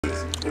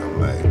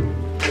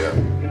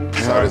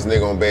saw this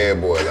nigga on Bad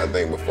Boys, I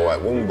think before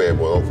when was Bad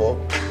Boys, 04?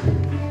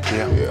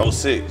 Yeah.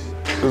 06.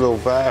 It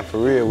was 05 for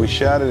real. We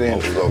shot it in.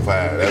 It was 05.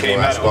 That's when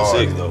I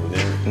started. It came out 06 though, didn't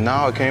it?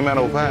 No, it came out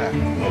 05.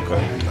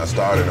 Okay. I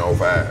started in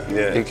 05. Yeah.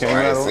 It came so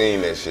I out ain't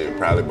seen that shit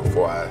probably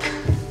before I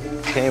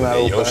came out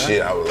 05. your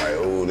shit, I was like,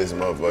 oh, this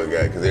motherfucker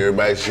got, because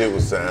everybody's shit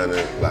was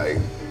sounding like,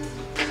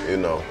 you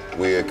know,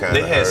 weird kind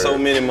of. They had so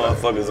many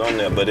motherfuckers on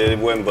there, but it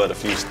wasn't but a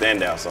few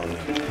standouts on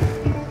there.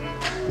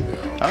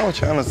 I was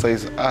trying to say,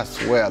 I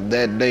swear,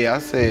 that day I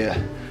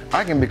said,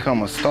 I can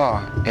become a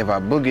star if I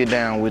boogie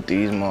down with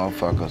these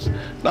motherfuckers.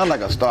 Not like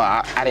a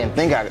star, I didn't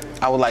think I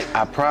was like,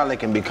 I probably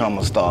can become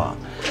a star.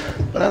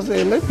 But I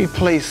said, let me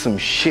play some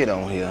shit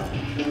on here.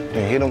 And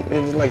hit them,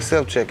 it was like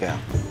self-checkout.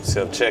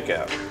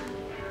 Self-checkout.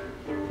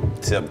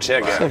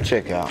 Self-checkout.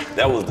 Self-checkout.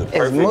 That was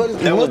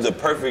the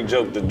perfect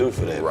joke to do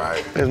for that.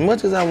 Right. As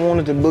much as I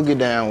wanted to boogie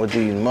down with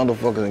these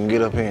motherfuckers and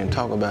get up here and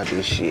talk about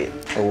this shit,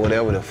 or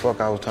whatever the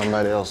fuck I was talking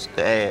about else,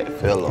 the ad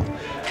fella.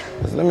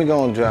 Let me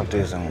go and drop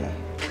this on them.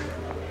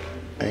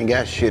 I ain't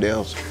got shit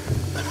else.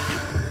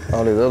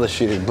 All this other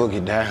shit is boogie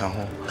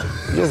down.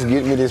 Just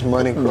get me this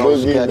money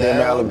across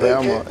goddamn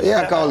Alabama.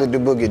 Yeah, I call it the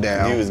boogie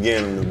down. You was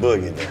getting them the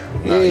boogie down.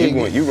 Yeah,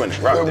 you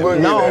running rock that.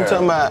 No, I'm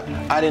talking about,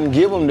 I didn't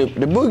give them the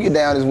boogie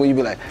down is when you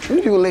be like,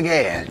 you people lick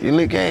ass. You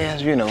lick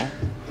ass, you know.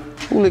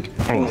 Who lick?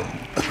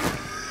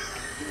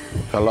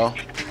 Hello?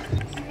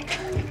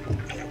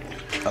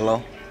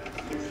 Hello?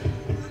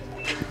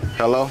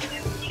 Hello?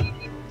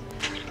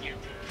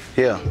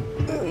 Yeah.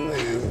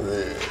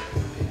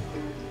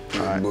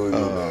 All right.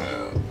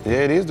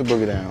 Yeah, it is the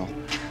boogie down.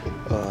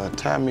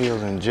 Ty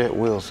Mills and Jet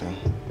Wilson.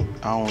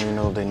 I don't even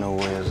know if they know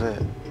where it's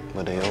at,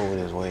 but they over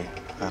this way.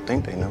 I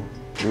think they know.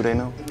 Do they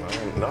know? No, they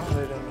don't know.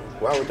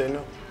 Why would they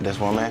know? That's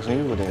why I'm asking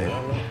you what they know.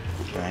 Don't know.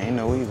 I ain't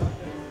know either.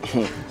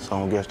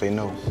 So I guess they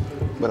know.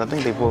 But I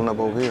think they pulling up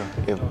over here.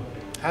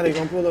 How they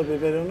gonna pull up if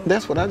they don't know?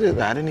 That's what I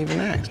didn't even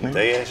ask, man.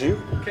 They asked you?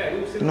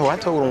 No, I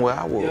told them where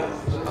I was.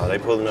 Oh, they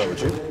pulling up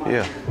with you?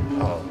 Yeah.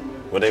 Oh,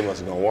 well, they must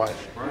have gonna watch.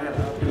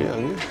 Yeah.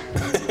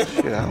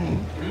 Shit, I don't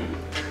know.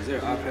 Is there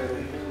an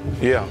iPad?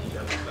 Yeah.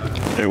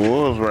 It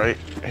was right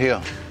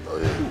here. Oh,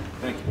 yeah.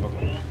 Thank you.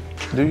 Okay.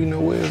 Do you know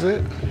where it's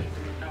at?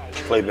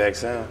 Playback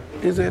sound.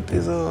 Is that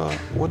this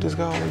what this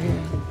called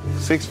again?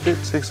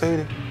 650,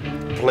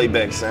 680?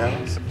 Playback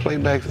sounds.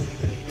 Playback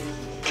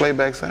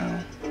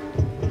sound?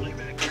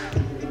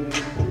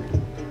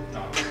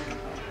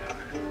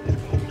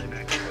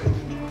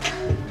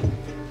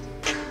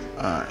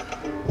 Alright.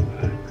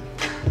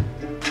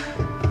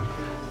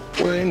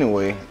 Well,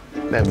 anyway,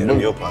 that Get on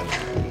your partner.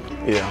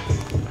 yeah,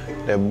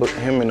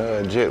 him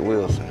and Jet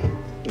Wilson,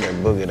 that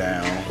boogie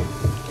down,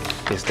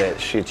 it's that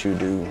shit you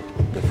do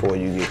before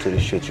you get to the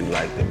shit you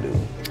like to do.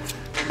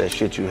 That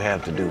shit you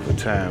have to do for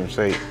time's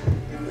sake.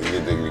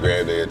 You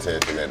grab their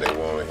attention that they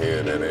want to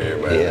hear, that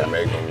everybody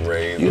make them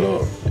raise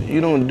up. You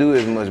don't do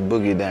as much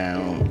boogie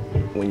down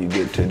when you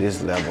get to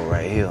this level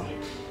right here.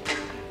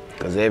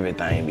 Cause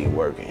everything be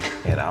working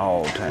at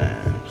all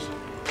times.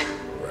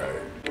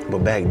 Right. But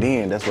back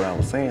then, that's what I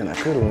was saying. I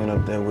could have went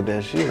up there with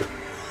that shit.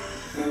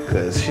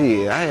 Cause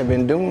shit, I had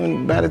been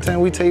doing, by the time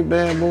we taped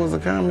Bad Boys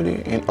of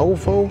Comedy in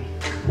 04,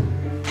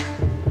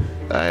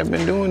 I had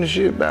been doing the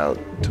shit about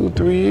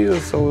 2-3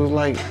 years, so it was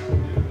like,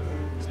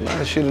 it's a lot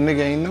of shit a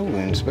nigga ain't know,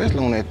 and especially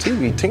on that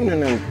TV. Tina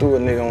and them threw a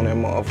nigga on that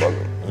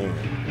motherfucker.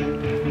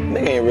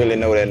 Nigga ain't really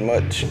know that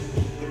much.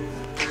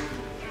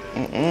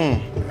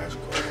 That's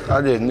crazy.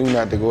 I just knew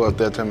not to go up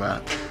there to my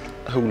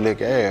who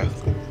lick ass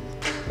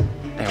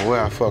and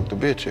where I fucked the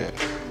bitch at.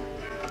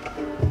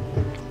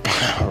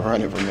 I'm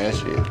running from that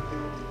shit.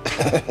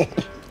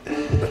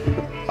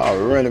 I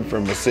was running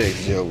from a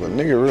sex joke, but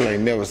nigga really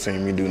ain't never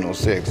seen me do no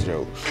sex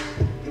jokes.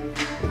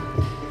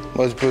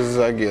 Much pussies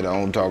I get, I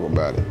don't talk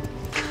about it.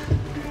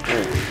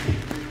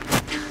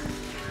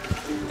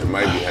 It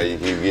might be how you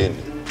keep getting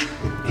it.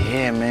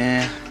 Yeah,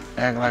 man.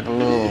 Act like a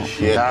little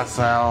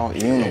docile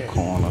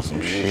unicorn or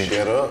some shit.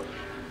 Shut up.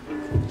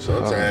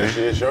 Sometimes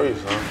she'll show you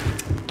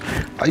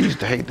something. I used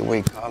to hate the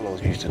way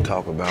Karlous used to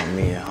talk about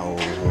me and hoes,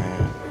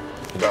 man.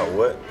 About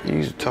what? I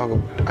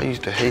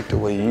used to hate the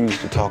way you used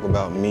to talk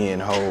about me and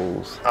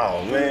hoes.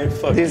 Oh man,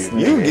 fuck This you.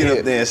 You nigga get here-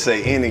 up there and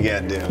say any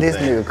goddamn This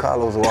thing. nigga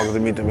Karlous walks to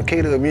me to me,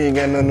 K Dubb, you ain't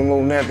got nothing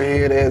more nappy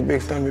head ass,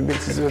 big stomach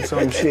bitches or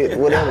some shit.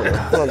 Whatever the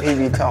fuck he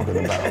be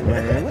talking about,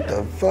 man. What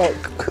the fuck?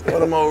 What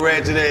them old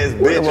ratchet ass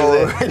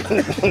bitches.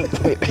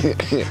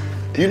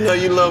 You know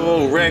you love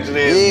old ratchet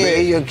ass Yeah, bitches.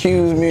 he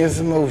accused me of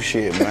some more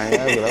shit, man.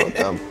 I was like, what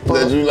the fuck?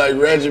 That you like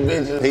ratchet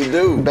bitches? He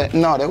do.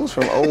 No, that was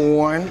from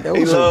 01. That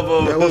He was love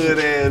old hood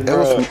ass, That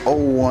was bro.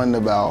 from 01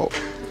 about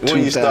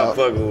When you stop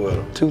fucking with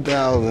him?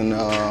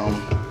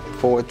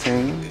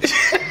 2014.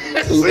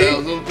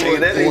 Nigga,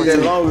 that ain't that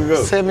long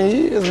ago. 7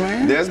 years,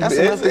 man. That's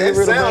enough to it get rid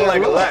of sound bad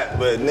like a luck. lot,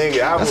 but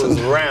nigga, I was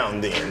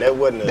around then. That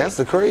wasn't a... That's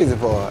the crazy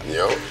part.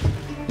 Yo.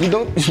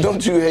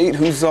 Don't you hate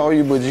who saw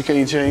you, but you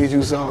can't change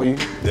who saw you?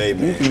 Hey, You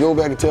man. can go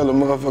back and tell the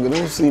motherfucker,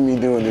 don't see me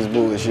doing this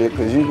bullshit,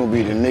 cause you gonna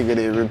be the nigga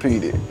that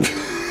repeat it.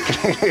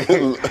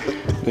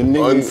 The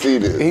nigga, Unsee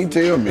this. he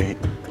tell me,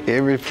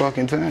 Every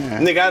fucking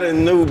time. Nigga, I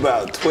done knew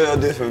about 12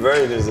 different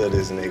versions of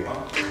this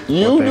nigga.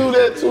 You do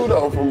that too,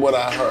 though, from what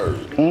I heard.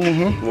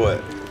 Mm-hmm.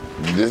 What?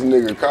 This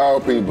nigga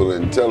call people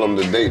and tell them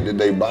the date that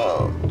they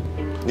bombed.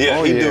 Yeah,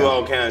 Oh, he yeah. do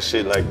all kind of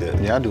shit like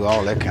that. Yeah, I do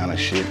all that kind of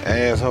shit.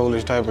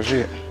 Asshole-ish type of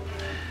shit.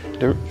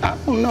 I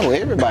don't know,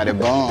 everybody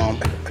bomb.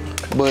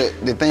 But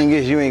the thing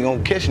is, you ain't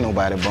gonna catch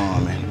nobody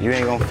bombing. You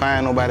ain't gonna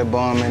find nobody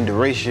bombing. The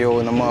ratio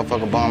in the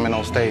motherfucker bombing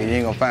on stage, you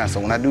ain't gonna find. So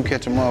when I do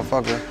catch a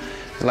motherfucker,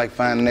 it's like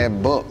finding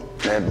that buck,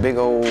 that big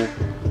old,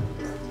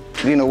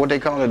 you know what they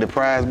call it, the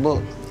prize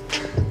buck.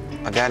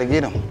 I gotta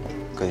get him.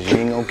 Cause you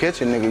ain't gonna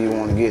catch a nigga you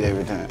wanna get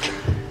every time.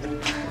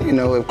 You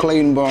know, if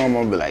Clayton bomb,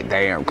 I'll be like,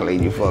 damn,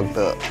 Clayton, you fucked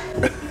up.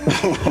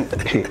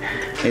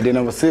 And then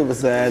I'm gonna sit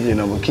beside you and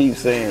I'm gonna keep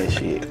saying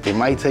shit. It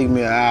might take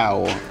me an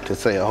hour to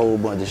say a whole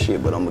bunch of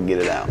shit, but I'm gonna get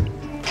it out.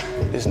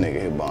 This nigga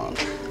here bombed.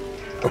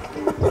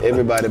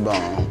 Everybody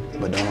bomb,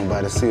 but don't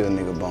nobody see a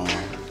nigga bomb.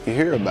 You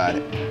hear about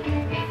it.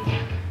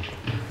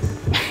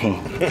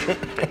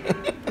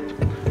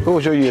 What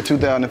was your year,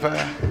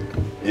 2005?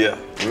 Yeah,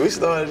 we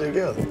started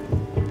together.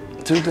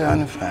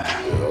 2005.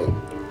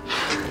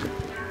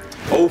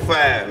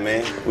 05,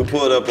 man. We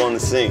pulled up on the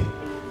scene.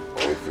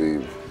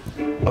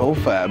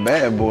 05,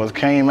 Bad Boys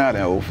came out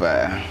in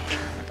 05.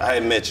 I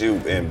had met you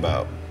in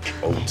about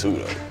 02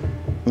 though.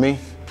 Me?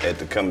 At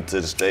the Coming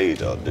to the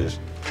Stage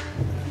audition.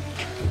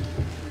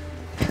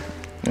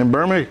 In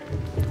Birmingham?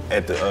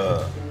 At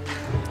the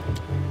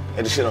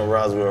shit on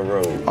Roswell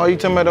Road. Oh, you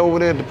talking about over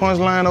there, the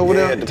punchline over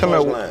Yeah, there? the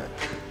Talking punchline.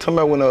 Talking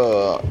about when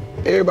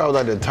everybody was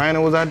out there, Tiny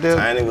was out there.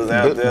 Tiny was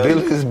out there.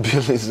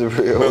 Billy's the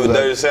real. Remember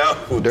Dirty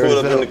South? We Dirty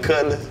pulled up in South. the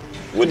Cutlass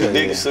with the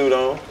Dickie suit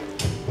on.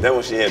 That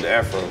when she had the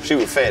afro. She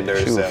was fat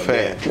Dirty She was South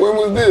fat. then. When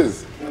was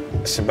this?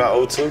 It's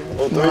about 02,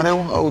 03? No, that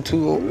was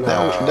 02.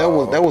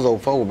 That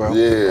was 04, bro.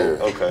 Yeah.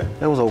 Okay.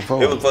 That was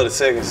 04. It was for the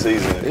second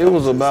season. It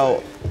was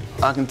about,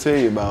 I can tell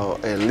you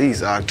about at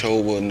least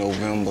October,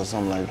 November,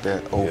 something like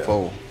that,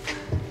 04.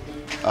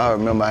 I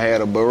remember I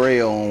had a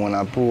beret on when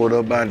I pulled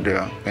up out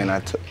there and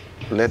I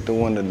let the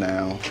window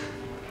down.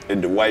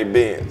 In the white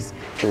Benz.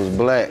 It was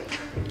black.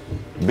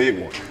 Big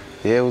one.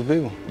 Yeah, it was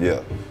big one.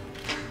 Yeah.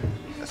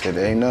 I said,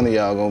 ain't none of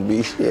y'all gonna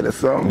be shit or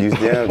something.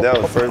 That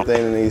was the first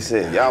thing that he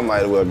said. Y'all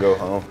might as well go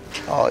home.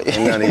 Oh, yeah.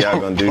 Ain't none of y'all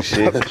gonna do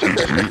shit. Y'all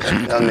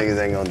niggas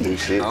ain't gonna do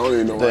shit. I don't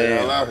even know why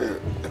Damn. y'all out here.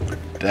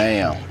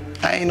 Damn.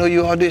 I ain't know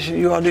you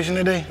auditioned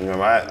today.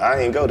 Remember, I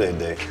ain't go that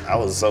day.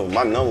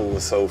 My number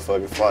was so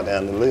fucking far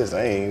down the list.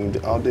 I ain't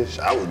even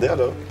audition. I was there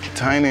though.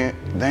 Tiny,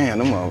 damn,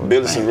 them all.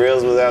 Billy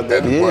Surreal's was out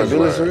there. Yeah, Punchline.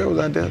 Billy Surreal was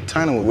out there.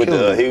 Tiny would With kill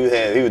the,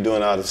 him. he was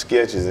doing all the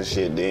sketches and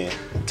shit then.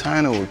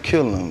 Tiny would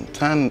kill him.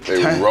 They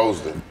was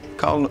roasting.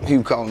 He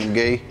was calling him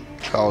gay,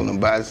 calling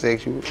him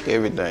bisexual,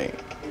 everything.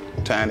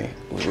 Tiny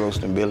was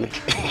roasting Billy.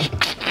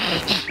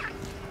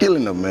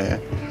 Killing him,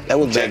 man. That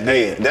was back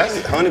then.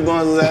 That's Honey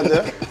Buns was out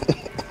there.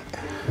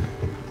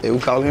 They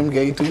would call him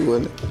gay too,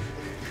 wasn't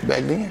it?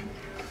 Back then.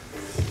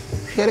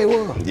 Yeah, they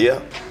were.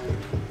 Yeah.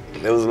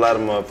 There was a lot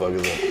of motherfuckers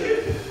up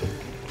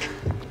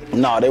there.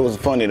 Nah, they was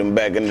funny them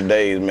back in the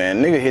days,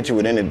 man. Nigga hit you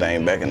with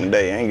anything back in the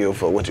day. I ain't give a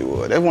fuck what you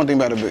were. That's one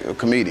thing about a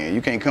comedian.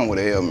 You can't come with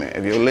a helmet.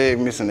 If your leg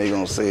missing, they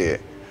gonna say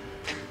it.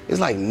 It's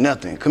like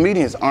nothing.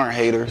 Comedians aren't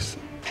haters.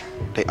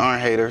 They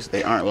aren't haters.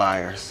 They aren't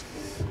liars.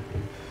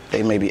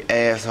 They may be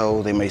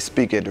assholes. They may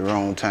speak at the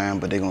wrong time,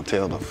 but they gonna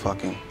tell the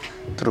fucking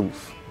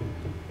truth.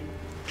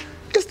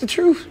 It's the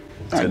truth.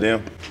 To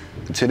them.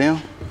 To them?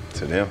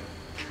 To them.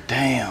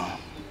 Damn.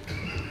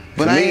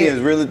 But Comedians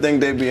really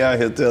think they be out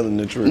here telling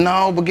the truth.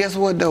 No, but guess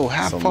what though?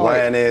 How Some far?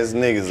 lying ass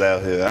niggas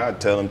out here. I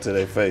tell them to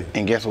their face.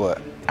 And guess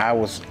what? I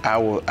will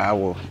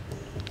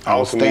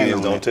All stand comedians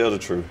on don't that. tell the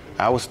truth.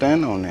 I would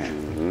stand on that.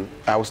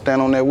 I would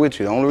stand on that with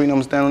you. The only reason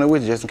I'm standing on that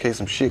with you, just in case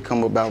some shit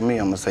come about me,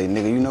 I'm gonna say,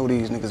 nigga, you know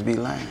these niggas be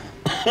lying.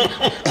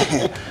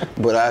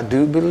 But I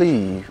do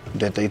believe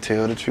that they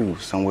tell the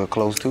truth, somewhere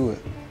close to it.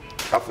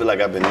 I feel like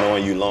I've been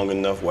knowing you long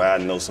enough where I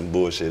know some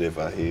bullshit if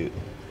I hear it.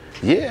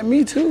 Yeah,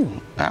 me too.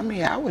 I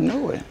mean, I would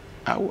know it.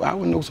 I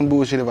would know some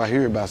bullshit if I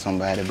hear about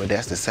somebody, but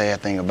that's the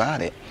sad thing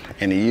about it.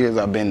 In the years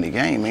I've been in the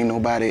game, ain't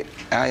nobody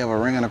I ever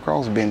ran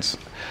across been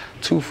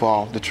too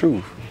far off the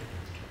truth.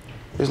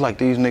 It's like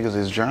these niggas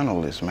is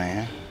journalists,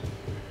 man.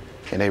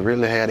 And they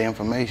really had the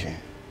information.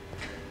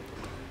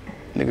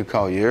 Nigga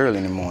call you early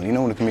in the morning. You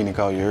know when a comedian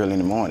call you early in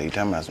the morning, he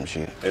talking about some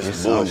shit. It's There's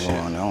some something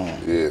bullshit. going on.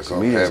 Yeah, something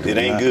Comedians happened. It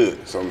ain't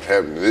good. Something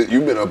happened.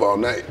 You been up all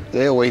night.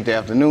 They'll wait the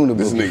afternoon to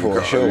This book you nigga for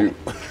a call show. you.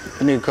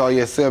 The nigga call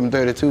you at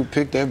 7:32,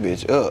 pick that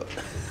bitch up.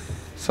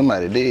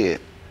 Somebody dead.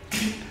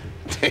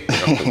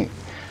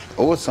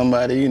 Or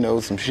somebody, you know,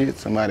 some shit.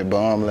 Somebody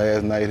bombed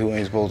last night who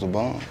ain't supposed to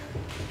bomb.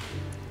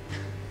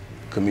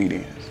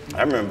 Comedians.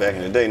 I remember back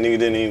in the day, nigga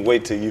didn't even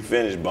wait till you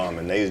finished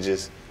bombing.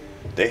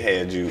 They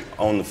had you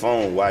on the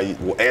phone while you,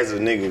 as a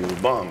nigga was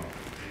bombing.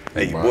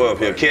 Hey, you boy up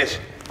here catch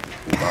it.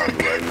 You bombing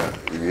right now.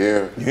 You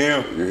hear him? You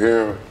hear him? You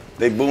hear him?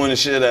 They booing the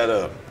shit out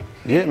of him.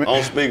 Yeah, man.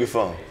 On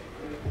speakerphone.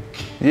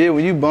 Yeah,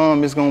 when you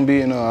bomb, it's gonna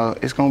be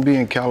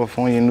in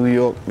California, New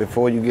York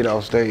before you get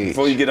off stage.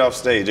 Before you get off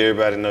stage,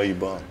 everybody know you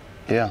bombed.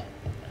 Yeah.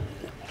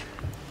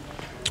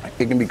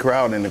 It can be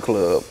crowded in the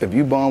club. If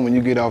you bomb when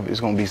you get off, it's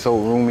gonna be so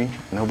roomy.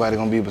 Nobody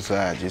gonna be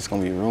beside you. It's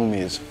gonna be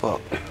roomy as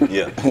fuck.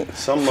 Yeah.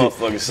 Some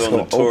motherfuckers so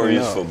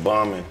notorious for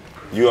bombing.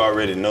 You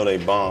already know they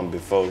bombed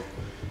before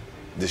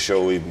the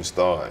show even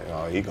started.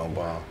 Oh, he gonna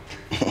bomb.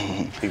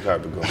 He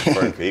probably going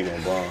first. He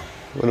gonna bomb.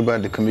 What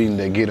about the comedian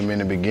that get him in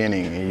the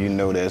beginning and you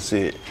know that's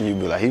it? You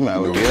be like, he might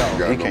well get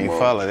off. He can't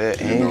follow that.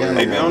 He ain't got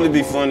no. It can only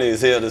be funny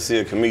as hell to see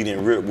a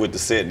comedian rip with the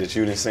set that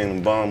you done seen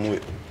him bomb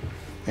with.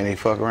 And they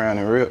fuck around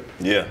and rip.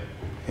 Yeah.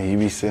 And you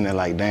be sitting there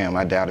like, damn,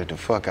 I doubted the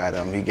fuck out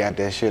of him. He got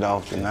that shit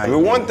off tonight. But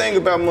one thing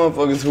about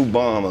motherfuckers who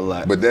bomb a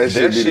lot, but that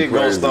shit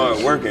gonna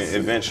start working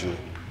eventually.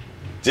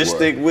 Just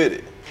stick with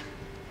it.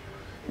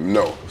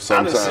 No,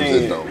 sometimes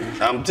it don't.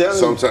 I'm telling you.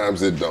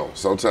 Sometimes it don't.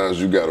 Sometimes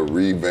you gotta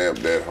revamp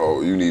that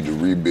whole, you need to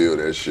rebuild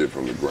that shit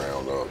from the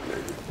ground up,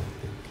 nigga.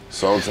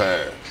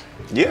 Sometimes.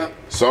 Yeah.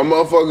 Some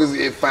motherfuckers,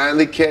 it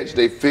finally catch,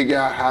 they figure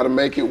out how to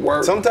make it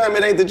work. Sometimes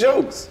it ain't the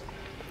jokes.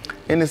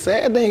 And the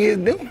sad thing is,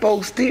 them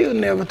folks still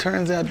never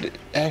turns out to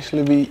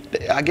actually be,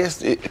 I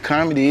guess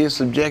comedy is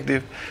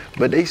subjective,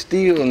 but they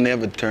still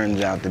never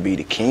turns out to be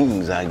the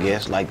kings, I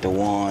guess, like the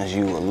ones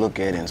you would look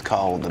at and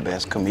call the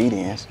best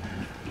comedians.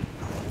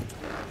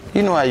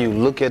 You know how you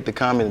look at the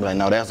comedy, like,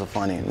 no, that's a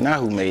funny, not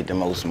who made the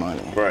most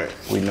money. Right.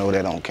 We know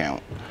that don't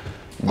count.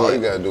 All you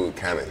gotta do is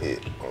kind of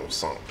hit on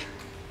something.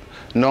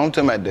 No, I'm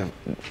talking about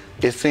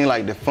it seems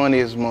like the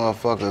funniest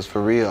motherfuckers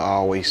for real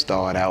always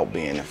start out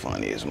being the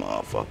funniest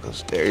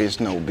motherfuckers. There is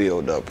no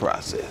build-up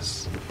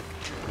process.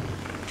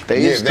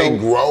 They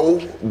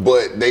grow,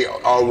 but they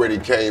already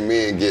came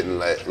in getting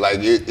like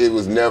it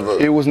was never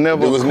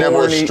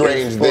a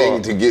strange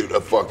thing to get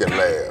a fucking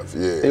laugh.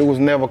 Yeah. It was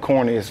never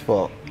corny as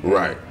fuck.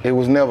 Right. It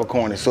was never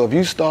corny. So if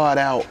you start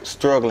out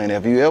struggling,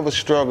 if you ever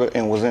struggled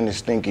and was in the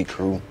stinky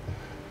crew,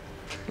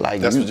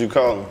 like that's what you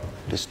call them.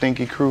 The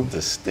stinky crew.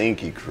 The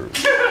stinky crew.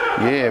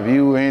 Yeah, if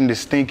you were in the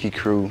stinky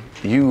crew,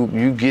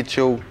 you get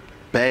your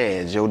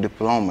badge, your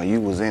diploma.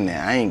 You was in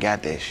there. I ain't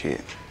got that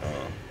shit.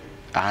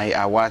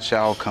 I watch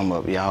y'all come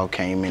up. Y'all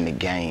came in the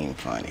game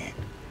funny.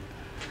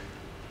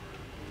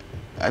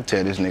 I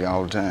tell this nigga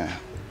all the time.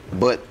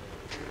 But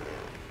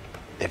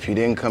if you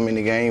didn't come in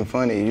the game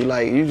funny,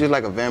 you just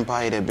like a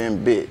vampire that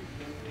been bit.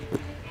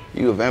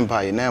 You a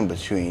vampire now,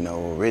 but you ain't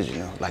no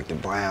original. Like the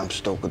Bram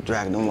Stoker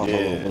Dragon, them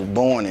motherfuckers was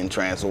born in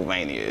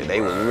Transylvania. They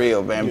was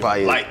real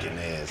vampires. Liking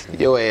ass.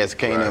 Your ass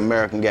came to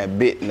America and got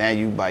bit, now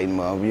you biting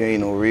up. You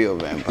ain't no real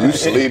vampire. You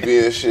sleepy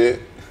as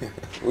shit.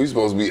 We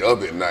supposed to be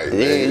up at night, man.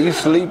 Yeah, you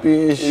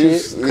sleepy as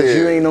shit, because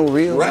you ain't no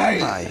real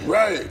vampire.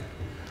 Right.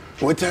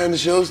 What time the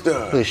show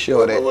start? Little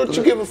short what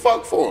you give a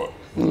fuck for?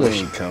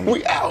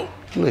 We out.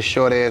 Little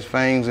short ass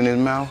fangs in his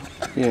mouth.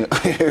 You know,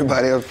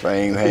 everybody else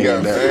fangs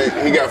hanging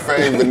down. He got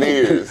fang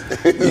veneers.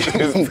 His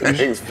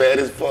fangs fat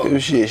as fuck.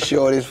 This shit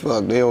short as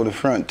fuck. They on the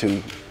front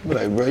too. But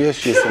like, bro, your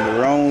shit's in the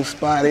wrong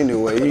spot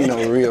anyway. You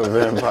know, real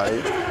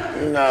vampire.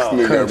 No,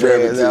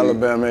 country ass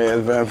Alabama ass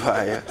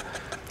vampire.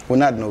 Well,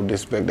 not no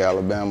disrespect to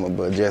Alabama,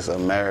 but just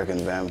American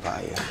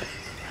vampire.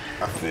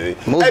 I feel you.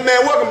 Hey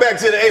man, welcome back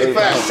to the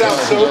 85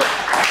 South Show.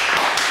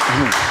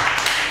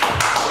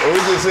 We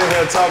just sitting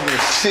here talking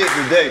shit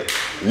today.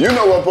 You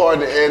know what part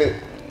to edit?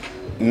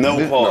 No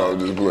part.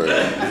 No, just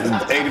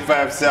playing.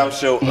 85 South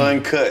Show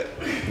uncut.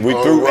 We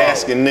through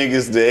asking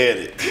niggas to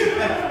edit.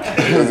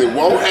 Because it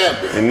won't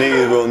happen. And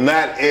niggas will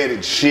not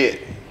edit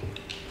shit.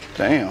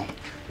 Damn.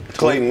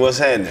 Clayton, what's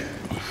happening?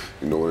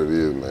 You know what it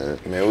is, man.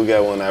 Man, we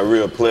got one of our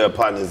real player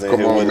partners in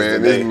here with us today. Come on,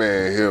 man. This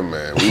man here,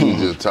 man. We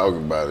was just talking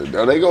about it.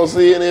 Are they gonna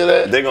see any of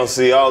that? They gonna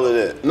see all of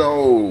that.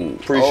 No.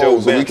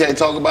 Pre-show so we can't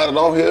talk about it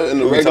on here in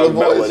the regular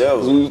voice?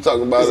 We was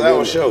talking about it. It's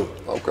our show.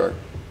 Okay.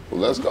 Well,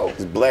 let's go.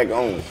 It's black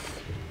owned.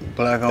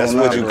 Black owned. That's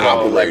what you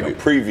call like a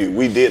preview.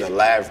 We did a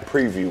live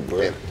preview,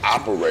 bro. And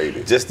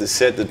operated. Just to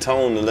set the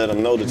tone to let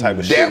them know the type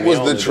of shit. That was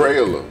the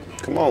trailer.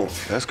 Come on.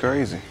 That's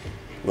crazy.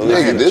 But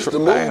nigga, this the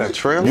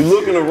movie. You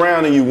looking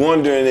around and you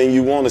wondering and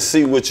you want to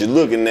see what you're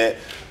looking at.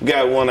 We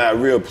got one of our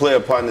real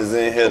player partners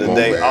in here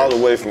today, all the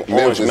way from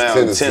Orange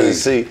Mountain,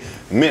 Tennessee.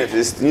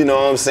 Memphis, you know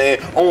what I'm saying?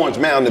 Orange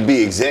Mountain to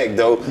be exact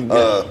though.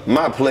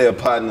 My player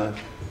partner,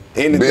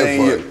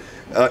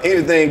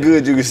 anything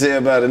good you can say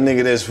about a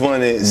nigga that's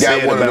funny.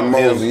 Got one of the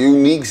most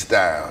unique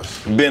styles.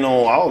 Been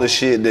on all the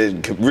shit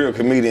that real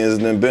comedians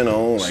done been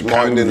on, like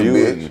Comedy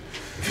View,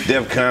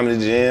 Def Comedy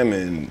Jam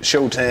and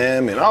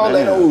Showtime and all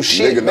that old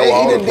shit. Nigga know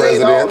all the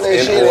presidents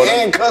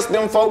and cussed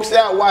them folks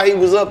out while he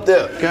was up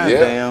there.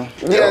 Goddamn.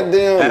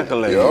 Goddamn.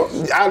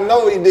 Accolades. I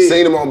know he did.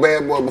 Seen him on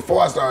Bad Boy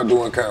before I started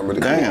doing comedy.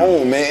 Damn. Come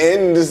on, man.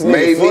 And this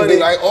made funny. me be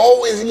like,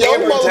 oh, it's your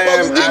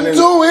motherfucker getting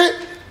to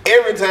it.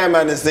 Every time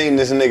I done seen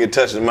this nigga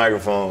touch the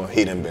microphone,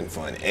 he done been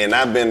funny. And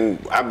I've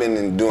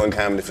been doing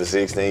comedy for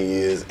 16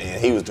 years,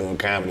 and he was doing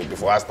comedy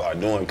before I started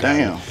doing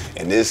comedy. Damn.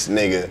 And this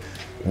nigga,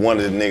 one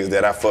of the niggas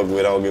that I fuck with,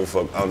 I don't give a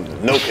fuck,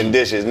 no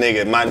conditions,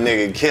 nigga, my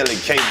nigga Kelly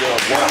K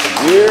Dubb. Yeah,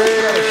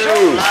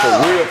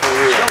 for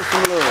real. Show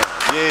some love.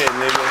 Yeah,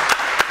 nigga.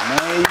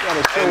 Man, you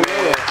gotta show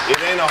love. It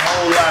ain't a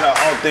whole lot of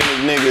authentic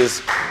niggas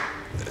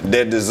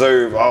that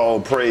deserve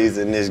all praise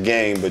in this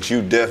game, but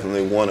you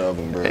definitely one of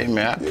them, bro. Hey,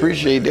 man, I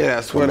appreciate that.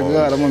 I swear to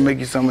God, I'm going to make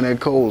you some of that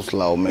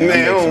coleslaw, man.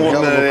 Man, I don't want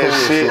none of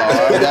that shit.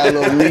 I got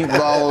little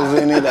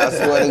meatballs in it. I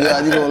swear to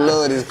God, you're going to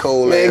love this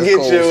coleslaw. Man,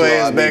 get your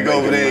ass back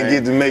over there and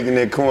get to making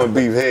that corned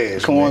beef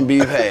hash. Corned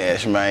beef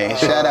hash, man.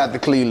 Shout out to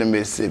Cleveland,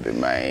 Mississippi,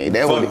 man.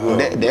 That's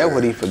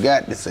what he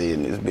forgot to say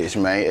in this bitch,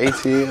 man.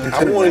 ATL.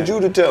 I wanted you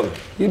to tell them.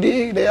 You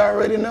did. They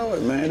already know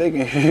it, man. They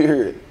can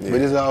hear it. Yeah.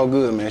 But it's all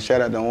good, man.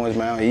 Shout out to Orange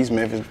Mountain, East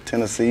Memphis,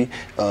 Tennessee,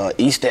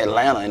 East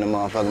Atlanta in the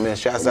motherfucker, man.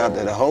 Shouts out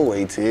to the whole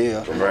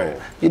ATL. Right.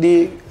 You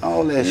did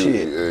all that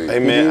shit. Hey,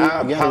 man,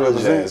 I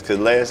apologize, because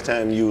last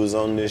time you was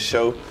on this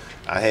show,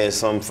 I had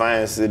something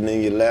fine sitting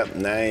in your lap,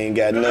 and I ain't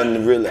got nothing to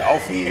really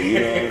offer you. You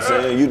know what I'm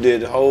saying? You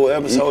did the whole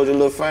episode, your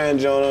little fine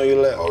joint on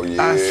your lap. Oh,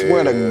 yeah. I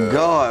swear to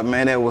God,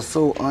 man, that was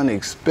so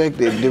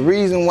unexpected. The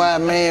reason why,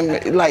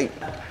 man, like,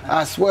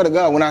 I swear to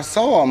God, when I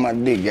saw him, my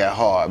dick got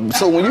hard.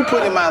 So when you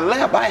put it in my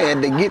lap, I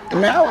had to get,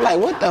 man, I was like,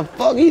 what the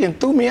fuck? He done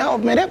threw me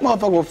off, man. That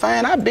motherfucker was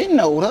fine. I been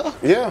knowed her.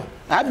 Yeah.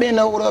 I been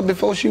over her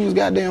before she was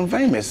goddamn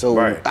famous, so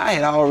I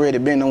had already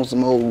been on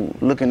some old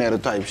looking at her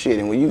type shit.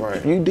 And when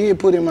you did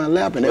put it in my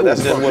lap, and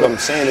that's just what I'm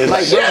saying. Is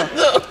like,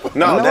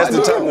 no, that's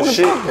the type of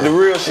shit, the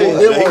real shit.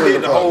 He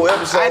did the whole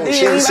episode. I did.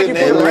 She was sitting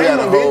there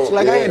random bitch.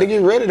 Like I had to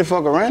get ready to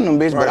fuck a random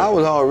bitch, but I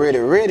was already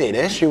ready.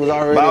 That shit was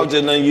already. But I was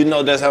just letting you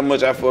know that's how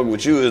much I fuck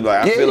with you. Is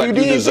like I feel like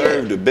you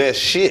deserve the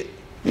best shit.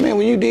 Man,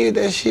 when you did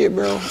that shit,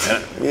 bro.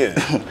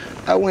 Yeah.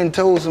 I went and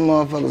told some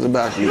motherfuckers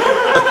about you.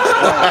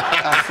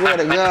 I swear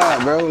to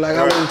God, bro. Like,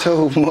 I went and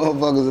told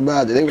motherfuckers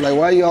about you. They were like,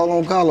 why you all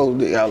on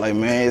Karlous? I was like,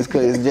 man, it's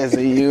because it's just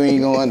you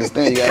ain't gonna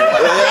understand. You gotta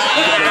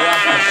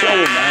watch the show,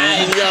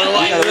 man. You gotta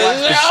watch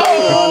the show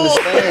to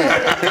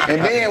understand.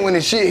 And then when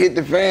the shit hit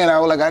the fan, I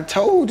was like, I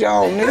told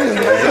y'all niggas,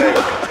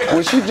 man.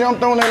 When she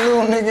jumped on that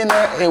little nigga in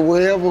there, and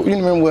whatever, you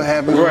remember what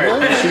happened?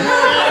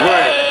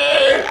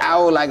 I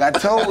was like, I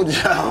told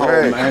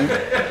y'all, man.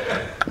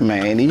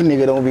 Man, these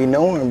niggas don't be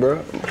knowing,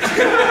 bro.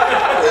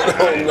 They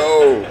don't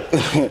know.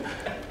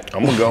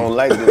 I'm gonna go on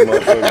like this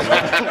motherfucker.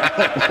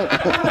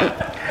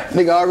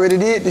 Nigga already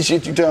did the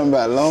shit you talking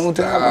about a long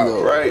time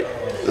ago. Right.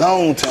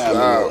 Long time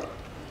ago.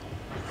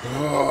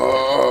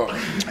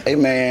 Hey,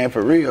 man,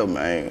 for real,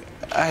 man.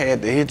 I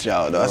had to hit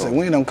y'all, though. I said,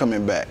 when I'm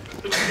coming back?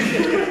 But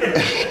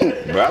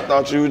I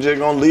thought you were just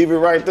gonna leave it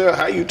right there.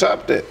 How you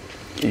top that?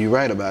 You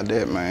right about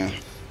that, man.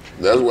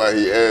 That's why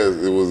he asked,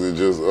 was it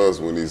just us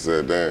when he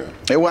sat down?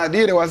 That's why I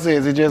did it. I said,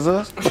 is it just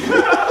us?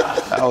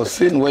 I was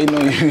sitting waiting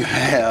on you to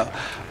have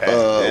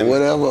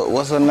whatever.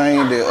 What's her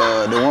name?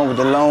 The one with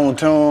the long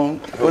tongue.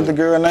 What's the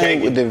girl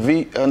name with the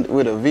V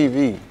with a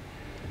VV?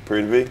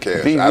 Pretty V.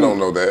 Cash. VV. I don't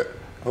know that.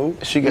 Who?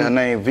 She got her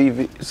name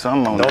VV.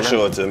 Something on Don't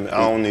show it to me. I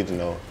don't need to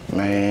know.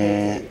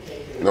 Man.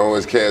 No,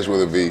 it's Cash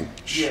with a V.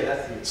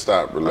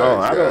 Stop,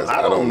 relax.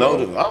 I don't know.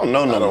 I don't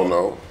know. I don't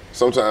know.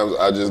 Sometimes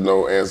I just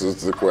know answers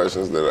to the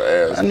questions that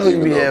are asked. I know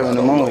you be having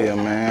them on here,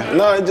 man.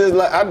 No, it's just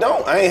like I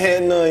ain't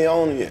had none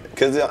on yet,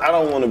 cause I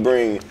don't want to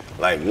bring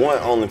like one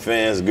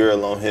OnlyFans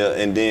girl on here,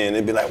 and then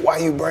it'd be like, why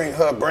you bring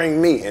her? Bring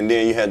me, and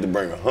then you had to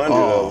bring 100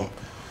 of them,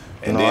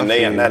 and then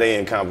they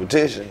in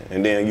competition,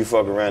 and then you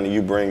fuck around and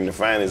you bring the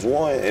finest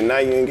one, and now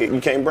you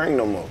can't bring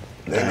no more.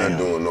 They're not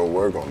doing no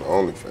work on the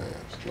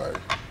OnlyFans, like.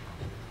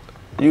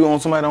 You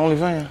on somebody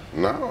OnlyFans?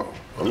 No.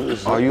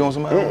 Are you on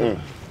somebody?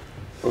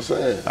 What's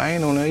that? I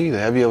ain't on that either.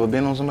 Have you ever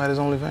been on somebody's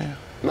OnlyFans?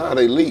 Nah,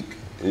 they leak,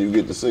 and you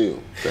get to see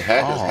them. The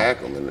hackers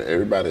hack them, and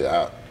everybody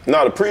out.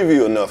 No, the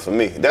preview enough for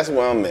me. That's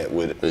where I'm at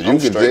with it. You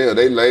can tell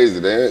they lazy.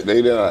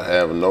 They not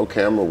having no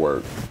camera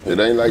work. It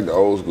ain't like the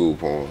old school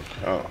porn.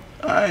 Oh.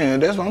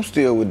 That's why I'm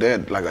still with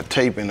that, like a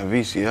tape and a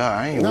VCR.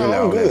 I ain't really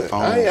I'm on good. that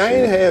phone.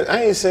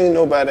 I ain't seen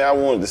nobody I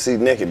wanted to see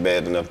naked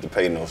bad enough to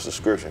pay no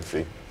subscription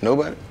fee.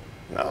 Nobody?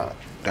 Nah.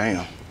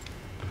 Damn.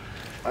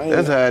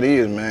 That's how it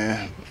is,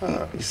 man.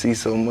 You see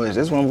so much.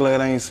 That's why I'm glad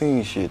I ain't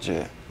seen shit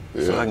yet.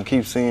 Yeah. So I can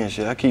keep seeing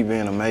shit. I keep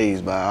being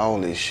amazed by all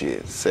this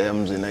shit.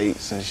 7s and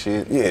 8s and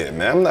shit. Yeah,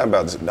 man, I'm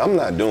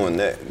not doing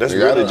that. That's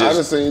really just. I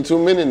done seen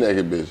too many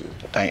naked bitches.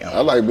 Damn.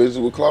 I like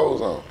bitches with clothes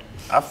on.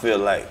 I feel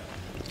like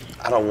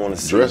I don't want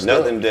to see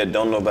nothing that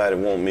don't nobody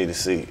want me to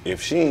see.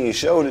 If she ain't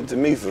showed it to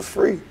me for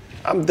free,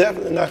 I'm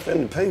definitely not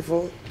finna pay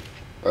for it.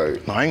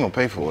 Right. No, I ain't gonna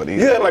pay for it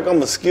either. Yeah, like I'm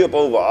gonna skip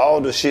over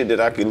all the shit that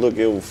I could look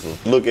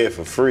at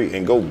for free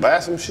and go buy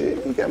some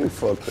shit. You got me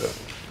fucked up.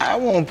 I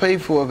won't pay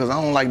for it because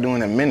I don't like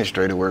doing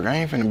administrative work. I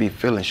ain't finna be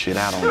filling shit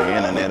out on the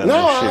internet or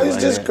no shit it's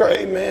like just that.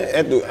 crazy,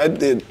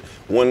 man.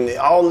 When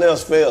all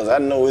else fails, I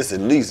know it's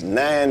at least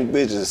 9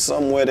 bitches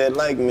somewhere that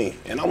like me,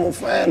 and I'm gonna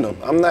find them.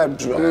 I'm not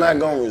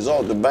gonna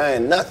resort to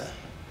buying nothing.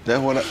 That's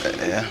what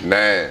yeah.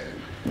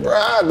 9. Bro,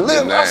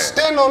 I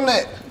stand on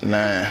that.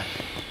 9.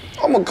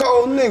 I'm a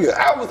cold nigga.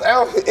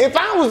 If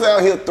I was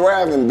out here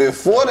thriving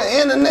before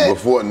the internet.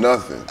 Before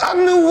nothing. I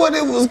knew what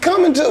it was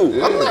coming to.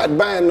 Yeah. I'm not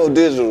buying no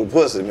digital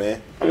pussy, man.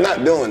 I'm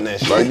not doing that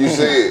shit. Like you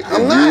said,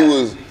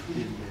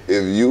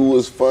 if you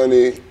was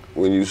funny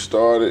when you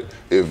started,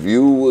 if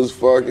you was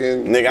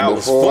fucking nigga, I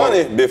was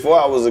funny before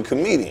I was a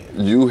comedian.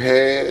 You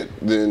had,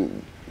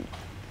 then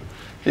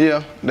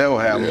Yeah, that will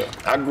happen. Yeah.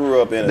 I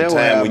grew up in a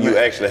time when you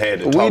actually had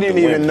to talk to women. We didn't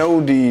even women.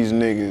 know these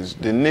niggas.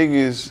 The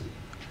niggas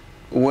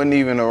wasn't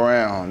even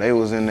around. They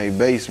was in their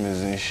basements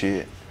and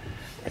shit.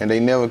 And they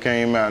never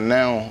came out.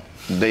 Now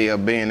they are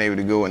being able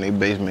to go in their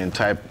basement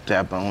and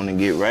tap on and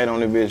get right on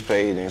the bitch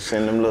page and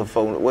send them little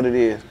photos. What it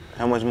is?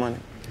 How much money?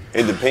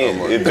 It depends.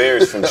 It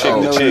varies from chick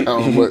to chick.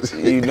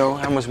 You know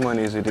how much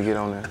money is it to get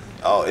on there?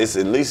 Oh, it's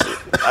at least,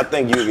 I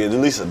think you get at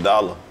least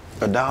 $1.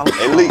 $1?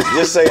 At least,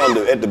 just say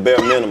at the bare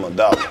minimum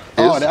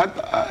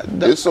 $1.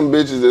 There's some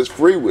bitches that's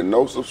free with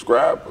no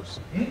subscribers.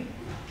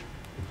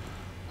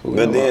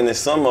 But then there's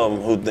some of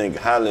them who think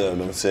highly of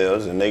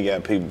themselves and they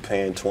got people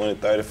paying $20,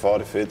 $30,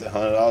 $40, $50,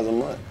 $100 a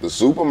month. The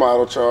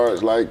supermodel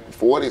charge like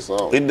 40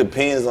 something. It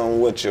depends on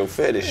what your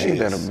fetish is. Ain't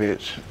that a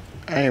bitch?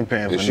 I ain't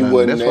paying for she nothing.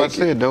 wasn't That's what I naked.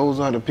 said. Those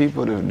are the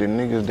people, the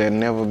niggas that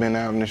never been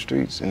out in the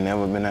streets and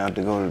never been out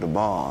to go to the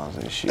bars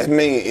and shit. That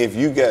means if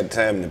you got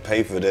time to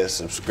pay for that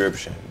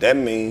subscription, that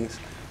means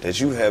that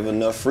you have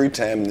enough free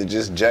time to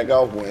just jack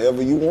off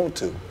whenever you want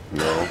to.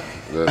 No.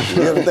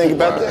 You ever think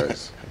about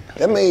that?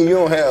 That means you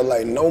don't have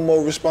like no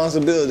more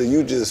responsibility.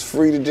 You just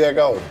free to jack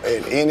off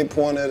at any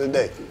point of the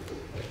day.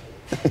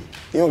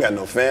 You don't got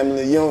no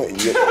family. You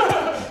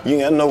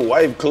ain't got no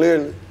wife,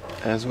 clearly.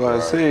 That's why I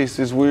say it's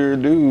just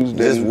weird dudes.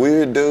 Just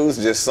weird dudes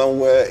just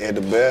somewhere at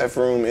the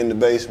bathroom in the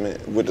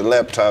basement with the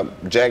laptop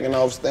jacking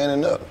off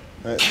standing up.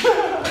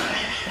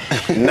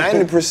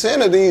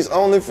 90% of these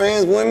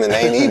OnlyFans women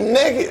ain't even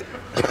naked.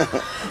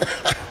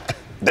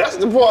 That's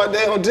the part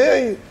they don't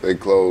tell you. They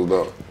closed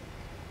up.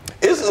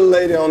 It's a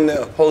lady on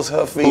there posts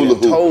her feet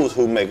and toes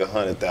who make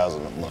 $100,000 a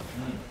month.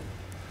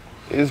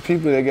 It's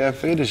people that got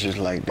fetishes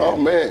like that. Oh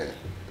man.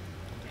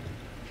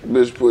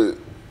 Bitch put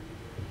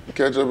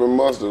ketchup and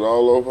mustard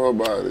all over her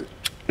body.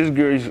 This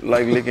girl used to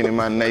like licking at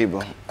my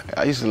neighbor.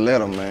 I used to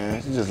let her,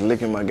 man. She just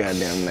licking my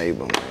goddamn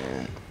neighbor,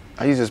 man.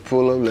 I used to just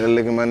pull up, let her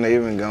lick at my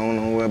neighbor and go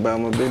on about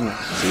my business.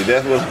 See,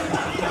 that's what,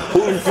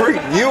 who the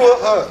freak, you or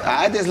her?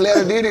 I just let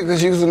her did it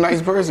because she was a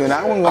nice person.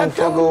 I wasn't gonna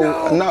fuck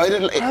her. No, I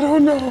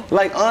don't know.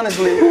 Like,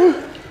 honestly,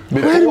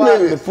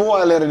 before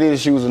I let her do it,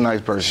 she was a nice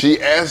person. She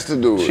asked to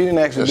do it. She didn't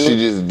actually do it. She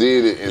just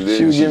did it, and then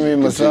she was giving me a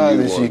massage,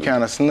 and she it.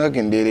 kind of snuck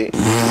and did it.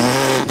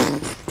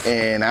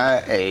 And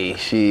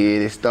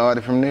it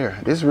started from there.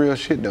 This is real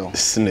shit, though.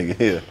 This nigga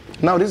here.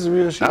 No, this is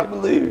real shit. I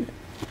believe it.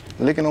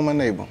 Licking on my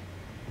neighbor.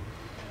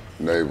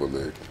 Neighbor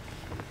lick.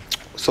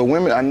 So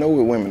women, I know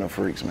what women are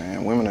freaks,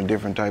 man. Women are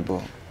different type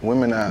of,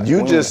 women are.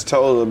 You just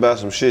told her about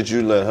some shit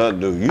you let her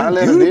do. I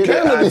let her do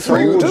that. I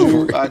told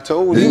you. I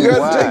told you. You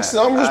gotta take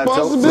some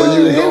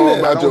responsibility. You go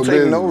about I your don't take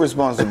business. no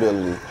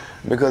responsibility.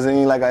 Because it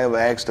ain't like I ever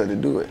asked her to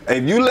do it.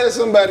 If you let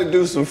somebody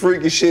do some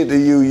freaky shit to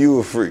you, you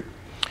a freak.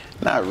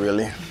 Not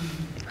really.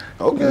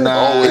 Okay.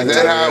 Oh, is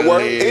that how it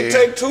works? It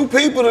take two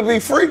people to be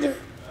freaking.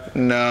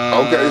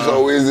 No. Okay,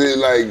 so is it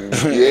like,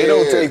 It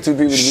don't take two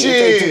people to be, it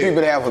take two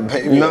people to have a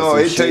baby. No,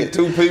 it take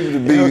two people to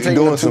be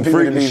doing some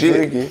freaky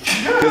shit.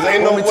 Because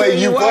ain't no way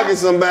you fucking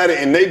somebody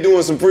and they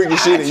doing some freaky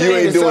shit and you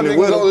ain't doing it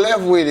with them. Go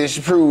left with it,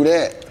 she prove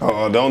that.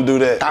 Oh, don't do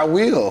that. I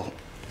will.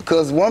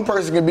 Because one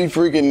person can be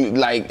freaking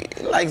like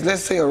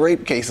let's say a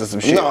rape case or some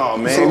shit. No,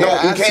 man, So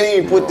you can't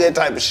even put that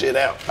type of shit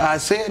out. I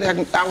said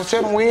I was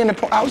trying to win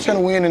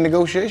the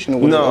negotiation or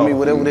whatever. No, I mean,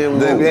 whatever they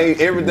were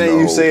everything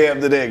you say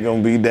after that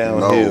gonna be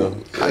downhill.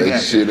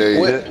 That shit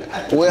ain't.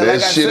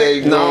 That shit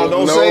ain't. No,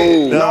 don't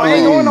say it. No, I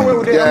ain't going nowhere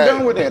with that. Yeah.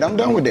 I'm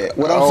done with that.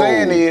 What I'm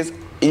saying is,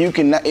 it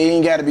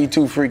ain't got to be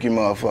two freaky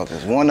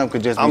motherfuckers. One of them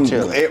could just be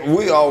chilling.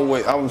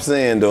 I'm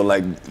saying though,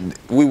 like,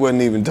 we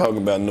wasn't even talking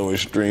about no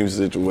extreme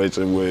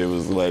situation where it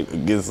was like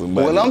against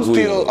somebody.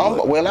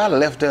 Well, I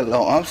left that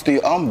alone.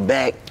 I'm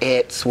back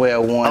at square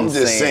one. I'm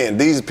just saying,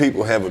 these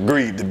people have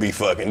agreed to be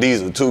fucking.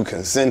 These are two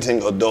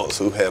consenting adults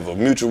who have a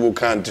mutual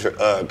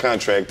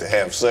contract to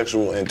have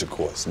sexual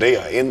intercourse. They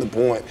are in the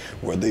point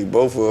where they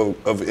both are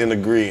in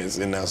agreement.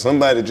 And now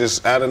somebody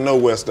just out of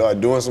nowhere start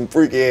doing some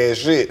freaky ass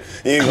shit.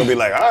 You ain't gonna be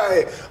like, all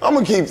right, I'm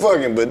gonna keep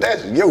fucking, but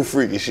that's your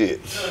freaky shit.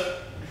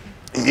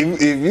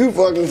 If you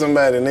fucking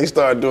somebody and they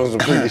start doing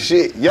some freaky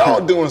shit, y'all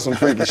doing some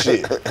freaky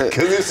shit. Cause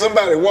if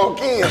somebody walk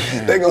in,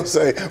 they gonna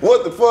say,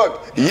 what the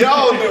fuck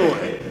y'all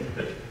doing?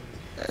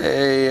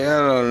 Hey, I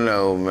don't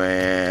know,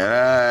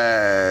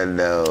 man. I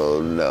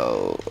don't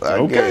know.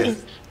 I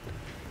guess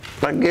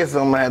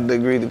I'm gonna have to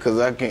agree because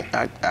I'm gonna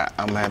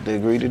have to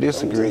agree to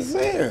disagree. I'm just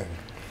saying.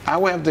 I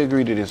would have to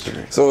agree to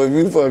disagree. So if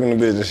you fucking a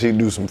bitch and she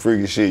do some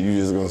freaky shit, you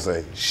just gonna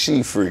say,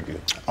 she freaking.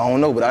 I don't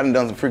know, but I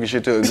done some freaky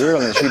shit to a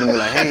girl and she done be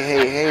like,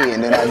 hey,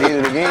 and then I did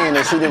it again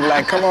and she done be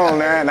like, come on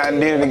now, and I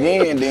did it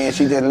again, then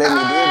she just let me do it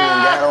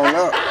and got on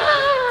up.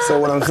 So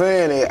what I'm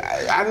saying is,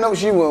 I know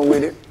she wasn't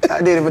with it.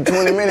 I did it for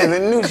 20 minutes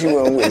and knew she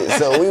wasn't with it,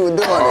 so we were doing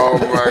it. Oh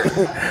my!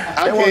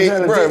 I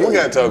can't, bro, we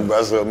gotta talk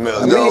about something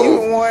else. No. You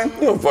the one.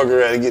 You don't fuck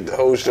around and get the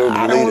whole show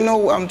deleted. I don't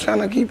know, I'm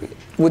trying to keep it.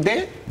 With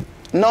that?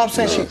 No, I'm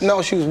saying she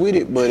was with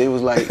it, but it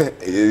was like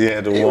you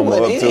had to warm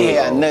up to it. It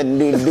had nothing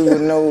to do with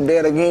no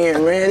that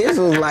again, man. This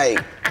was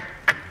like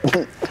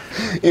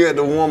you had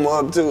to warm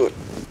up to it.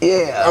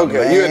 Yeah. Okay,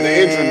 man. you had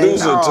to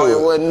introduce her to it. It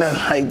wasn't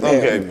nothing like that.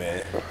 Okay,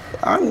 man.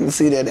 I I didn't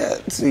see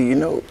that. See, you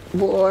know,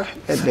 boy.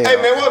 Hey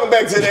man, welcome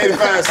back to the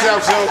 85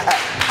 South Show.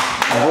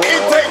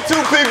 It takes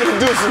two people to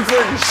do some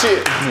freaking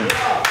shit.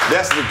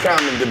 That's the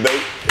common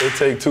debate. It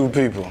takes two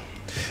people.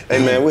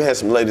 Hey man, we had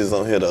some ladies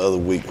on here the other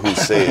week who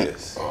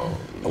says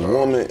a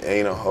woman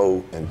ain't a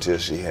hoe until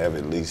she have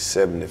at least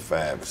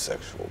 75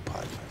 sexual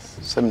partners.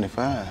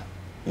 75?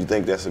 You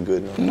think that's a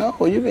good number?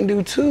 No, you can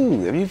do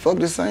 2. If you fuck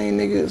the same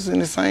niggas in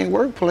the same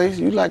workplace,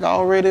 you like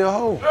already a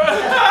hoe.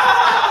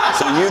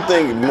 So you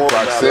think more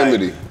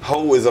proximity. About like,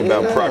 hoe is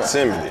about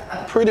proximity?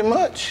 Pretty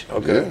much.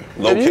 Okay.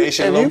 Yeah.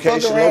 Location. If you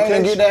fuck around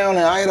and get down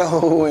in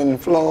Idaho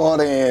and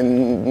Florida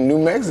and New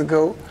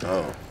Mexico,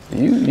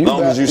 as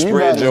long as you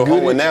spread your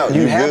hoeing out,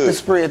 you have to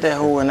spread that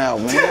hoeing out,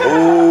 man.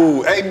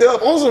 Ooh, hey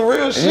Dubb, on some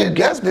real shit,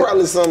 that's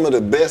probably some of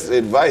the best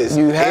advice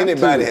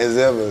anybody has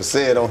ever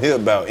said on here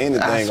about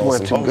anything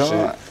on some hoe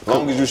shit. As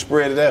long as you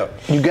spread it out.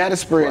 You got to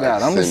spread it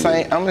out. I'm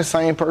the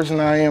same person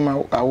I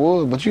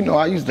was, but you know,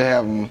 I used to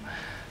have them,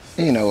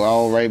 you know,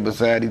 all right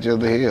beside each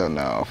other. Hell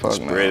no, fuck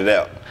no. Spread it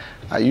out.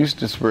 I used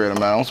to spread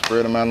them out. I don't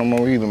spread them out no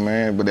more either,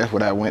 man. But that's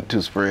what I went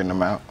to, spreading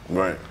them out.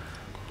 Right.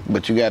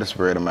 But you got to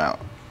spread them out.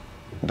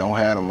 Don't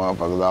have them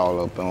motherfuckers all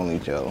up on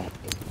each other.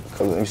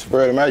 Because if you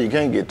spread them out, you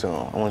can't get to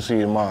them. I want to see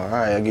you tomorrow. All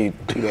right, I'll give you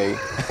 2 days.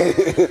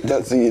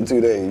 I'll see you in 2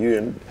 days. You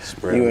in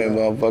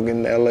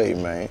motherfucking L.A.,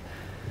 man.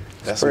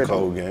 That's a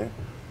cold game.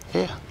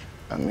 Yeah.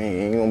 I mean,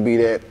 it ain't going to be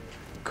that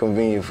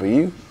convenient for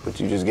you, but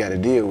you just got to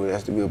deal with it.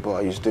 That's the good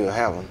part. You still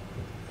have them.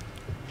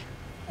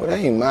 Well, that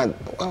ain't my...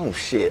 Oh,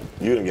 shit.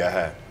 You done got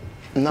high.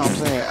 No, I'm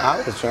saying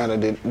I was trying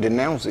to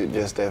denounce it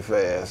just that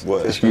fast.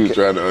 What? You was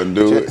trying to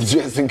undo it?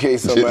 Just in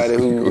case somebody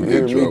who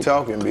hear me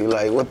talking be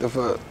like, what the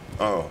fuck?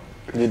 Oh.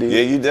 Yeah,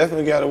 you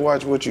definitely got to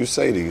watch what you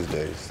say these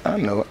days. I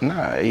know.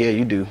 Nah, yeah,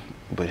 you do.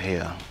 But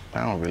hell,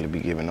 I don't really be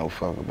giving no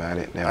fuck about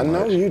it that much. I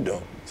know you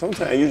don't.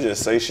 Sometimes you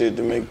just say shit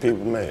to make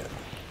people mad.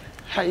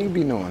 How you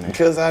be knowing that?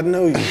 Because I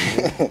know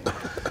you.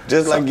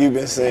 Just like you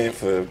been saying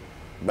for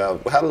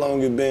about, how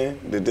long it been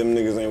that them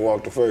niggas ain't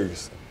walked to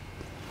Ferguson?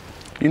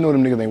 You know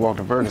them niggas ain't walked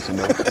to Ferguson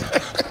though.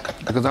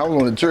 Because I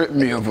was on the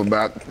treadmill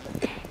for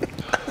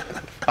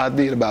I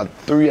did about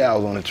 3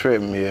 hours on the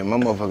treadmill. My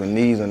motherfucking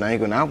knees and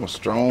ankle, and I was a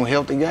strong,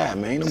 healthy guy,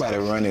 man. Ain't nobody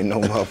running no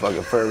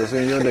motherfucking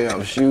Ferguson. Your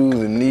damn shoes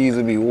and knees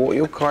will be wore.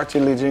 Your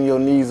cartilage in your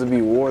knees will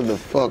be wore the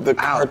fuck out.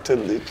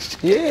 Cartilage?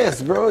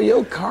 Yes, bro.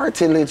 Your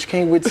cartilage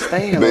can't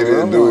withstand. They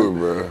didn't do it,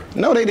 bro.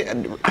 No, they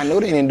didn't. I know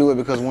they didn't do it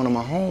because one of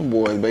my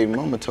homeboys' baby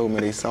mama told me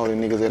they saw the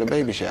niggas at a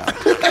baby shower.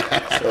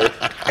 So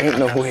ain't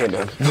no way in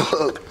the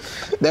fuck.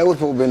 That was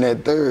supposed to be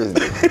that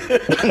Thursday.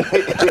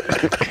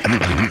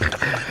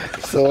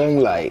 So I'm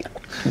like,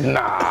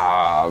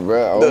 nah,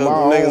 bro. Them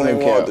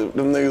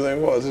niggas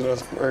ain't walked to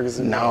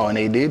Ferguson. No, and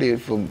they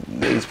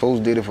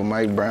supposed to did it for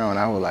Mike Brown.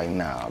 I was like,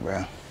 nah,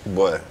 bro.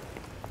 Boy.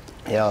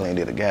 Y'all ain't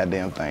did a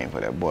goddamn thing for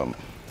that boy.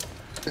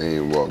 They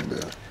ain't walked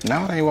there.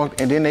 No, they ain't walked,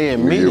 and then they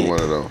admitted it.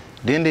 One of them.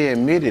 Then they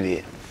admitted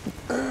it.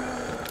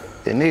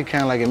 The nigga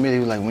kind of like admitted, he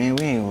was like, man,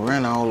 we ain't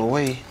run all the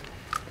way.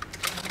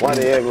 Why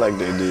they act like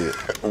they did?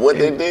 What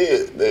they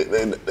did?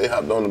 They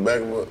hopped on the back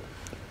of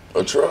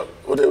a truck.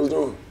 What they was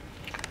doing?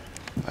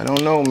 I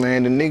don't know,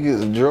 man. The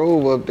niggas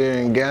drove up there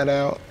and got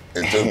out.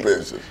 And took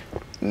pictures?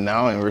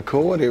 No, and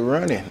recorded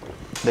running.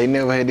 They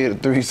never had did a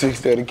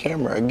 360 of the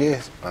camera, I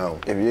guess. Oh.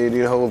 If you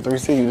did a whole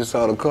 360, you just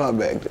saw the car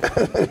back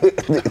there.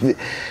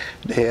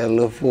 They had a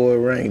little Ford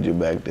Ranger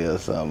back there or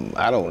something.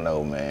 I don't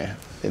know, man.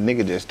 The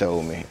nigga just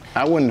told me.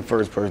 I wasn't the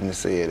first person to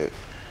say it.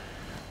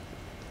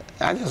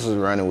 I just was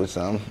running with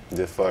something.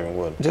 Just fucking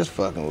with them? Just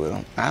fucking with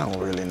them. I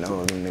don't really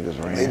know if them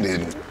niggas ran. They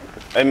didn't.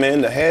 Hey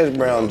man, the hash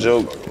brown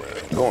joke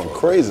going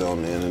crazy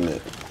on the internet.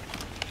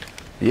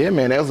 Yeah,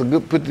 man, that was a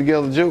good put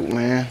together joke,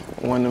 man.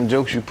 One of them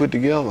jokes you put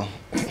together.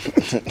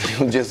 It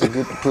was just a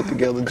good put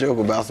together joke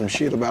about some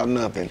shit about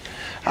nothing.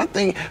 I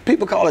think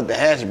people call it the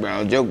hash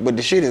brown joke, but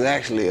the shit is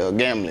actually a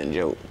gambling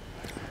joke.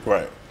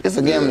 Right. It's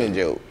a gambling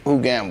joke. Who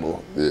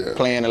gamble? Yeah.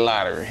 Playing the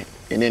lottery.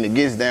 And then it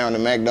gets down to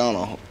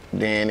McDonald's.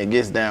 Then it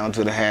gets down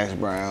to the hash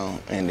brown,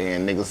 and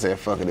then niggas said,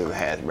 fuck it, it's a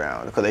hash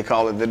brown, because they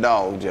call it the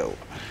dog joke.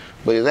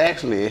 But it's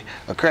actually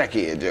a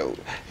crackhead joke.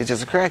 It's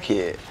just a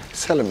crackhead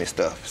selling me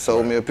stuff.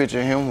 Sold me a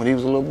picture of him when he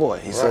was a little boy.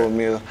 He sold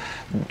me a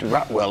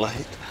Rottweiler.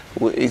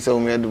 He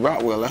sold me a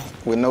Rottweiler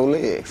with no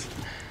legs.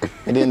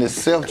 And then the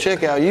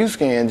self-checkout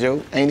U-scan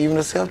joke ain't even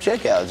a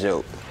self-checkout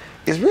joke.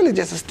 It's really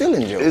just a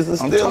stealing joke. It's a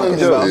stealing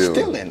joke. I'm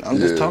stealing. I'm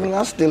just talking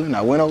about stealing.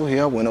 I went over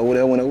here, went over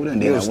there,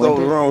 and then I stole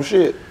the wrong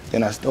shit.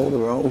 Then I stole the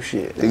wrong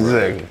shit.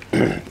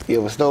 Exactly.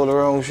 You ever stole the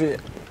wrong shit?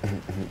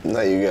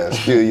 Now you gotta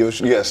steal you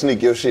gotta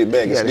sneak your shit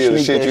back and steal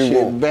the shit you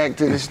want. Back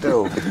to the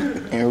store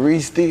and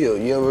re-steal.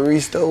 You ever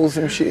re-stole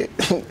some shit?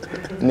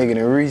 Nigga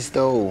done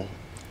re-stole.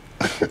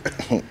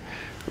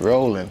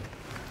 Rolling.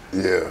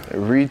 Yeah.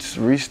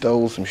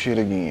 Re-stole some shit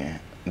again.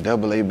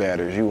 AA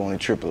batteries, you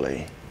wanted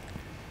AAA.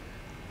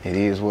 It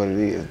is what it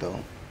is though.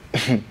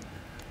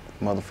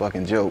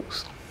 Motherfucking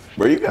jokes.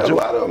 Bro, you got a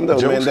lot of them though,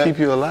 jokes man. Keep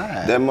you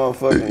alive. That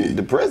motherfucking,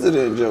 the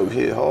president joke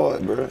hit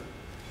hard, bro.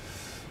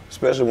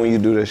 Especially when you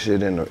do that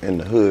shit in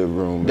the hood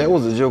room. That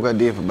was a joke I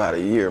did for about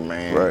a year,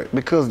 man. Right.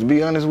 Because to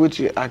be honest with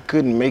you, I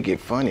couldn't make it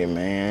funny,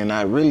 man.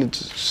 I really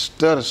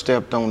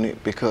stutter-stepped on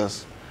it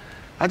because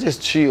I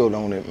just chilled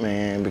on it,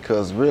 man,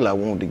 because really I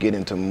wanted to get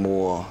into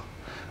more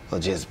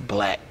of just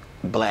black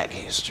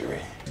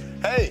history.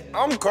 Hey,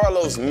 I'm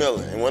Karlous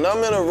Miller, and when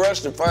I'm in a rush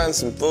to find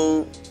some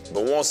food,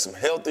 but want some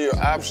healthier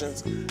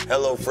options,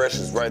 HelloFresh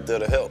is right there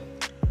to help.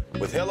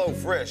 With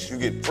HelloFresh, you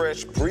get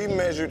fresh,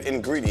 pre-measured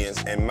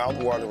ingredients and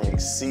mouth-watering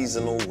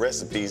seasonal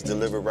recipes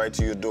delivered right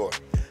to your door.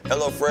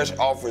 HelloFresh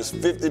offers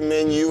 50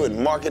 menu and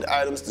market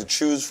items to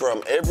choose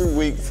from every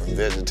week, from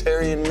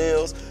vegetarian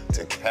meals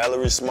to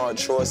calorie-smart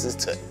choices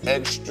to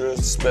extra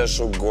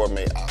special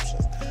gourmet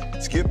options.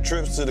 Skip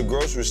trips to the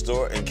grocery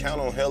store and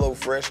count on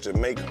HelloFresh to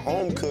make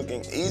home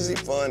cooking easy,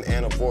 fun,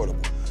 and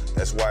affordable.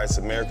 That's why it's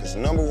America's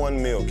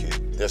 #1 meal kit.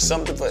 There's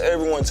something for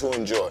everyone to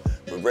enjoy,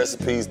 with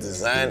recipes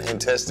designed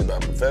and tested by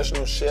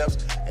professional chefs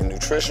and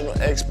nutritional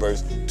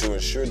experts to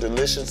ensure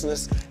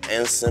deliciousness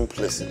and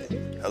simplicity.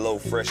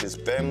 HelloFresh's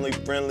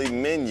family-friendly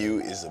menu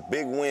is a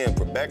big win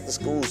for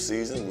back-to-school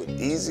season with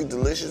easy,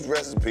 delicious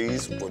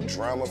recipes for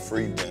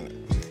drama-free dinner.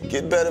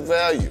 Get better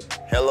value.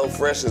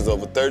 HelloFresh is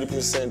over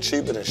 30%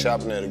 cheaper than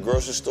shopping at a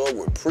grocery store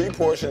with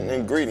pre-portioned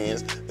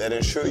ingredients that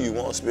ensure you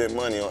won't spend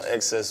money on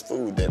excess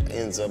food that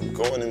ends up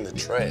going in the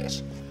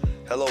trash.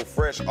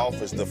 HelloFresh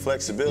offers the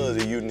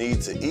flexibility you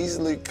need to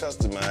easily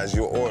customize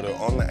your order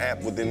on the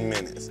app within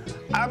minutes.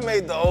 I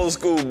made the old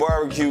school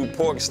barbecue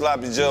pork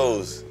sloppy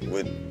joes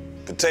with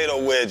potato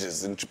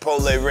wedges and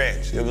chipotle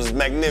ranch. It was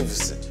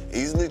magnificent.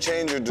 Easily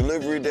change your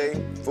delivery day,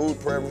 food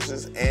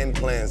preferences, and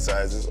plan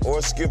sizes,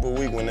 or skip a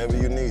week whenever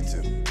you need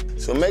to.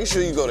 So make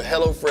sure you go to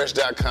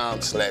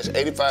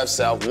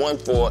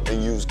HelloFresh.com/85South14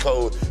 and use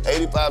code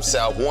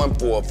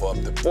 85South14 for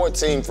up to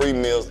 14 free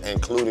meals,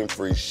 including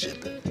free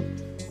shipping.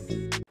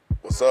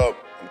 What's up?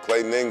 I'm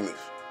Clayton English.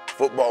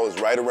 Football is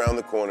right around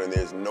the corner, and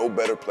there's no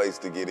better place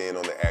to get in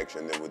on the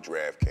action than with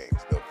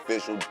DraftKings, the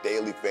official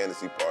daily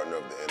fantasy partner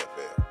of the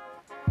NFL.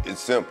 It's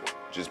simple.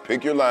 Just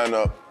pick your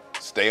lineup,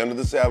 stay under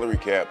the salary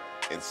cap,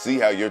 and see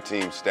how your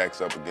team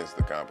stacks up against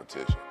the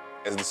competition.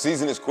 As the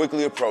season is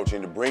quickly approaching,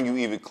 to bring you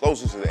even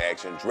closer to the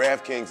action,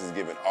 DraftKings is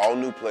giving all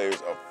new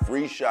players a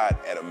free shot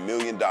at $1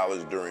 million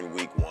during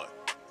week 1.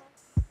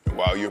 And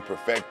while you're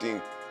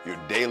perfecting your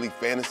daily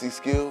fantasy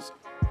skills,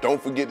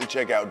 don't forget to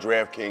check out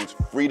DraftKings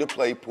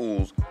free-to-play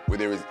pools where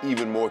there is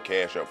even more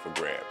cash up for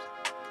grabs.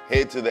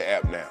 Head to the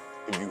app now.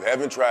 If you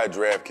haven't tried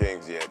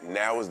DraftKings yet,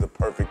 now is the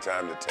perfect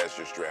time to test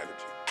your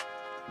strategy.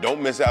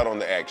 Don't miss out on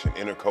the action.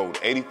 Enter code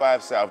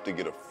 85South to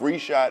get a free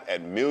shot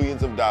at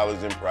millions of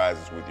dollars in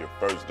prizes with your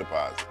first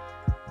deposit.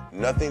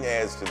 Nothing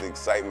adds to the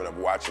excitement of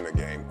watching a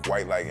game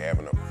quite like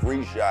having a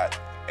free shot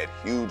at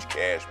huge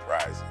cash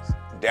prizes.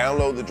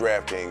 Download the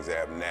DraftKings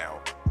app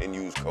now and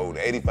use code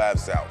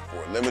 85South.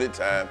 For a limited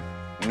time,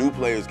 new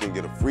players can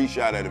get a free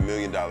shot at $1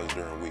 million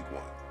during week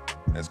 1.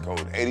 That's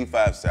code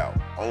 85South,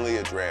 only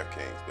at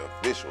DraftKings, the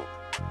official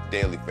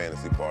daily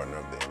fantasy partner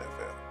of the NFL.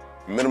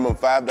 Minimum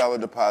 $5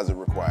 deposit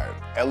required.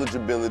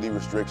 Eligibility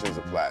restrictions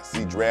apply.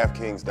 See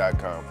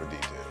DraftKings.com for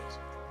details.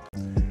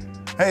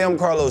 Hey, I'm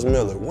Karlous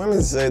Miller.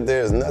 Women say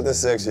there's nothing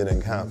sexier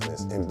than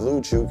confidence, and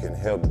Blue Chew can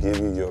help give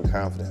you your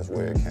confidence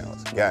where it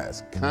counts.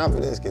 Guys,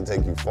 confidence can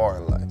take you far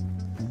in life.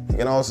 It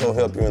can also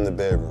help you in the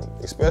bedroom,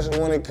 especially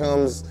when it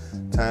comes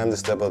time to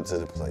step up to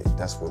the plate.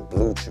 That's where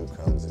Blue Chew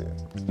comes in.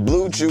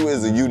 Blue Chew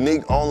is a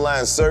unique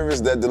online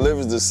service that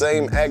delivers the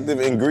same active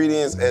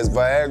ingredients as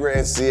Viagra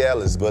and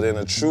Cialis, but in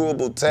a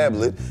chewable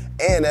tablet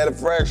and at a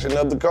fraction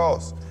of the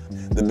cost.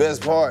 The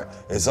best part,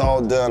 it's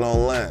all done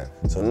online.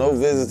 So no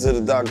visits to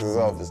the doctor's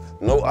office,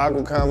 no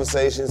awkward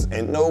conversations,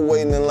 and no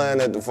waiting in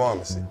line at the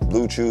pharmacy.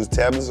 Blue Chew's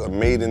tablets are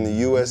made in the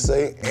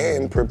USA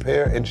and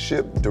prepare and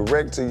ship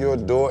direct to your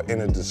door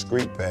in a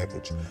discreet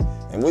package.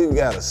 And we've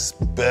got a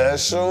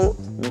special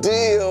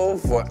deal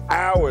for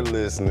our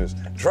listeners.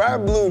 Try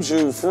Blue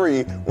Chew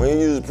free when you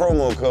use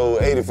promo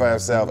code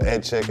 85South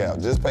at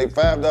checkout. Just pay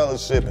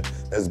 $5 shipping.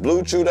 That's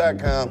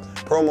BlueChew.com,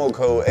 promo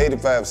code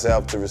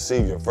 85South to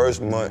receive your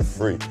first month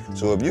free.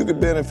 So if you could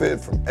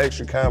benefit from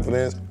extra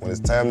confidence when it's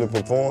time to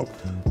perform,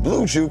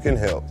 Blue Chew can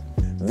help.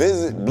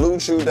 Visit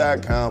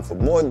BlueChew.com for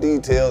more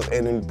details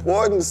and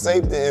important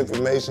safety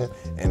information,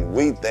 and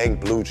we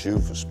thank Blue Chew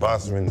for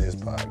sponsoring this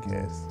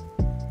podcast.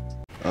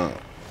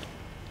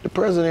 The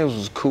president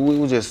was cool. It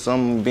was just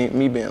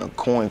me being a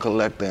coin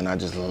collector, and I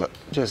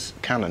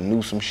just kind of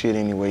knew some shit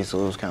anyway,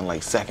 so it was kind of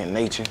like second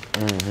nature.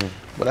 Mm-hmm.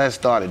 But I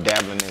started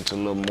dabbling into a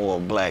little more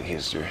black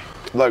history.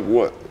 Like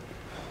what?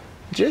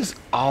 Just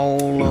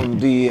all of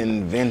the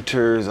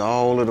inventors,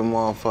 all of the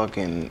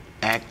motherfucking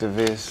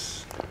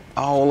activists,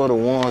 all of the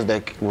ones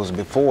that was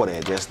before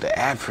that, just the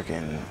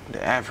African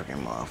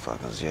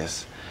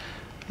motherfuckers.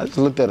 I just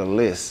looked at a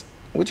list,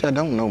 which I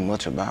don't know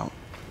much about.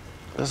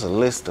 There's a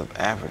list of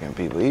African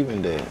people,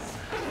 even the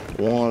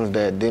ones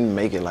that didn't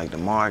make it, like the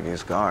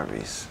Marcus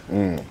Garveys,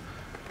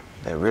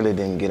 that really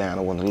didn't get out.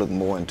 I want to look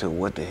more into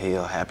what the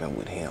hell happened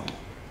with him.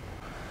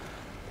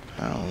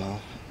 I don't know.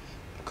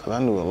 because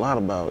I knew a lot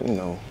about, you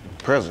know,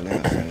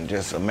 presidents and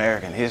just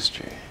American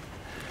history.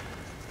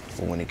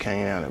 But when it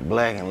came down to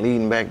black and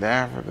leading back to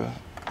Africa,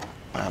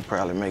 I'd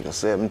probably make a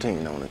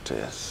 17 on the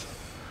test.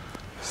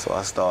 So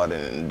I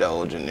started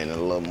indulging in a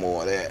little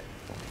more of that.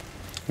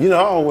 You know,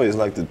 I always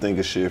like to think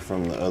of shit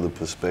from the other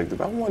perspective.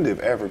 I wonder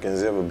if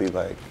Africans ever be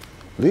like,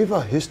 leave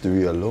our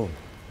history alone.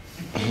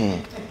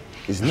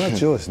 It's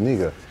not yours,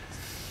 nigga.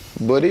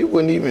 But it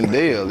wasn't even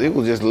theirs. It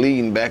was just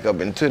leading back up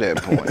into that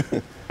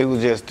point. It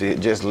was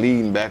just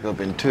leading back up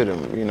into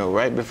them, you know,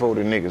 right before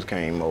the niggas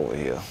came over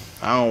here.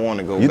 I don't want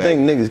to go back. You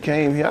think niggas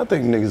came here? I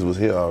think niggas was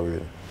here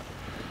already.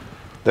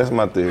 That's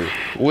my theory.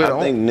 Well,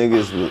 I think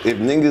if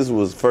niggas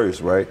was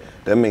first, right,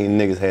 that means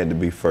niggas had to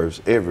be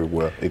first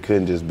everywhere. It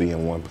couldn't just be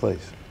in one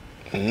place.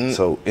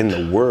 So in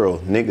the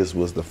world, niggas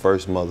was the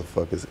first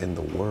motherfuckers in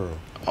the world.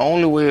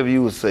 Only way if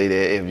you would say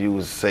that, if you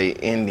would say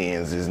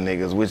Indians is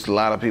niggas, which a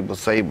lot of people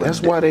say, but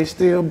that's why they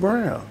still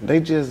brown.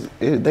 They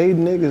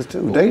niggas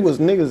too. They was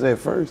niggas at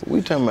first.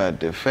 We talking about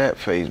the fat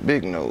face,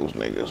 big nose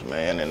niggas,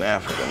 man, in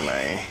Africa,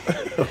 man.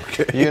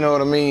 Okay. You know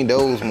what I mean?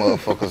 Those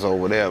motherfuckers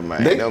over there,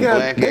 man. Them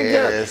black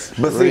ass,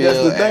 but see,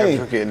 that's the thing.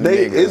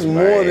 It's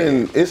more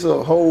than, it's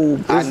a whole,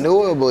 I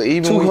know it, but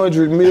even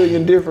 200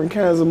 million different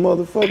kinds of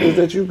motherfuckers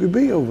that you could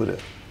be over there.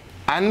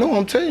 I know,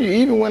 I'm telling you,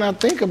 even when I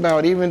think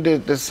about even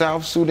the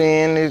South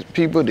Sudan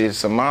people, the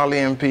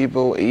Somalian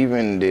people,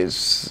 even this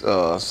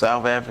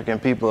South African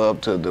people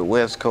up to the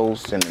West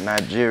Coast and the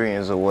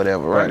Nigerians or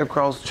whatever, right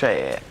across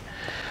Chad,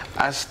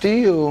 I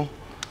still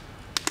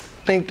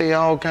think they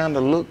all kind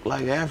of look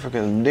like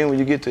Africans. Then when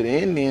you get to the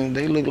Indians,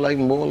 they look like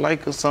more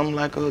like something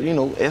like a, you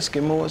know,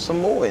 Eskimo or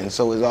Samoan.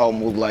 So it's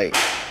almost like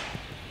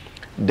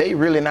they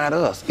really not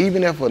us.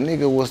 Even if a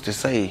nigga was to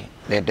say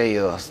that they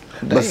us.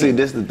 But see,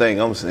 this is the thing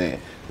I'm saying.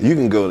 You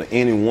can go to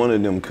any one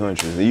of them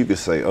countries and you can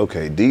say,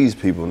 okay, these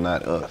people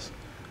not us.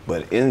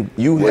 But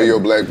where your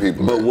black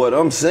people But at? what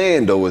I'm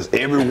saying though is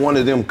every one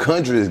of them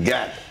countries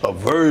got a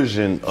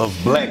version of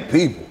black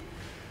people.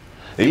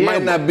 It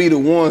might not be the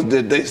ones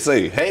that they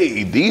say,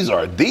 hey, these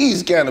are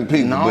these kind of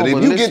people. No, but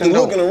if you get to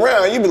looking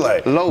around, you be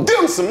like,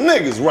 them some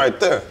niggas right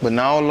there. But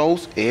now,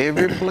 Los,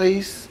 every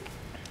place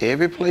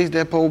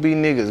that po be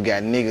niggas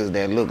got niggas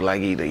that look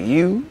like either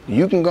you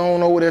can go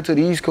on over there to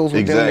the East Coast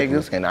with them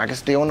niggas, and I can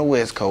stay on the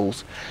West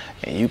Coast,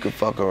 and you can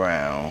fuck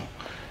around.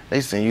 They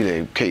send you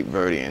to Cape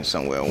Verde and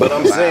somewhere. But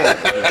I'm saying,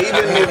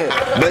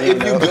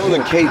 if you go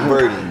to Cape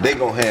Verde, they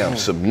gonna have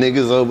some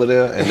niggas over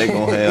there, and they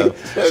gonna have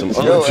some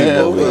other people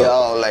over there.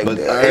 Like but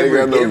that.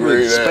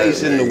 every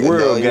space in the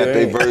world got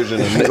their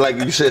version of, like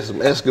you said, some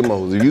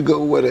Eskimos. If you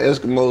go where the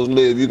Eskimos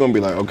live, you're gonna be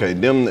like, okay,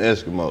 them the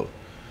Eskimos.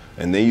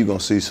 And then you're gonna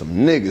see some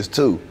niggas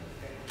too.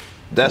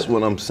 That's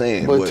what I'm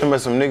saying. But talking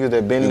about some niggas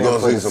that been there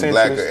for some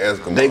blacker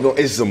Eskimos.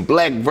 It's some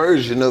black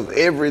version of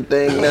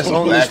everything that's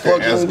on this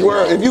fucking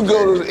world. If you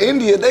go to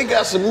India, they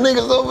got some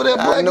niggas over there.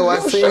 I know, I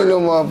seen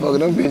them motherfuckers.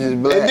 Them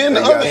bitches black. And then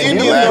the other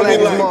Indians gonna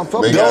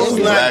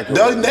be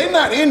like, they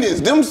not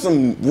Indians. Them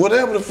some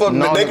whatever the fuck.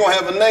 They gonna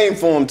have a name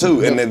for them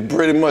too, and they're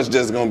pretty much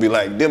just gonna be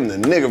like them, the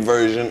nigga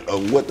version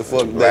of what the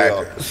fuck they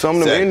are. Some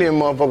of them Indian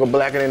motherfuckers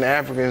blacker than the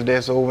Africans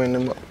that's over in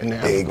the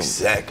Africa.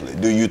 Exactly.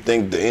 Do you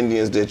think the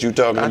Indians that you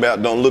talking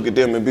about don't look at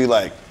them and be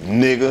like,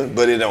 nigga,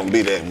 but it don't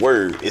be that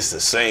word. It's the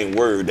same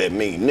word that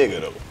mean nigga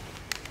though.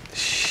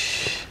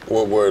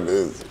 What word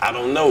is it? I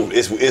don't know.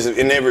 It's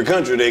in every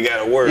country they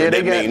got a word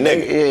that mean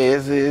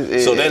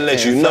nigga. So that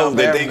lets you know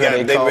that they've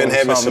been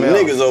having some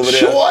niggas over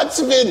there.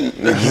 Schwartzman.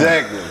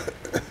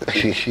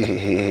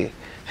 Exactly.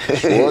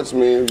 Schwartz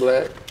means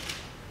black.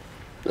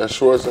 That's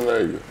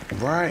Schwarzenegger.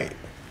 Right.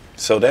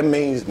 So that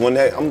means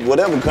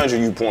whatever country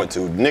you point to,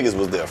 niggas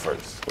was there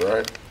first.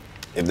 Right.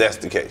 If that's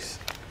the case.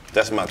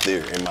 That's my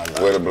theory in my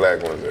life. Where the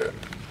black ones at?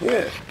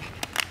 Yeah.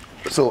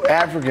 So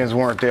Africans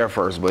weren't there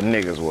first, but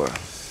niggas were.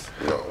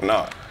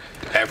 No.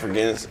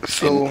 Africans.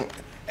 So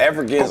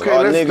Africans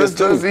are niggas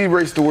too. Let's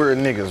erase the word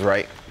niggas,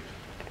 right?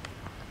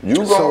 You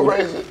gonna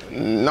erase it?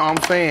 No,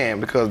 I'm saying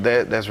because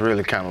that's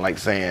really kind of like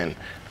saying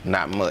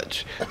not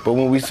much. But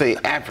when we say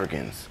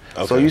Africans,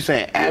 so you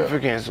saying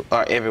Africans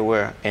are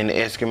everywhere in the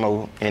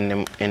Eskimo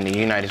in the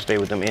United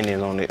States with them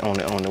Indians on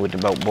the with the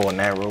bow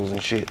and arrows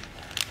and shit.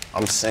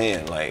 I'm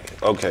saying,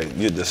 like, okay,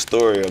 the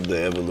story of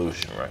the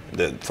evolution, right?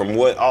 That from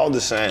what all the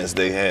science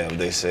they have,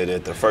 they say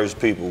that the first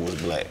people was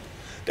black.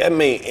 That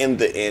means in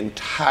the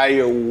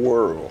entire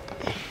world,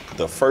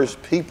 the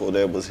first people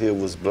that was here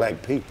was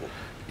black people.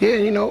 Yeah,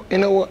 you know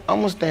what? I'm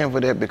gonna stand for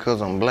that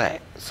because I'm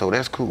black, so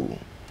that's cool.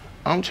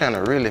 I'm trying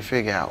to really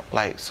figure out,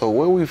 like, so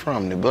where we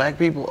from? The black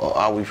people, or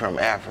are we from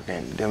Africa?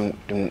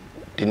 The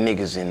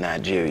niggas in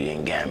Nigeria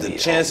and Gambia. The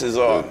chances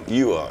are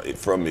you are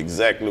from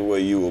exactly where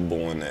you were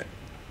born at.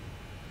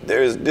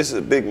 This is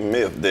a big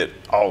myth that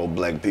all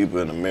black people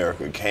in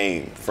America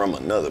came from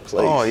another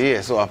place. Oh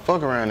yeah, so I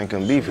fuck around and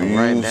can be from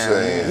right down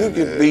there.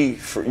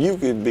 You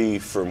could be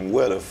from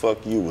where the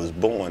fuck you was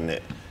born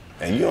at,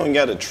 and you don't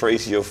gotta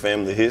trace your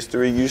family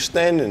history. You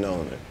standing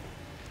on it.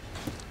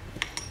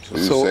 So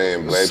you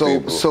saying black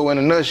people? So in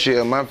a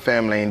nutshell, my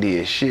family ain't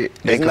did shit.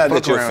 It's not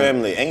that your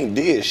family ain't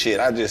did shit.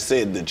 I just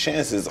said the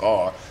chances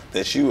are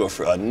that you are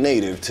a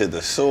native to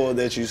the soil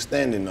that you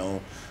standing on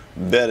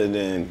better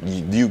than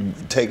you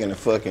taking a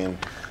fucking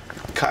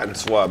cotton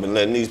swab and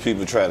letting these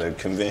people try to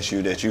convince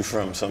you that you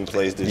from some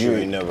place that you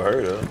ain't never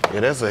heard of.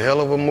 Yeah, that's a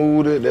hell of a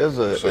mood.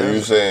 So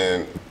you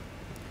saying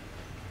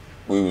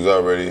we was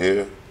already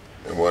here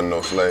and wasn't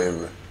no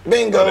slavery?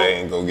 Bingo. But they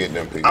ain't go get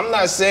them people. I'm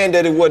not saying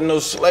that it wasn't no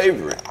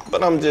slavery,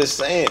 but I'm just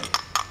saying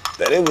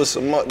that it was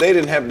some. They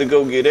didn't have to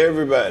go get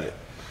everybody.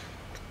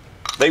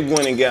 They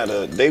went and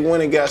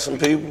got some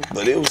people,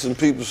 but it was some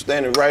people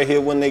standing right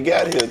here when they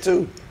got here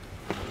too.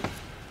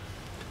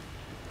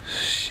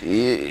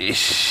 Shit.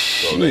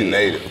 So they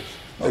natives.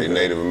 They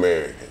Native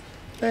American.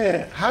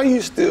 Man, how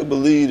you still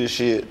believe the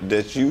shit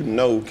that you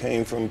know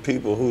came from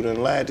people who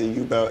done lied to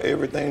you about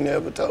everything they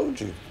ever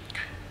told you?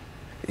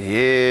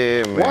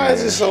 Yeah, man. Why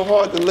is it so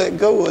hard to let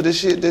go of the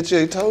shit that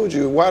they told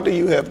you? Why do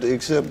you have to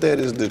accept that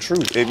as the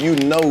truth if you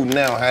know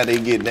now how they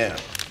get down?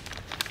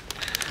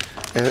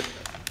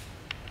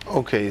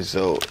 Okay,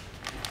 so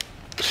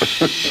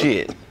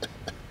shit.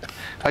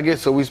 I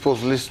guess so we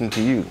supposed to listen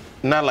to you.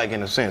 Not like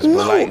in a sense,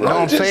 but like, no,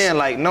 I'm saying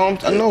like, no,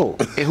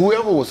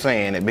 whoever was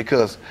saying it,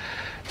 because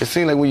it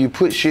seemed like when you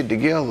put shit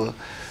together,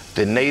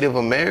 the Native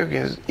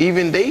Americans,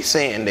 even they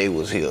saying they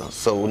was here.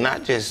 So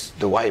not just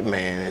the white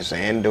man is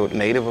saying, the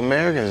Native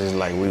Americans is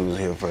like we was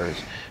here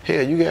first.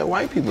 Hell, you got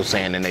white people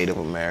saying the Native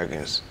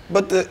Americans.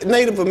 But the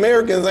Native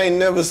Americans ain't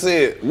never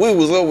said we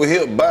was over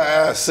here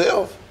by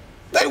ourselves.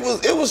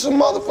 It was some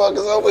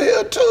motherfuckers over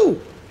here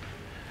too.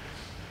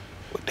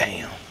 Well,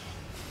 damn.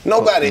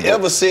 Nobody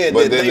ever said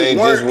but that then they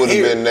just weren't would have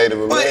here. been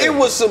Native American. But it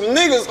was some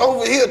niggas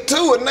over here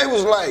too, and they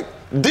was like,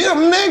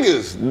 them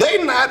niggas,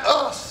 they not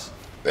us.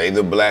 They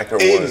the blacker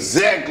ones.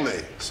 Exactly.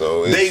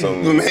 So it's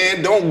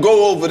man, don't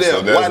go over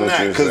there. So why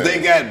not? Because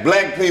they got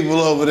black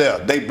people over there.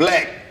 They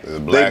black. The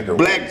blacker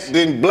ones.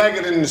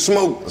 Blacker than the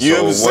smoke you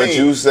ever seen. So what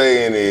you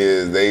saying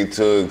is they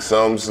took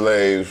some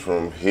slaves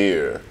from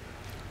here,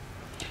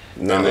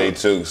 and they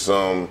took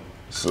some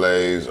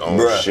slaves on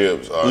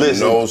ships, or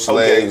no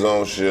slaves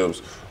on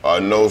ships, or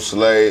no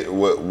slave.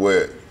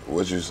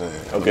 What you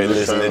saying? Okay,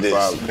 listen to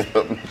this.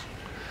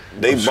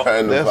 They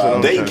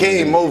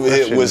came over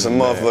here with some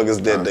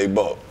motherfuckers that they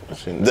bought.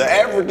 The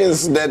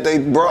Africans that they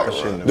brought,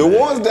 the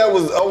ones that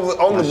was over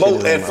on the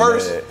boat at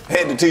first,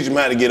 had to teach them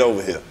how to get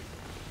over here.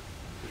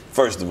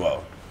 First of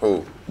all,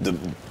 who?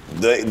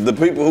 The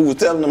people who was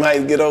telling them how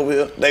to get over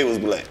here, they was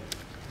black.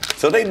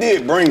 So they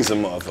did bring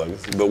some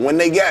motherfuckers, but when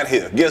they got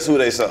here, guess who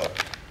they saw?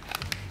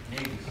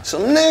 Niggas.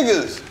 Some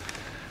niggas.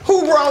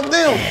 Who brought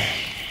them?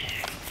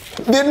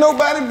 Did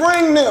nobody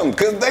bring them?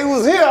 Because they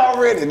was here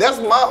already. That's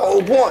my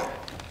whole point.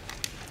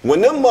 When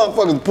them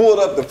motherfuckers pulled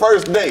up the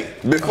first day,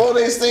 before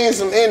they seen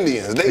some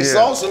Indians, they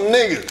saw some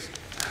niggas.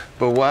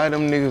 But why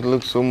them niggas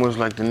look so much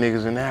like the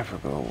niggas in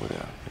Africa over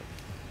there?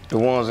 The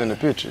ones in the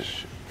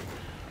pictures.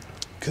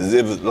 Cause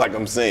it was, like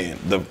I'm saying,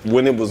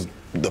 when it was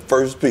the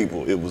first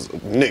people, it was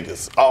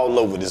niggas all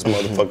over this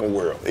motherfucking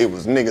world. It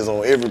was niggas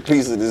on every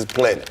piece of this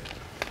planet.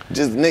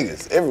 Just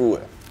niggas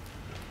everywhere.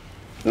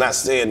 Not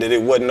saying that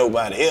it wasn't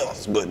nobody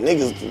else, but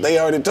niggas, they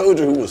already told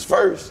you who was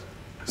first.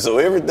 So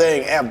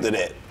everything after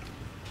that.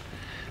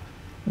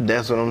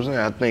 That's what I'm saying.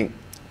 I think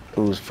it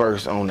was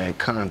first on that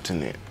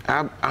continent.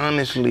 I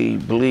honestly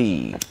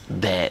believe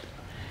that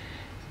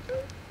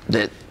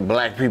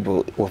black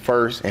people were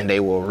first, and they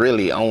were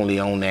really only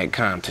on that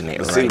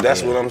continent. See,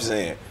 that's what I'm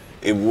saying.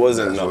 It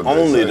wasn't the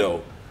only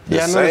though.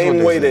 The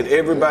same way that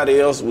everybody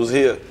else was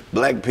here,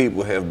 black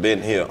people have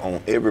been here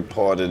on every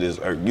part of this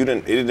earth.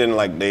 It didn't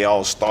like they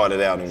all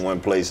started out in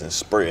one place and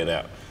spread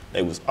out.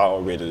 They was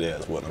already there,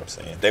 is what I'm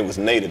saying. They was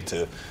native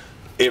to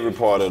every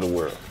part of the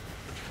world.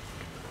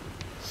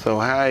 So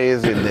how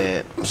is it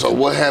that... So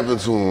what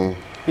happened to them?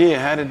 Yeah,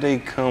 how did they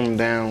come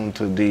down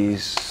to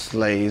these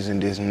slaves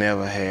and just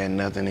never had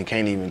nothing and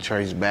can't even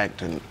trace back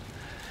to...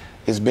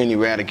 It's been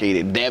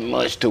eradicated that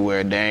much to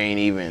where they ain't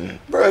even...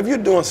 Bro, if you're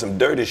doing some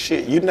dirty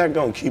shit, you're not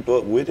gonna keep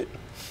up with it.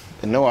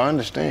 No, I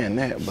understand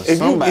that, but if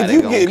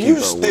you keep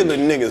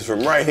stealing niggas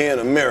from right here in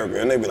America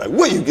and they be like,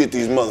 where you get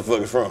these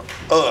motherfuckers from?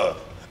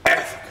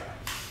 Africa.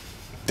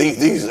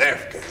 These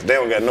Africans, they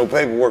don't got no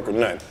paperwork or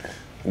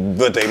nothing,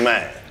 but they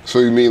mine. So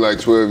you mean like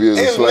 12 years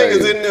of slavery?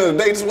 Niggas in there,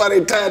 that's why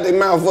they tied their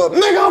mouth up.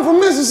 Nigga, I'm from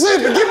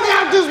Mississippi, get me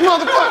out this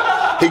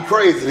motherfucker. He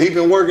crazy, he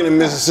been working in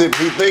Mississippi.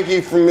 He think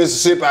he from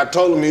Mississippi, I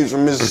told him he's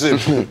from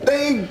Mississippi.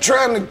 They ain't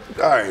trying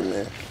to, all right,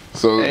 man.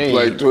 So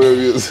like 12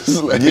 years of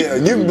slavery. Yeah,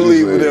 you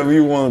believe whatever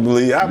you want to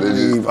believe. I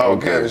believe all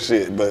kind of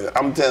shit, but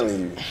I'm telling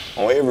you,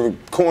 on every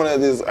corner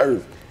of this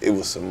earth, it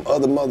was some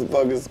other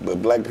motherfuckers,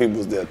 but black people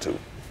was there too.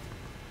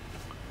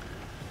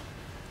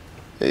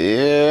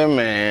 Yeah,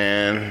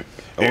 man.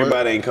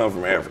 Everybody ain't come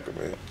from Africa,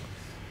 man.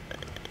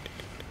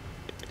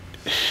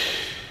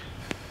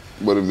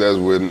 But if that's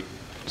when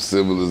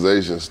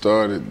civilization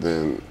started,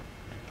 then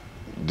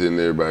didn't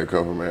everybody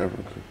come from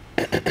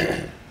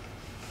Africa?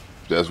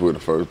 That's where the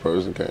first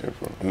person came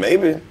from.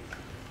 Maybe.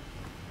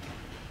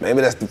 Maybe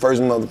that's the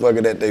first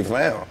motherfucker that they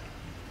found.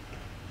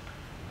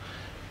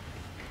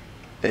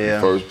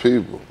 Yeah. First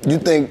people. You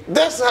think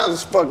that's how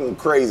fucking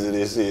crazy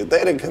this is?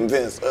 They done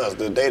convinced us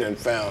that they done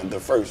found the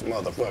first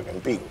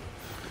motherfucking people.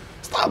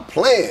 Stop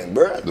playing,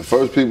 bruh. The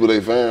first people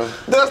they found?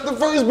 That's the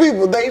first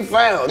people they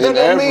found. That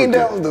don't mean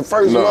that was the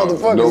first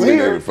motherfuckers don't mean here.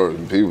 they're the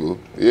first people.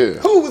 Yeah.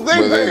 Who was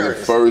their but they parents?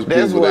 the first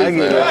people they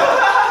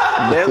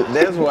found.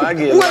 That's why I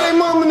get Where they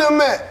mom and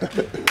them at?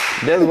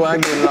 That's why I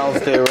get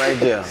lost there right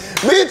there.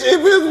 Bitch,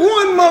 if it's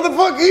one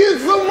motherfucker,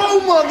 it's some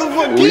more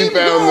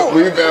motherfucker.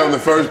 We found the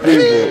first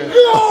people. Keep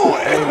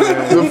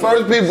going. The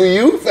first people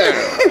you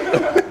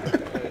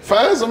found.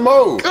 Find some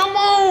more. Come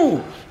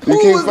on. You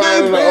keep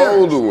finding the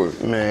older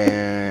ones.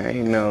 Man,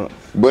 ain't no.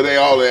 But they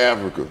all in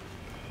Africa.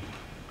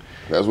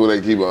 That's where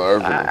they keep on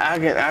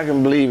earthing. I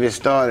can believe it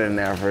started in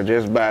Africa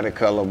just by the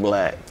color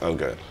black.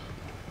 Okay.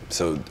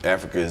 So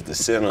Africa is the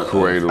center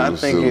Cradle I of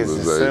think it's the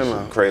civilization.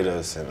 center. cradle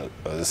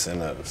of the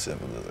center of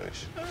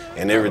civilization.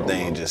 And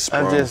everything just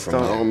sprung just from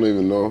don't- I there. don't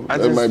even know. I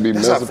That just- might be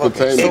That's how fucking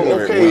Mesopotamia.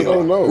 ignorant okay, we I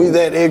don't know. are. We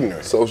that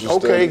ignorant. Social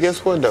Okay, studies.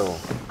 guess what though?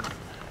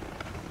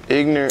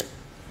 Ignorant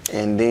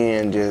and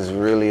then just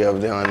really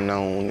of the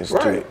unknown is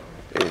Right.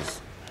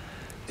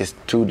 it's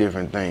two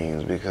different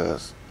things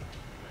because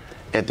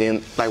at the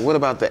end, like what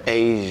about the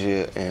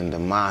Asia and the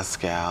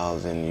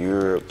Moscows and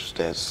Europe's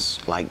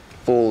that's like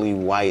fully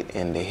white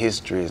and the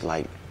history is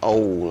like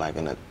old, like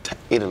in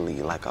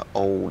Italy, like an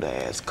old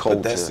ass culture.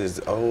 But that's as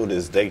old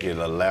as they can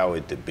allow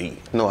it to be.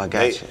 No, I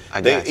got you.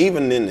 I got you.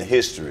 Even in the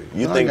history,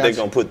 you No, I think got they you.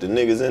 gonna put the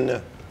niggas in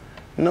there?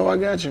 No, I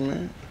got you,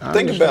 man. I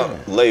Think understand.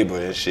 about labor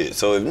and shit.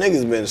 So if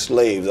niggas been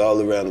slaves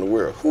all around the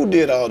world, who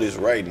did all this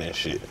writing and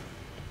shit?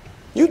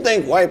 You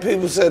think white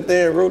people sat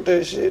there and wrote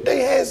that shit?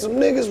 They had some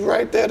niggas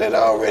right there that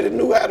already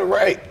knew how to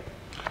write.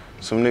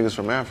 Some niggas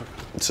from Africa.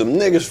 Some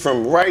niggas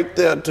from right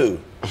there too.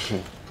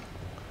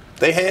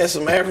 They had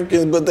some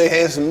Africans, but they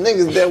had some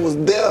niggas that was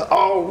there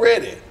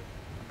already.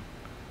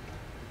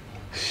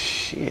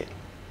 Shit.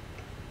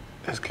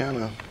 That's kind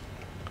of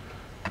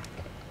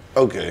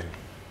Okay.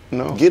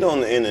 no. Get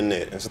on the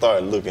internet and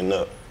start looking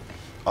up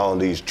all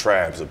these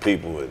tribes of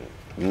people and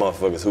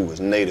motherfuckers who was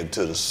native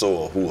to the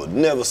soil, who would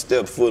never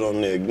step foot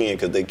on there again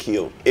because they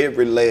killed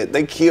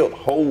they killed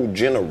whole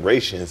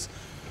generations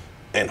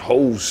and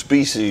whole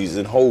species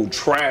and whole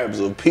tribes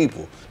of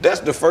people. That's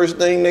the first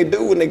thing they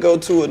do when they go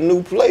to a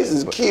new place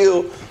is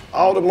kill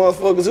all the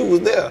motherfuckers who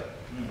was there.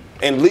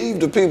 And leave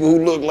the people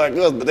who look like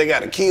us, but they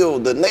gotta kill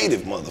the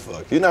native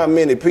motherfuckers. You know how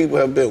many people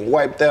have been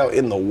wiped out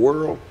in the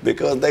world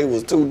because they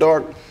was too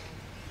dark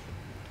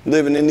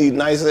living in these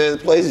nice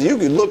ass places? You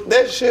can look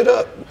that shit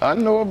up. I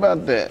know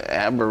about the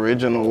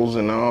Aboriginals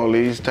and all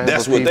these types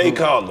That's of what they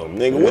people. call them,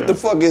 nigga. What the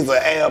fuck is an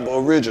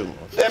ab-original?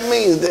 That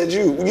means that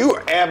you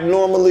are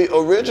abnormally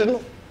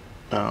original.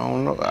 I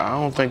don't know. I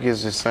don't think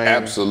it's the same.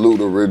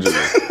 Absolute original.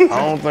 I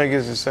don't think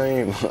it's the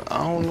same.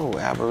 I don't know.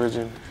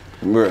 Aboriginal.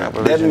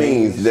 That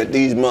means that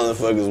these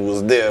motherfuckers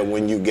was there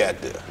when you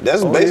got there.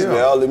 That's basically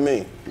yeah. all it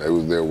means. They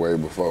was there way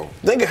before.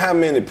 Think of how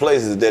many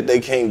places that they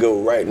can't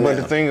go right now. But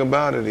the thing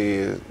about it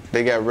is,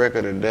 they got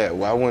record of that.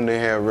 Why wouldn't they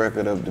have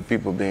record of the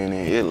people being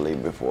in Italy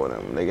before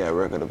them? They got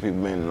record of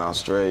people being in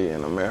Australia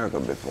and America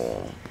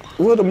before them.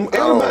 Well,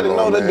 everybody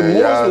know that the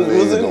Morse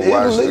was in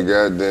Watch the Italy.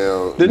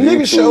 goddamn The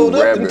nigga YouTube showed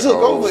up and rabbit took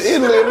hole. over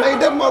Italy and made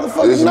that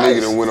motherfucker This nice.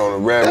 nigga done went on a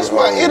rabbit That's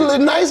why hole Italy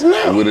nice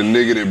now. with a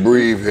nigga that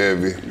breathe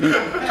heavy.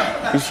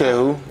 You said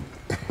who?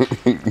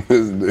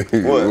 This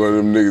nigga, What? one of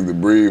them niggas that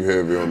breathe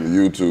heavy on the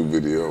YouTube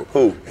video.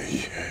 Who?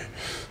 Yeah.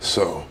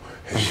 So,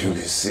 as you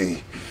can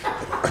see,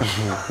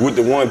 With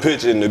the one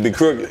picture and to be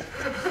crooked.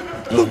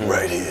 Look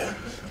right here.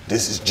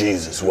 This is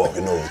Jesus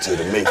walking over to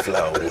the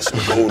Mayflower with some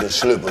golden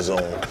slippers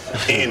on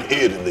in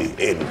Italy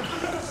in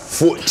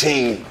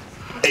 14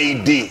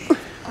 AD.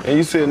 And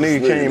you said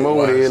nigga Nigga came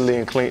over to wise. Italy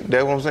and cleaned.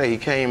 That's what I'm saying. He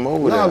came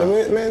over No,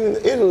 there. man,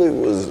 Italy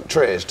was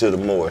trash till the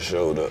Moors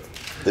showed up.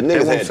 The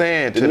niggas, what I'm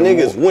saying, the to the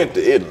niggas Moors. went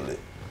to Italy.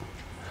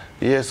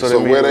 Yeah, so, So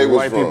that where means they was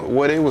white from? people.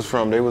 Where they was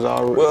from? They was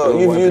all. Well,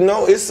 white if you people.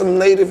 know, it's some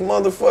native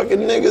motherfucking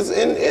niggas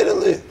in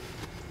Italy.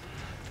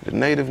 The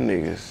native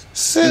niggas.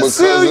 because of the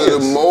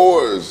Sicilians.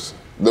 Moors.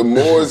 The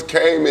Moors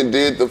came and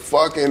did the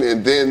fucking,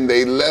 and then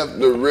they left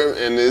the river,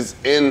 and it's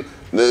in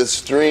the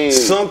stream.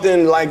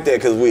 Something like that,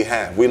 because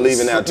we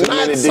leaving out too Not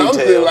many something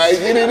details. like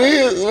it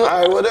is. All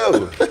right,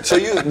 whatever. So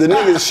the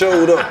niggas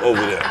showed up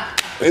over there.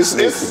 It's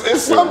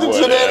something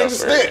to that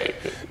extent.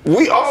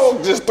 We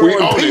all just throwing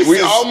We own it. pieces. We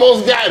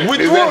almost got it. We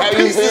Is that how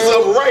throwing you pieces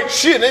feel? of right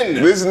shit in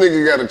there. This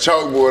nigga got a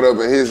chalkboard up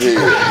in his head.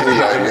 He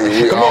like,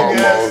 nigga, we Come on,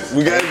 guys. almost.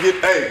 We gotta get.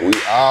 Hey, We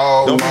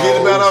almost. don't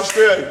forget about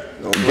Australia.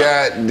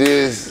 Got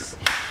this.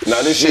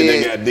 Now this shit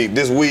they got deep.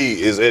 This weed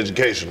is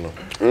educational.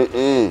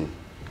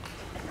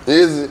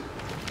 Is it?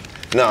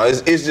 No,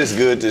 it's just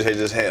good to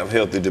just have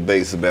healthy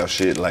debates about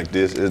shit like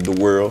this. Is the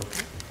world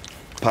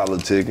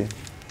politicking?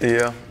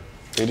 Yeah,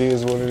 it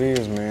is what it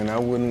is, man. I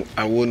wouldn't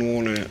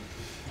want to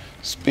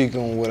speak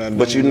on what I don't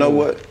But you know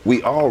what?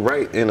 We all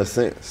right in a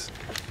sense.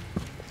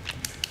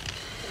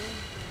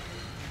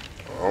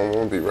 I don't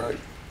want to be right.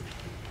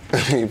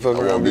 You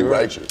fucking I want to be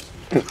righteous.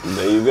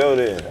 There you go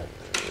then.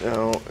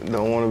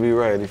 Don't want to be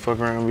right. They fuck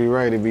around and be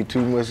right. It be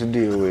too much to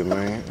deal with,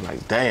 man.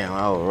 Like, damn,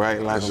 I was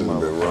right like a Should have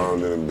been wrong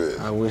in a bit.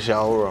 I wish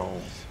I was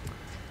wrong.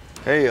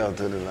 Hey, y'all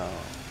to the law.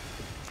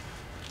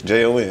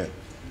 J.O.N.,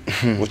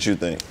 what you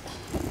think?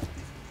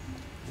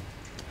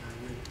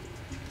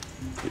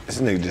 This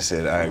nigga just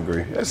said, I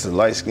agree. That's the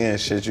light-skinned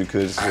shit you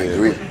could have said. I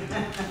agree.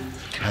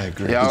 I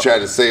agree. You tried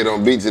to say it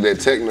on beat to that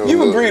techno.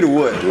 You agree to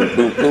what? Boom,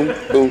 boom, boom,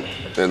 boom.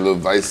 That little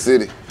Vice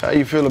City. How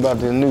you feel about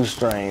this new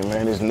strain,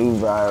 man? This new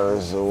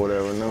virus or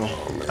whatever, no?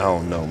 I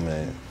don't know,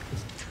 man.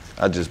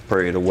 I just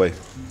pray it away.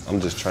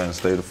 I'm just trying to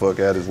stay the fuck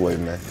out of his way,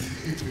 man.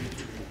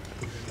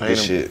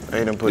 This shit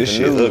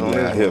ugly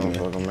out here,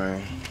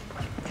 man.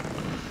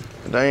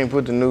 They ain't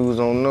put the news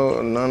on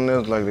none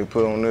else like they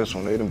put on this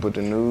one. They done put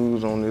the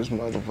news on this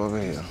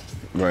motherfucker here.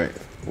 Right.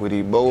 With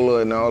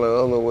Ebola and all the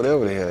other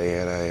whatever the hell they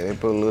had out here, they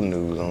put a little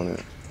news on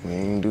it. We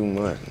ain't do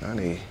much. Now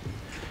they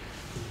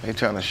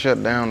trying to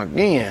shut down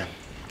again.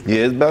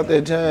 Yeah, it's about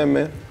that time,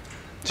 man.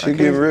 Shit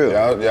get real.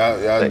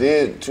 Y'all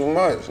did too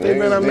much. They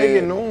better make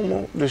it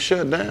normal to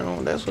shut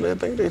down. That's what they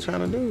think they trying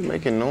to do.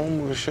 Make it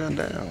normal to shut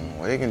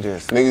down. They can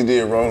just. Niggas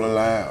did Rolling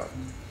Loud.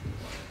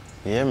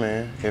 Yeah,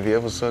 man. If you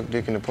ever suck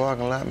dick in the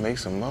parking lot, make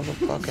some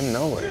motherfucking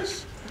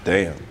noise.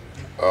 Damn.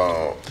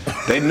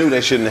 They knew they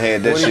shouldn't have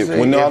had that shit. Say,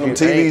 when all them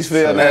TVs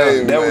fell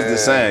down, that was the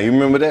sign. You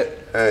remember that?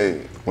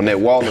 Hey. When that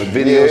wall of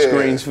video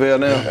screens fell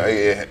down?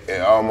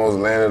 It almost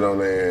landed on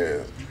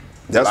their ass.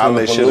 That's when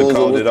they should have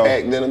called it off.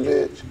 Packed in a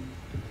bitch.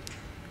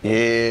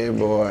 Yeah,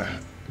 boy.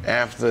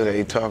 After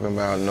they talking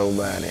about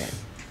nobody,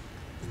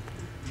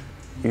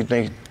 you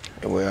think?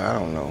 Well, I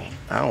don't know.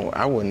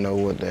 I wouldn't know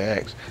what to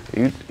ask.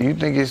 You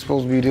think it's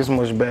supposed to be this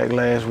much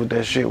backlash with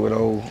that shit with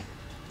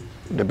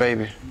the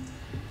baby?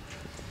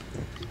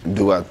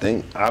 Do I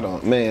think? I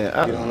don't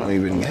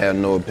even have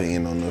no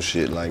opinion on no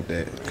shit like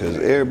that. Cause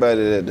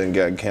everybody that done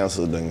got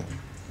canceled done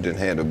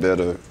had a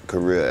better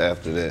career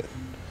after that.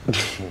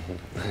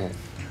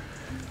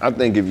 I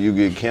think if you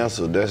get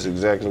canceled, that's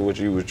exactly what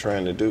you were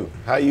trying to do.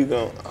 How you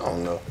gonna, I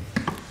don't know.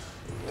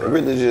 It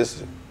really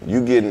just,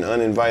 you getting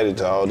uninvited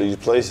to all these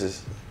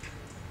places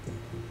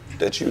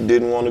that you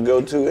didn't want to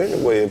go to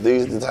anyway, if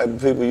these are the type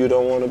of people you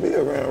don't want to be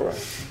around,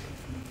 right?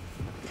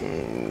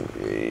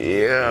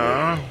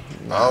 Yeah.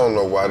 I don't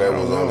know why that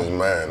was on his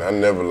mind. I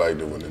never liked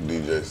it when the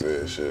DJ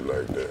said shit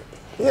like that.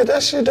 Yeah,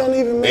 that shit don't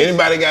even make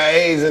Anybody got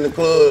AIDS in the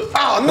club?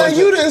 Oh, no,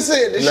 you didn't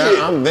say the shit.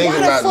 I'm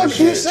thinking about why the the fuck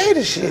you shit. say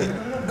the shit?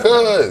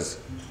 Cause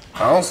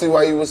I don't see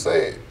why you would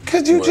say it.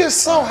 Cause you just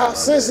saw how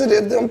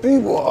sensitive them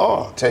people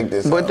are. Take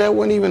this But out. that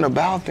wasn't even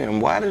about them.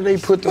 Why did they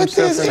put But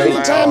themselves this, in the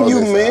anytime line?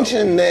 you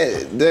mention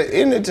that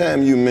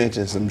anytime you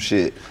mention some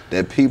shit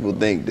that people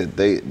think that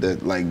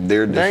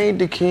they're They ain't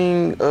the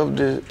king of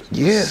the.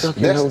 yes,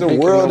 sucking that's no the dick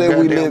in world no that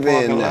we goddamn live in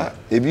parking now. lot.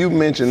 If you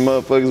mention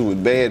motherfuckers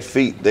with bad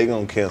feet, they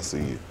gonna cancel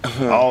you.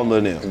 All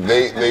of them.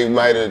 They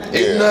might have.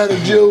 It's not a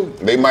joke.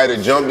 They might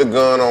have jumped the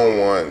gun on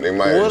one. They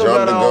might have What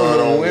jumped about the all gun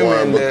the on women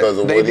one because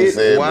of what he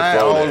said why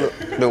before all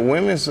that. the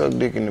women suck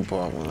dick in the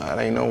parking lot?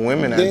 Ain't no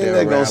women out Then there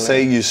they gonna around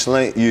say you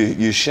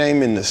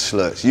shaming the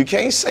sluts. You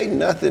can't say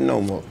nothing no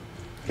more.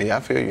 Yeah, I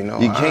feel you. No,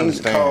 You I can't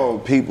understand. call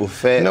people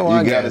fat. No, you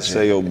I gotta got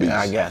say you. obese. Yeah,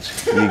 I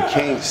got you. You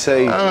can't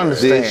say I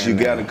understand this. You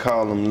that. gotta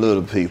call them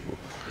little people.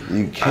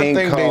 You I can't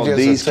think call they just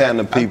these attack- kind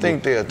of I people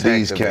think they attack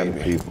these the kind of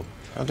baby. people.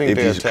 I think if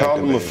they you attack call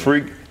the them a baby.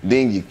 freak,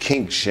 then you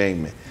kink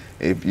shaming.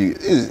 If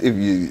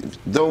you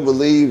don't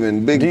believe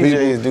in big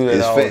DJs people, do that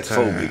it's all the fat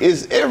time. phobic.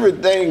 It's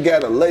everything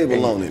got a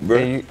label on it, bro.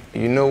 And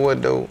you know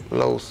what though,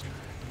 Los?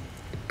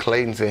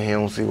 Clayton said he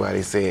don't see why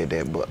they said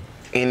that, but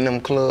in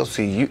them clubs,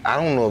 I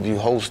don't know if you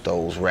host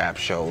those rap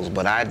shows,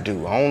 but I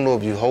do. I don't know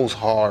if you host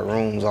hard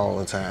rooms all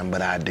the time,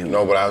 but I do.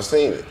 No, but I've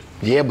seen it.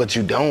 Yeah, but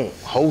you don't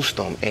host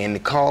them. And the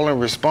call and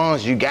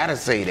response, you gotta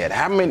say that.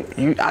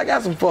 I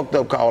got some fucked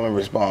up call and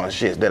response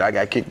shits that I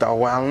got kicked off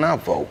Wild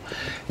Out for.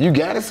 You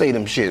gotta say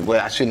them shit.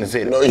 Well, I shouldn't have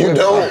said it. No, you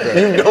don't.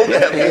 You don't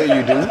have Yeah,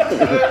 you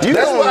do. You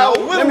That's don't why I know. was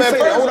with Let him me at say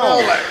first.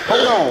 that.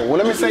 Hold on. Well,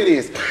 let me say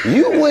this.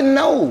 You wouldn't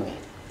know.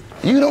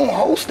 You don't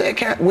host that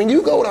kind. When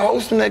you go to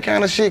hosting that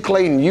kind of shit,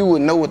 Clayton, you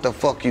would know what the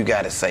fuck you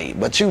gotta say.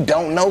 But you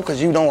don't know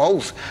because you don't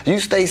host. You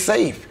stay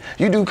safe.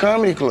 You do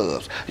comedy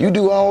clubs. You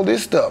do all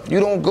this stuff. You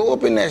don't go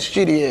up in that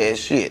shitty ass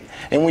shit.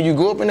 And when you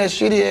go up in that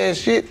shitty ass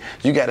shit,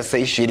 you gotta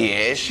say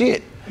shitty ass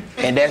shit.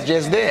 And that's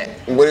just that.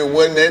 But it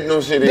wasn't that no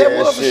shitty That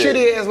ass was shit.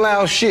 shitty ass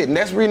loud shit, and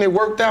that's really it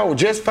worked out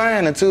just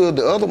fine until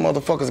the other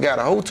motherfuckers got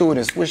a hold to it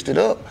and switched it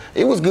up.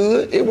 It was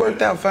good. It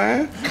worked out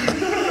fine.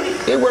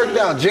 It worked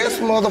out just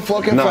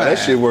motherfucking No, fine. that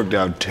shit worked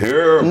out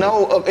terrible.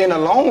 No, in the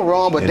long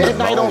run, but In that the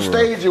night long on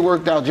stage it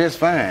worked out just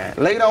fine.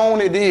 Later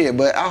on it did,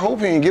 but I hope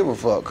he didn't give a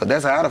fuck, cause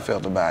that's how I'd have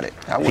felt about it.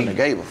 I wouldn't have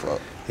gave a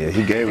fuck. Yeah,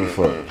 he gave a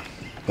fuck.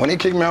 When he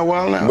kicked me out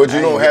Wild Out. But you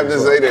I don't ain't have give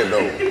to a say fuck.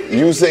 that though.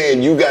 You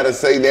saying you gotta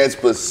say that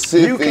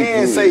specifically. You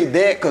can't say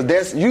that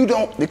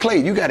because Clay,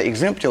 you gotta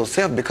exempt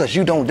yourself because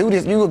you don't do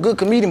this. You a good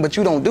comedian, but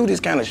you don't do this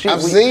kind of shit.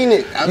 I've seen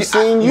it. I've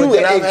seen you, but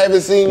and I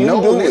haven't seen you do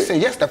it.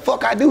 listen, yes, the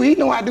fuck I do. He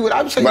know I do it.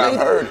 I'm saying, But I've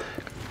heard it.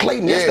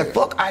 Clayton, that's the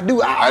fuck I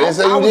do. I didn't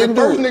say you was didn't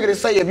the first do it. nigga to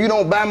say, if you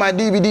don't buy my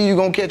DVD, you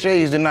gonna catch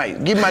AIDS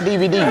tonight. Give me my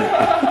DVD.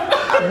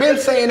 I've been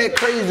saying that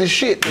crazy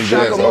shit.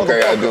 Yes,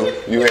 okay, I do.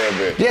 You have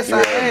been. Yes,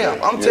 I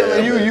am. I'm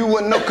telling you, you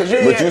wouldn't know, because you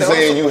ain't But had you to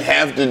saying hustle. you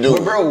have to do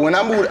But it. bro, when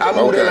I moved to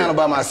Atlanta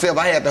by myself,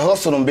 I had to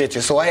hustle them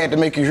bitches, so I had to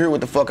make you hear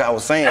what the fuck I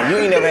was saying. You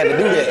ain't never had to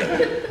do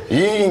that.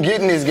 You ain't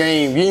getting this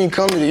game. You ain't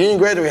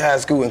graduate high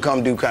school and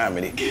come do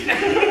comedy.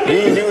 You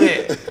ain't do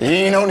that. You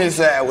ain't on this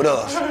side with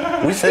us.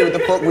 We say what the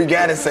fuck we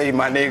gotta say,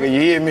 my nigga.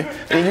 You hear me?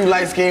 And you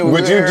light skinned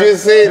with But you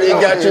just said it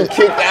got you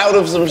kicked out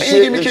of some They shit.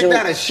 ain't get me kicked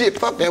out of shit.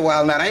 Fuck that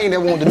wild night. I ain't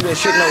never wanted to do that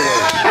shit no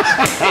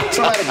way.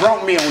 Somebody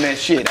brought me on that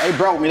shit. They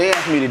brought me. They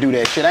asked me to do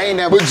that shit. I ain't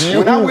never. But you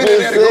when I went in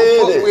there to go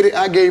just fuck with it,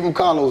 I gave him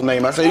Karlous'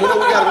 name. I said, you know,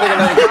 we got a nigga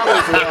named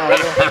Karlous around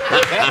here.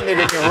 That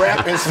nigga can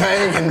rap and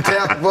sing and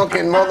tap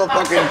fucking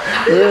motherfucking.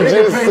 You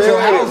just paint said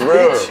your house, it,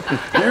 bro.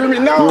 bitch. You hear me?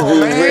 No, You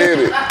just man. said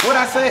it. What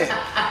I said?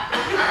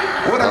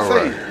 What I All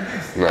say? right.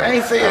 Right. I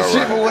ain't saying All shit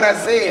right. but what I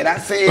said. I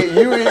said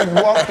you ain't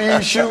walk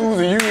these shoes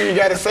and you ain't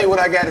gotta say what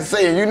I gotta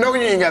say. And you know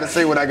you ain't gotta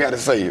say what I gotta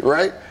say,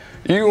 right?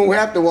 You don't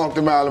have to walk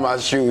the mile in my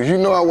shoes. You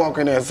know I walk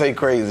in there and say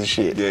crazy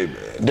shit. Yeah, man.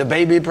 The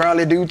baby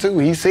probably do too.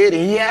 He said it.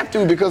 He have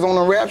to, because on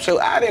the rap show,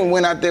 I didn't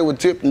went out there with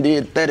Tip and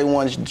did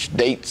 31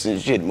 dates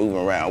and shit moving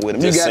around with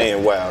him. Just you gotta,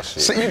 saying wild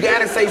shit. So you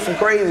gotta say some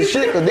crazy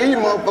shit, because these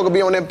motherfuckers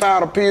be on them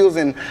powder pills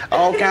and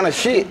all kind of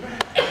shit.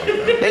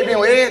 They be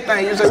on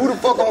everything. You say, who the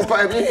fuck on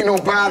powder? You ain't on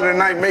powder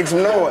tonight, make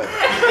some noise.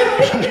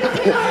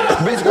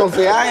 Bitch gonna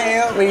say, I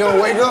am, and he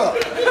gonna wake up.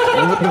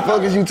 What the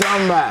fuck is you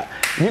talking about?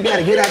 You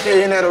gotta get out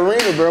there in that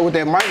arena, bro, with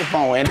that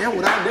microphone, and that's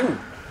what I do.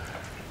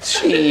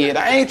 Shit,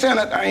 I ain't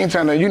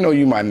trying to, you know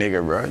you my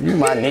nigga, bro. You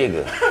my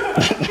nigga.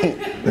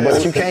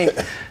 But you can't,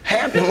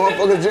 half the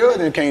motherfuckers judge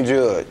and can't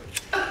judge.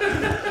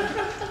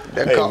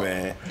 That Hey,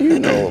 man. You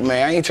know,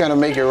 man, I ain't trying to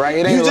make it right.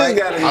 It ain't You just right.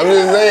 gotta. I'm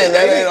just saying,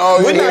 that ain't all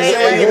you But can that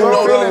say. ain't You my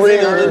know the feelings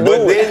reason either. to But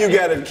do it. then you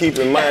gotta keep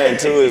in mind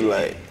too,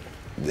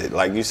 is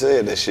like you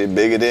said, that shit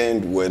bigger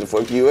than where the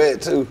fuck you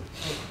at too.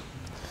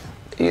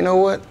 You know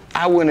what?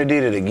 I wouldn't have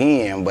did it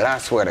again, but I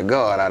swear to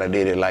God, I'd have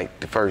did it like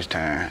the first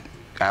time.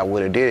 I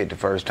would have did it the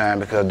first time,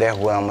 because that's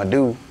what I'm gonna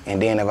do.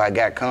 And then if I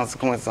got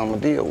consequences, I'm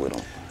gonna deal with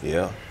them.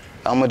 Yeah.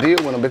 I'm gonna deal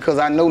with them, because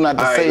I know not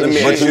to All right, say let the me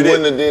shit. ask you you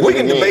wouldn't have this. did We it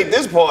can again. debate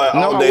this part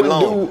all day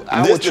long.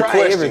 I This would the try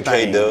question,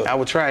 everything. K-Dubb. I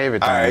would try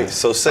everything. All right,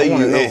 so say I you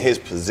wanna know. in his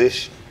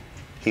position.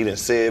 He done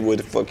said what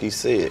the fuck he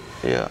said.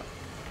 Yeah.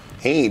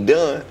 He ain't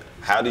done.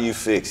 How do you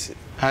fix it?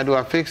 How do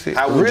I fix it?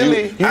 How would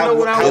really? you, how, know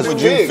what I how would would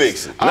do? you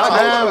fix it?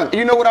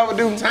 You know what I would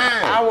do?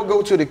 Time. I would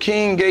go to the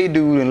king gay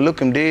dude and look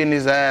him dead in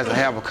his eyes and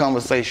have a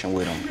conversation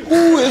with him.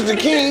 Who is the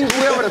king?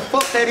 Whoever the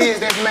fuck that is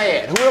that's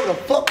mad, whoever the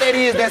fuck that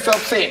is that's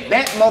upset,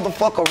 that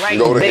motherfucker right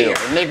Go to there, him.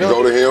 nigga.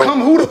 Go to him.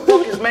 Come, who the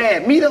fuck is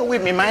mad? Meet up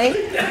with me, man.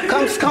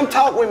 Come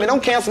talk with me.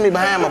 Don't cancel me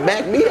behind my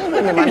back. Meet up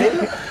with me, my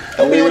nigga.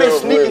 Don't be on Meet that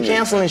up sneaky with me.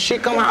 canceling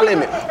shit. Come holler at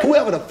me.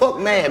 Whoever the fuck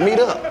mad, meet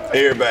up.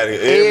 Everybody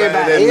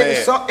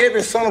that's mad.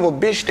 Every son of a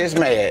bitch that's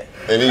mad.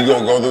 And he's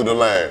gonna go through the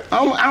line.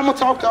 I'm gonna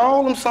talk to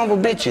all them son of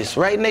a bitches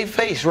right in their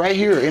face, right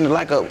here, in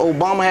like a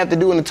Obama had to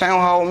do in the town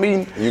hall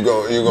meeting. You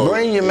go.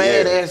 Bring your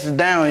mad asses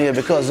down here,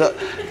 because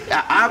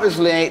I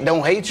obviously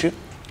don't hate you.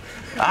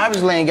 I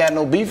obviously ain't got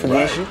no beef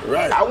against you.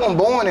 Right. I wasn't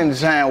born in the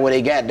time where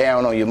they got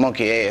down on your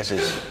monkey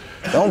asses.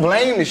 Don't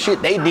blame the shit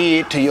they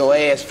did to your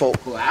ass folk.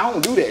 I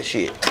don't do that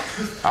shit.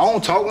 I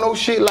don't talk no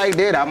shit like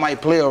that. I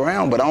might play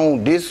around, but I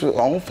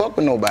don't fuck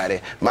with nobody.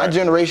 My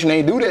generation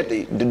ain't do that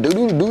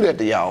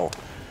to y'all.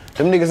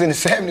 Them niggas in the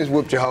 70s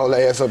whooped your whole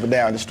ass up and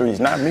down the streets.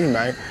 Not me,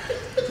 man.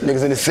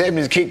 Niggas in the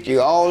 70s kicked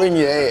you all in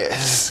your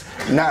ass.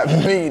 Not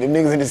me. The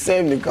niggas in the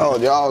 70s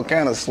called you all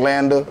kind of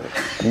slander,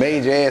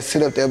 made your ass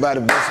sit up there by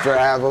the bus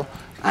driver.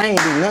 I ain't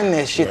do none of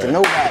that shit to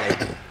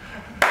nobody.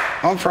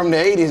 I'm from the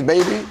 80s,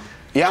 baby.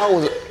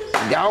 Y'all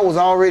was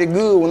already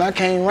good when I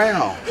came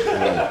around.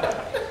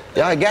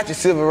 Y'all got your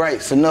civil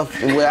rights enough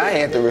to where I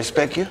had to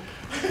respect you.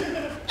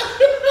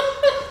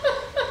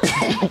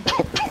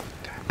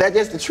 That's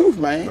just the truth,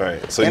 man.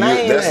 Right. So and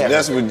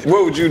that's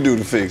what would you do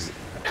to fix it?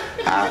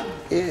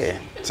 Yeah.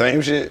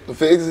 Same shit.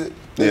 Fix it.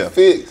 Yeah. It's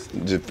fixed.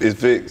 It's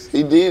fixed.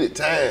 He did it.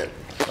 Time.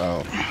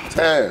 Oh.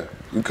 Time.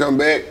 You come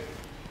back,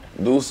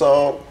 do a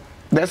song.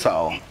 That's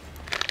all.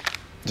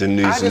 Just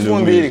need I some just new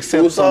want to be music.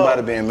 accept Who's somebody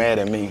up? being mad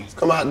at me.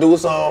 Come out, do a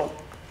song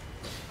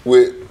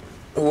with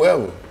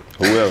whoever.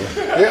 Whoever.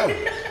 Yeah.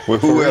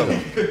 With whoever.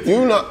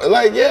 You know,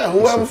 like, yeah,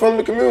 whoever from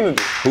the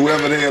community.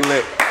 Whoever they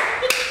elect.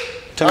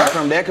 Tell me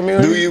from that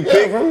community. Do you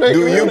pick? from that Do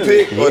you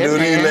community. pick, or Yeah, do you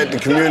man. let the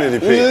community You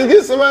pick? just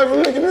get somebody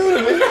from the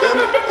community.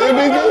 It'll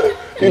be good.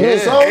 You do Yeah. a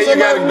song, And you somebody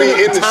gotta from be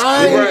the in the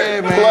time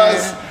right,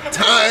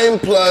 man.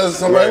 plus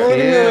somebody from the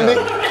Yeah. community.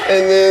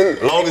 And then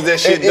As long as that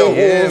shit it dope,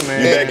 equals, you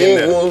back in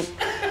there.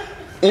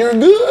 You're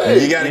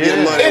good. You gotta get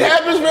the money. It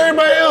happens for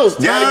everybody else.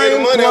 You gotta get the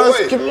Time money plus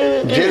away.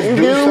 community. Just You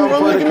do get them something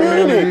from for the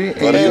community, For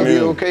the and it'll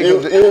be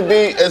community. okay. It'll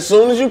be as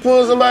soon as you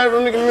pull somebody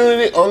from the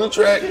community on the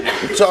track,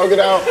 you talk it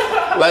out.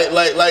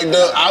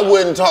 I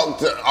wouldn't talk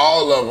to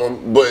all of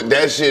them, but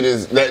that shit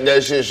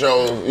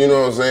shows, you know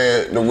what I'm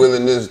saying, the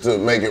willingness to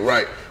make it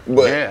right.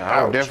 But Yeah,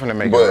 I would definitely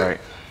make it but right.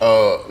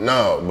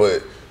 No,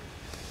 but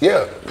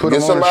yeah, Put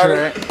get them on the somebody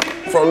track.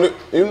 from the,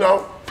 you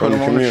know, Put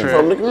them on the track.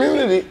 from the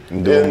community.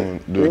 Do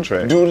the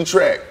track. Do the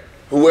track.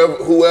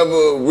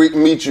 Whoever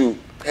meet you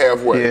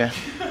halfway. Yeah,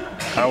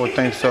 I would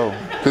think so.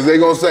 Cause they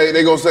gonna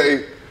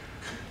say,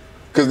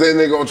 cause then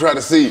they gonna try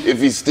to see if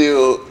he's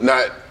still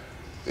not.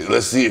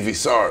 Let's see if he's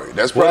sorry.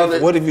 That's probably.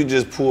 What if you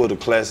just pulled a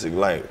classic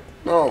like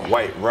No.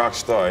 white rock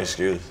star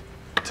excuse?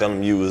 Tell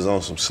him you was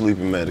on some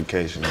sleeping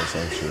medication or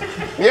some shit.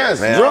 Yes,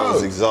 Man, drugs. I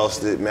was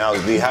exhausted. Man, I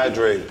was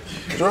dehydrated.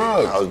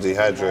 Drugs. I was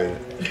dehydrated.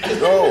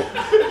 No.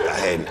 I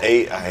hadn't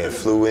ate. I had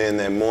flew in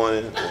that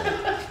morning.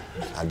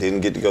 I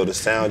didn't get to go to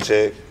sound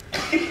check.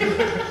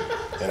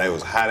 And it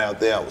was hot out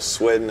there. I was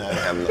sweating. I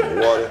didn't have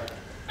enough water.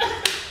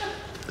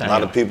 A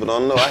lot of people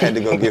don't know. I had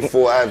to go get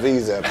 4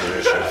 IVs after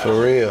that shit.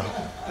 For real.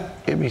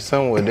 It be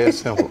somewhere that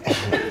simple.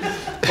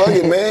 Fuck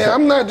it, man.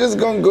 I'm not just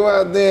gonna go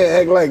out there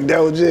and act like that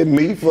was just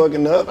me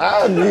fucking up.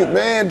 I agree,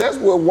 man. That's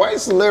what white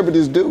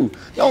celebrities do.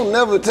 Don't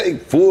never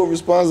take full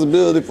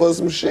responsibility for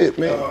some shit,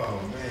 man.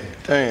 Oh, man.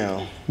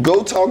 Damn.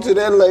 Go talk to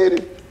that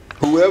lady.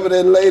 Whoever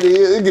that lady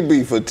is, it could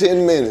be for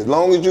 10 minutes.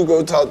 Long as you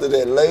go talk to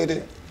that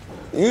lady,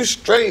 you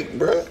straight,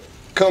 bruh.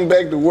 Come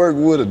back to work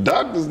with a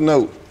doctor's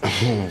note.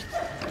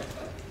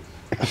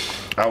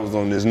 I was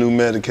on this new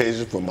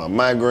medication for my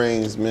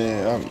migraines,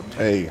 man.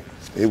 Hey,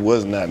 it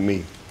was not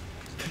me.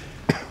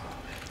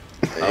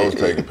 I was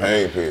taking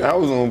pain pills. I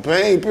was on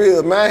pain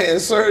pills. Man, I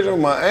had surgery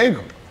on my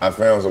ankle. I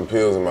found some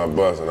pills in my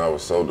bus and I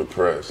was so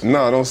depressed.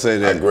 No, don't say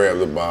that. I grabbed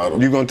the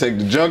bottle. You gonna take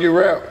the junkie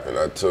route? And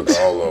I took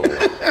all of them.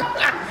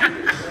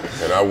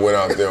 And I went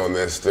out there on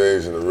that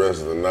stage and the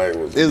rest of the night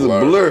was It's a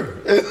blur.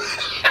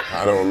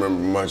 I don't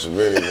remember much of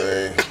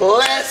anything.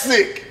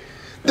 Classic.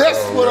 That's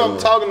I don't what I'm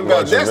remember talking about.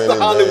 much of That's the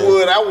anything.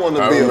 Hollywood I want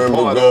to be a remember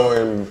part of.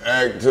 going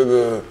back to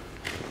the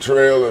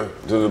trailer,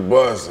 to the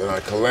bus, and I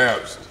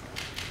collapsed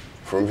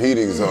from heat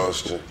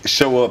exhaustion.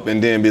 Show up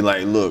and then be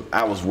like, look,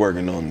 I was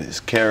working on this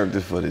character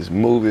for this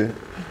movie.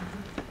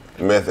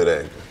 Method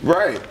acting.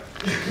 Right.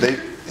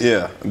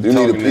 Yeah. You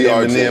need a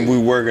PR And then team. we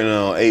working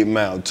on 8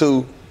 Mile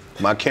 2.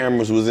 My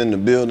cameras was in the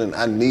building.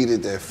 I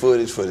needed that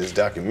footage for this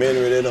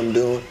documentary that I'm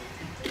doing.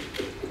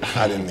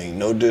 I didn't mean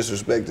no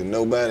disrespect to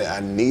nobody.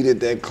 I needed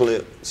that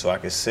clip so I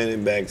could send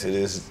it back to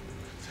this,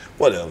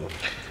 whatever.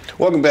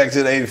 Welcome back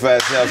to the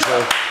 85 South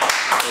Show.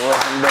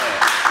 Welcome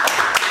back.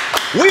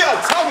 We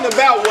are talking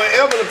about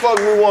whatever the fuck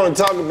we want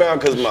to talk about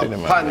because my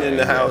partner in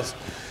the house,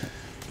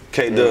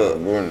 K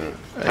Dubb.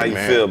 How you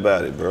feel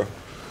about it, bro?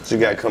 What you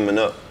got coming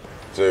up?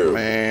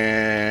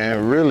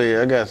 Man, really,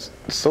 I got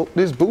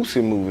this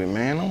Boosie movie,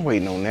 man. I'm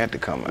waiting on that to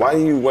come out. Why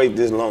do you wait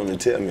this long to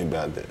tell me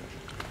about that?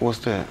 What's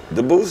that?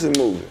 The Boosie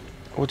movie.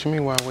 What you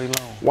mean, why wait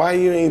long? Why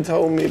you ain't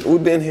told me?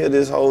 We've been here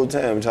this whole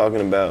time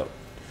talking about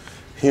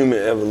human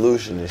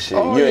evolution and shit.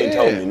 Oh, you ain't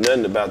yeah. told me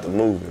nothing about the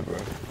movie, bro.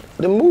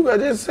 The movie, I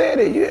just said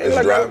it. Yeah,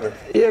 It's dropping?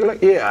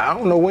 I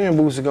don't know when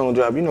Boosie gonna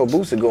drop. You know,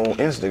 Boosie go on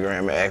Instagram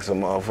and ask a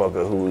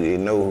motherfucker who they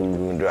know who's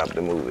gonna drop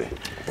the movie.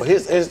 For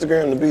his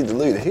Instagram to be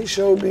deleted, he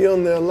sure be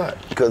on there a lot.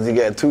 Because he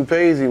got 2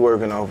 pages he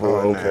working off of.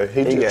 Oh, now. okay.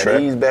 He just got trapped.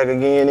 He's back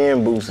again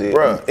in Boosie.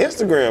 Bruh,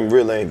 Instagram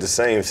really ain't the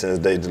same since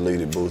they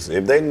deleted Boosie.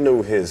 If they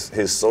knew his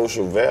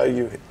social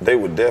value, they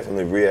would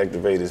definitely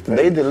reactivate his page.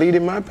 They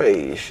deleted my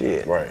page,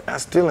 shit. Right. I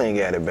still ain't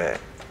got it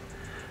back.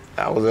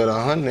 I was at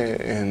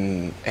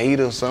 108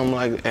 or something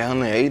like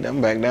 108.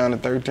 I'm back down to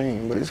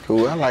 13, but it's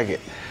cool. I like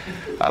it.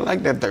 I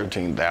like that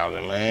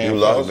 13,000, man. You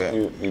Fuck lost?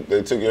 that.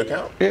 They took your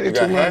account? Yeah, they You got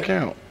took my hacked?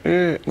 account.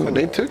 Yeah, but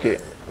they took it.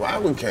 Why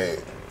we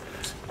can't?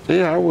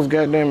 Yeah, I was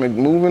goddamn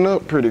moving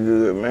up pretty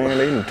good, man.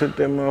 They done took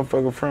that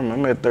motherfucker from me.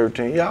 I'm at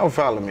 13. Y'all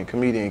follow me,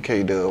 comedian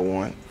K Dubb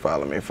 1.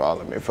 Follow me.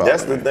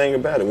 That's the thing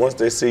about it. Once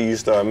they see you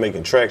start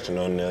making traction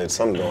on there,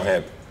 something gonna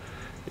happen.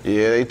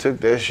 Yeah, they took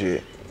that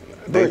shit.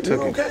 They Bro, took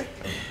you it. okay?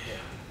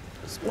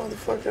 This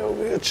motherfucker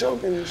over here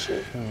choking and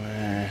shit.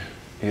 Man,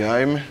 you all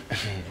right, man?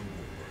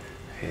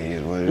 It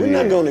is what it We're is.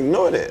 not gonna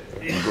ignore that.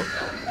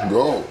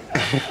 Go.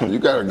 You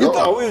gotta You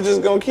thought go. we was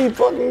just gonna keep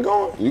fucking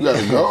going? You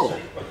gotta go.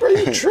 Bro,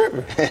 you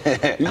tripping.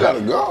 You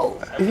gotta go.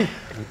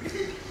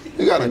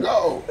 You gotta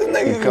go. This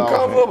nigga can coughing.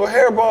 cough up a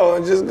hairball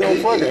and just go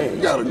fucking.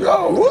 You gotta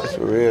go. What?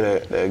 For real,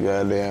 that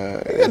goddamn.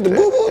 got the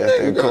boo-boo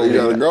nigga. You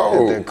gotta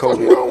go. That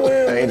Kobe. What's wrong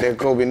with him? Ain't that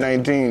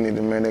COVID-19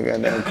 either, man? They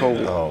got that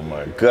Kobe. Oh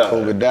my God.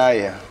 Kobe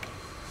Dyer.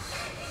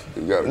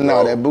 You gotta go.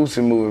 No, that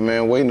Boosie movie,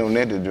 man. Waiting on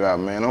that to drop,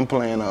 man. I'm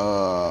playing.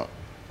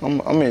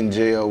 I'm in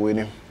jail with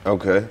him.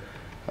 Okay.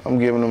 I'm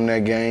giving him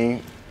that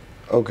game.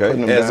 Okay.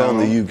 Putting him As down.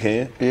 only you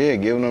can. Yeah,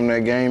 giving him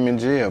that game in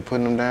jail,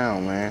 putting him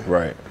down, man.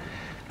 Right.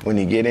 When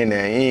he get in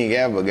there, he ain't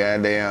got but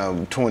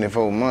goddamn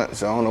 24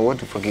 months. I don't know what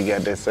the fuck he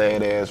got that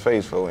sad ass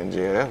face for in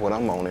jail. That's what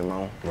I'm on him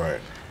on.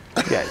 Right.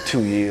 You got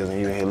 2 years and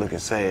you in here looking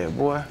sad,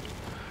 boy.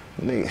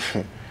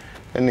 Nigga,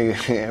 that nigga,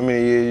 how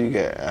many years you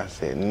got? I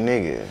said,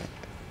 nigga,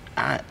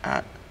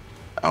 I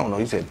don't know,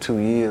 he said 2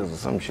 years or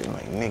some shit. I'm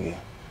like, nigga,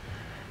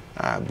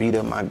 I beat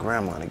up my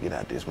grandma to get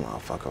out this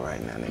motherfucker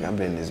right now, nigga. I've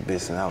been in this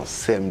bitch since I was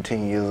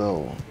 17 years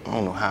old. I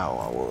don't know how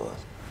I was.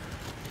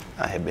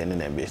 I had been in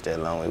that bitch that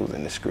long, it was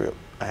in the script.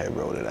 I had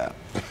wrote it out.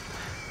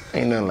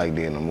 Ain't nothing like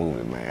that in a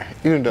movie, man.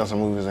 You done some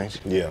movies, ain't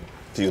you? Yeah,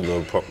 few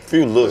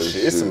little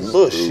shit. It's some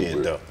little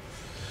shit though.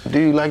 Do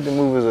you like the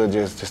movies or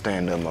just to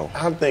stand up more?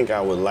 I think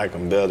I would like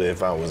them better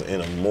if I was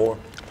in them more.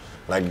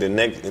 Like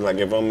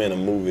if I'm in a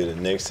movie the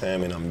next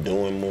time and I'm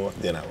doing more,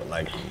 then I would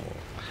like them more.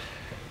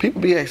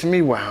 People be asking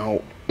me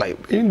why, like,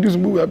 you do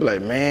some movie, I be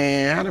like,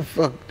 man, how the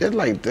fuck? That's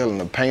like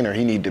telling a painter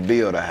he need to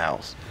build a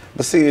house.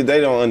 But see, they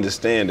don't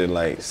understand it.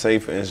 Like, say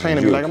for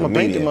instance, you're a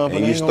comedian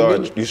and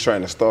you're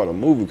trying to start a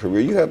movie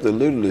career. You have to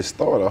literally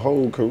start a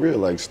whole career.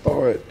 Like,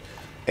 start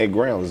at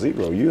ground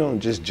zero. You don't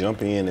just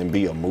jump in and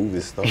be a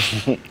movie star.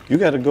 You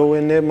got to go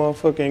in that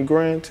motherfucking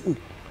grind too.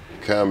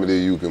 Comedy,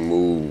 you can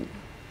move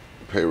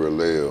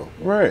parallel,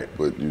 right?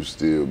 But you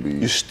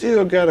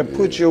still got to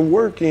put your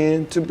work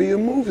in to be a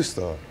movie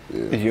star.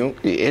 Yeah.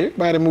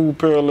 Everybody move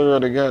parallel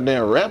to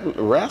goddamn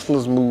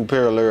wrestlers move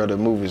parallel to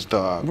movie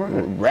star.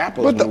 Right.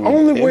 Rappers but the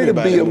only way to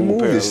be a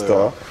movie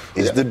star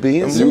is to be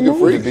in some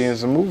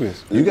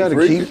movies. You got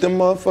to keep them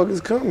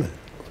motherfuckers coming.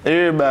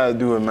 Everybody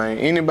do it, man.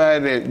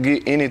 Anybody that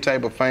get any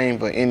type of fame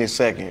for any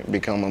second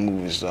become a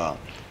movie star.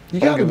 You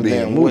got to be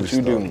a movie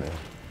star, man.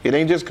 It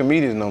ain't just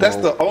comedians no more. That's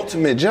the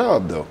ultimate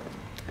job, though.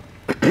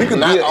 You can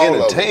be an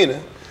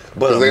entertainer.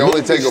 But they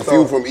only take a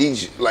few from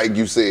each, like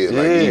you said,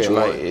 each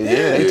one.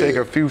 They take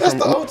a few That's from.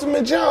 That's the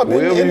ultimate job.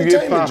 Wherever you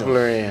get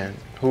popular in,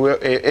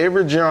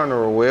 every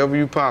genre, wherever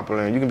you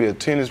popular in, you can be a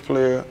tennis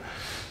player.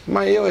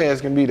 Your ass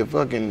can be the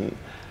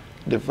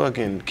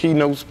fucking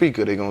keynote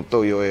speaker. They gonna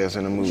throw your ass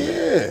in a movie.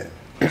 Yeah,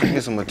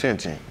 get some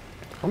attention.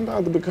 I'm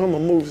about to become a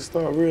movie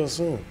star real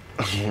soon.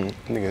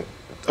 Nigga,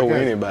 throw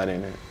anybody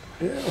in it.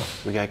 Yeah.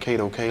 We got K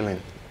Dubb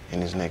in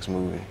this next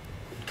movie.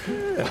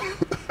 Yeah.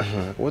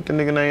 What the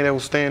nigga name that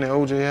was staying at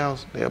OJ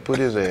house? They'll put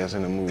his ass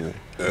in the movie.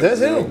 That's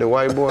him. The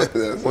white boy.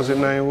 What's his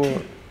name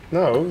was?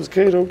 No, it was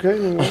K Dubb.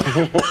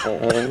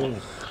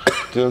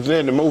 Just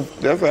saying,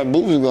 that's how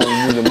movies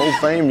gonna use the more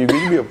fame you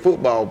get. You be a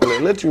football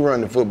player. Let you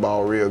run the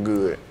football real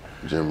good.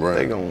 Jim Brown.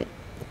 They gon'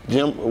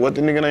 what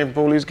the nigga name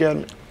for Police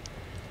Academy?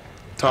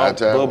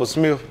 Bubba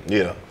Smith.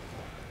 Yeah.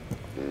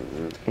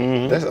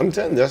 I'm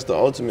telling you, that's the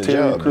ultimate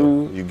job.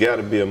 You got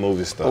to be a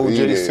movie star.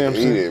 O.J.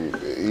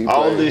 Simpson.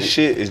 All this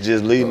shit is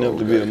just leading up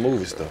to be a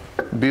movie star.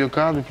 Bill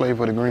Cosby played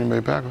for the Green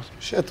Bay Packers.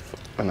 Shut the fuck.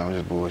 I know,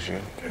 just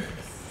bullshit.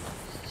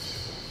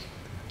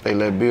 They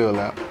let Bill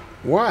out.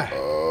 Why?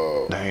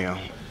 Damn.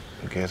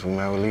 I guess we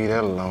might well leave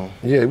that alone.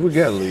 Yeah, we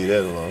gotta leave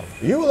that alone.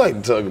 You would like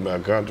to talk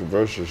about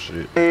controversial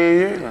shit.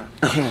 Yeah.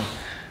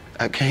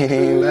 I can't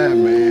even lie,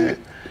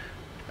 man.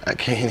 I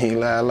can't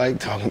even lie. I like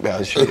talking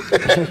about shit.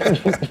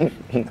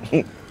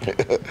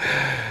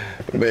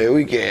 Man,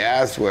 we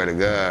can't. I swear to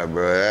God,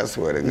 bro. I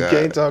swear to God. You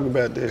can't talk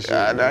about that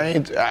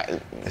shit.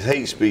 It's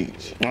hate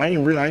speech. I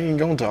ain't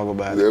gonna talk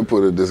about it. They'll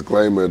put a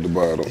disclaimer at the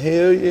bottom.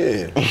 Hell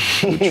yeah.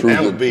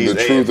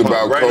 The truth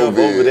about right COVID. Up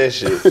over that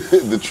shit.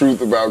 The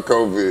truth about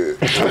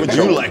COVID. Would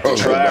you like to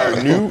try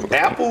our new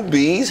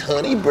Applebee's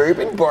honey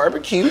bourbon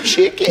barbecue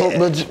chicken?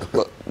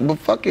 But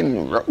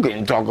fucking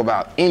Rogan talk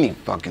about any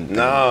fucking thing.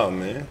 Nah,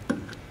 man.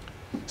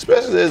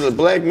 Especially as a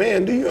black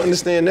man, do you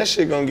understand that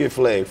shit gonna get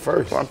flagged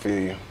first? I feel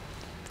you.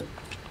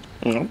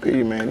 I feel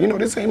you, man. You know,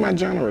 this ain't my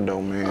genre,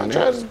 though, man. I'm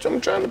trying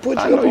to put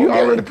you I know up you on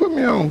already game. put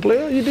me on,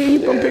 player. You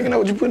did. I'm picking up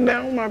what you putting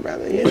down, my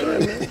brother. You know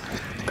what I mean?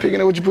 Picking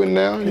up what you putting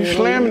down. You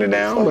slamming it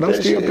down, but I'm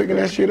still picking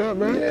that shit up,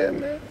 bro. Yeah,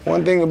 man.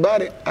 One thing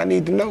about it, I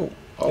need to know.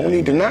 I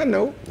need to not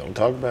know. Don't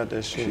talk about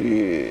that shit.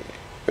 Shit.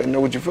 Better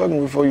know what you're fucking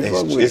with before you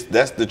fuck with it.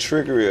 That's the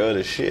trickery of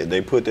the shit. They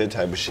put that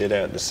type of shit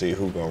out to see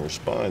who gonna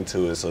respond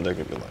to it so they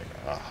can be like,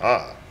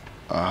 aha.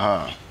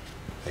 Uh-huh.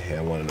 They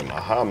had one of them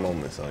aha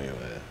moments on your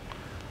ass.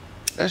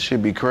 That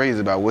should be crazy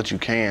about what you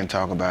can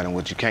talk about and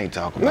what you can't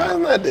talk about. No,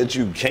 it's not that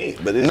you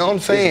can't, but it's, no, I'm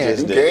saying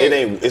it's just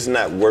that it's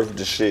not worth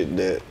the shit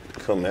that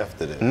come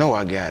after that. No,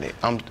 I got it.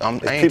 I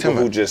ain't people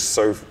who just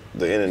surf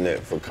the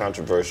internet for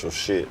controversial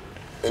shit.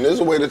 And there's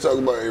a way to talk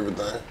about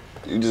everything.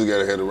 You just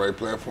gotta have the right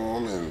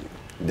platform and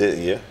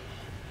yeah.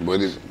 But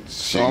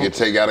shit get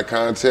taken out of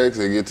context,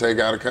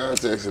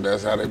 and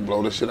that's how they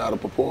blow the shit out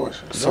of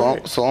proportion. So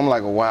I'm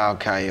like a wild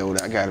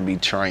coyote. I gotta be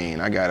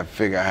trained. I gotta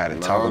figure out how to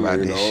talk about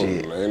this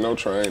shit. Ain't no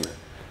training.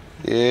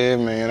 Yeah,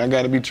 man, I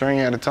gotta be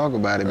trained how to talk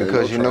about it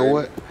because you know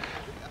what?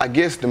 I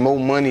guess the more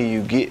money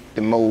you get,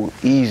 the more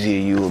easier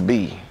you will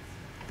be.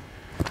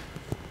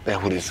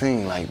 That's what it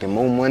seems like. The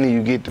more money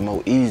you get, the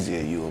more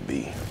easier you will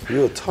be.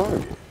 You're a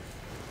target.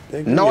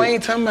 No, I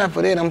ain't talking about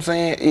for that. I'm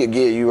saying,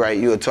 yeah, you're right.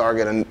 You're a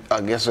target,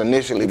 I guess,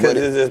 initially. Because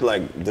it's just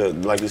like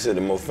you said,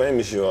 the more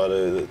famous you are,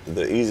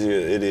 the easier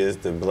it is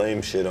to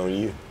blame shit on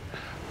you.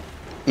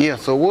 Yeah,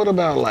 so what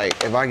about,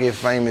 like, if I get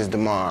famous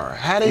tomorrow?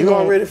 How they You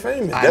already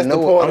famous. That's the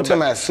part I'm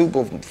talking about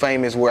super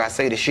famous where I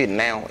say the shit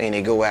now and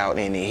it go out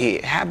and it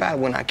hit. How about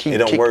when I keep... It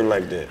don't work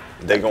like that.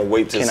 They gonna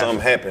wait till something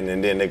happen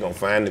and then they gonna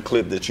find the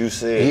clip that you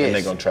said and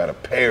they gonna try to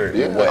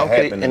parody what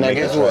happened and make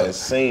it try to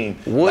seem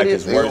like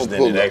it's worse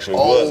than it actually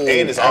was.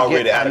 And it's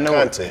already out of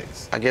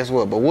context. I guess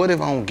what? But what if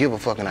I don't give a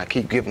fuck and I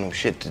keep giving them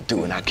shit to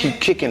do and I keep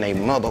kicking their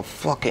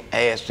motherfucking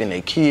ass and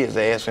their kids'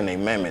 ass and their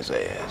mammy's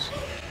ass?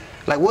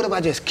 Like, what if I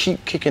just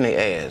keep kicking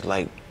their ass?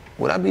 Like,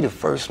 would I be the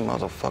first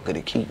motherfucker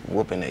to keep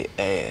whooping their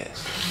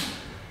ass?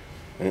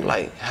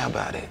 Like, how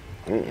about it?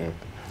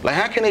 Like,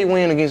 how can they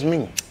win against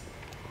me?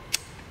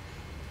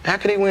 How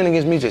can they win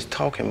against me just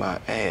talking my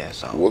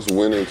ass off? What's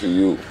winning to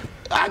you?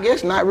 I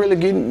guess not really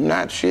getting,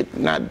 I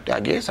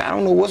guess I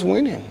don't know what's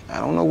winning. I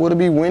don't know what'll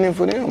be winning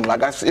for them.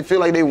 Like, I feel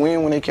like they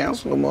win when they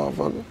cancel a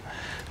motherfucker.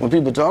 When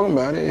people talking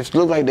about it, it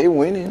looks like they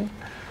winning.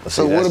 But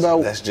so see, what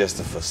about? That's just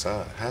a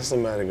facade. How's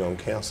somebody gonna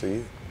cancel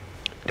you?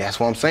 That's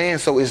what I'm saying.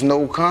 So it's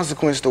no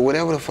consequence to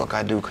whatever the fuck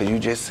I do, because you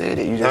just said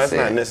it. You just said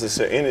it's not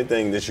necessary.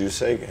 Anything that you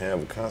say can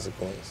have a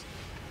consequence.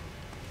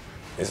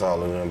 It's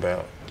all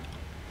about.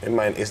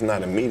 It's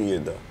not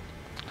immediate though.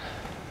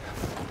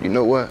 You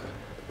know what?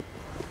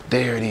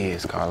 There it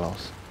is,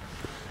 Karlous.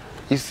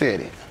 You said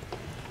it.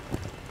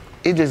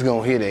 It just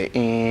gonna hit at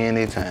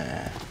any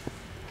time.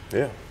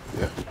 Yeah.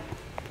 Yeah.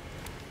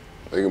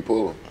 They can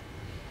pull them.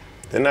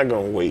 They're not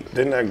gonna wait.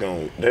 They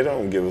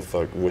don't give a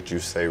fuck what you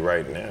say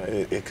right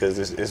now, because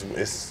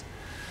it's.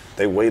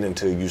 They wait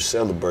until you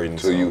celebrate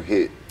until you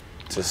hit.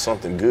 Till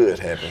something good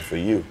happen for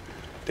you.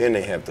 Then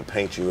they have to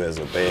paint you as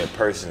a bad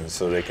person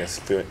so they can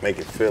make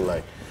it feel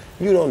like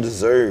you don't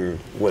deserve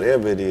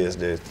whatever it is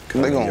that's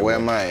coming. They gonna wear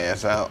my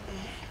ass out.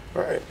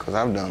 Right. Cause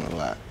I've done a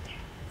lot.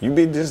 You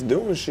be just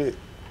doing shit.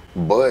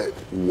 But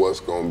what's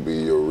gonna be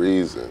your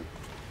reason?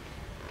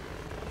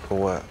 For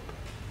what?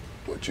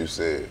 What you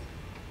said.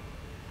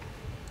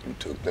 You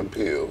took them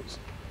pills.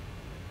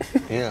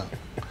 Yeah.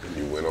 And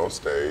you went on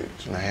stage.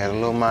 And I had a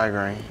little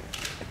migraine.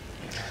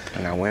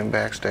 And I went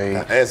backstage.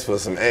 I asked for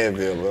some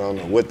Advil, but I don't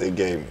know what they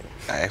gave me.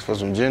 I asked for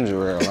some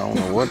ginger ale. I don't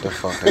know what the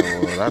fuck that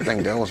was. I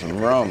think that was some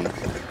rum.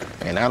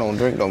 And I don't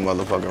drink no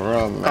motherfucking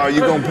rum, man. Oh, you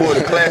gonna pour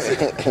the classic?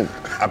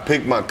 I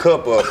picked my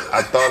cup up.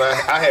 I thought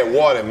I had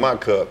water in my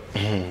cup,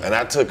 and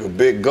I took a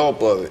big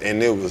gulp of it,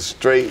 and it was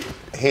straight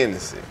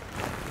Hennessy.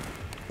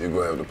 You're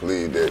gonna have to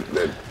plead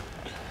that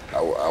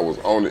I was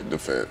on it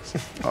defense.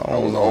 I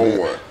was know on that.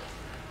 one.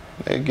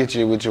 They get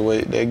you with your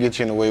way. They get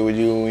you in the way with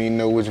you when you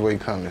know which way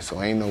coming.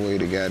 So ain't no way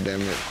to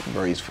goddamn it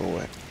brace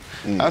for it.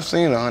 I've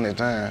seen it 100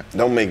 times.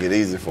 Don't make it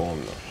easy for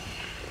them though.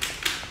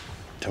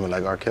 Tell me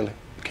like R. Kelly.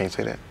 You can't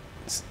say that.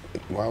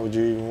 Why would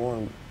you even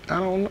want to? I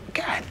don't know.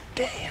 God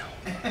damn.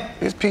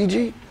 It's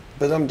PG.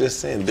 But I'm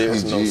just saying,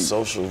 there's no PG.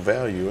 social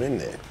value in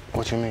that.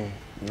 What you mean?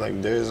 Like,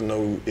 there's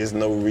no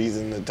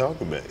reason to talk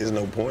about it. There's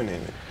no point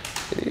in it.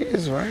 It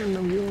is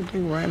random. You don't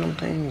think random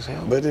things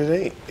help? But it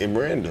ain't. It's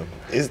random.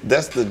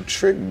 That's the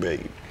trick,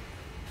 babe.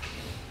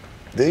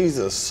 These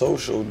are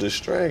social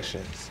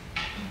distractions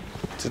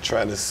to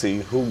try to see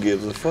who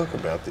gives a fuck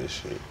about this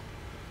shit.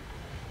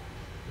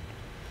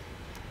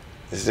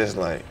 It's just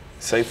like,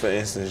 say for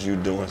instance, you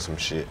doing some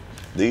shit.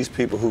 These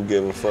people who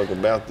give a fuck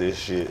about this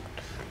shit,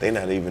 they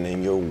not even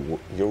in your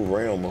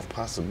realm of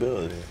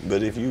possibility.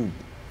 But if you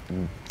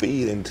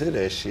feed into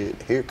that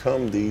shit, here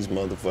come these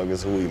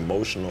motherfuckers who are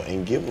emotional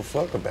and give a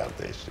fuck about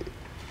that shit.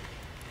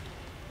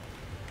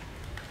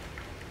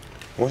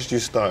 Once you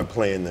start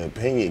playing the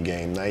opinion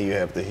game, now you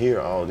have to hear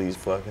all these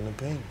fucking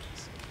opinions.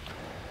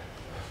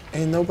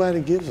 And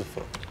nobody gives a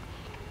fuck.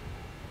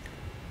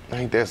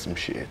 Ain't that some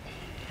shit?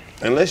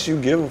 Unless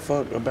you give a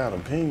fuck about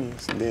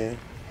opinions, then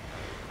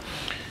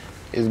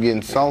It's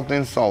getting salter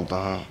and salter,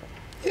 huh?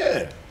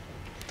 yeah.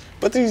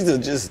 But these are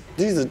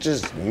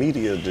just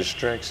media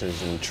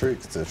distractions and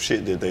tricks of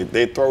shit that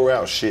they throw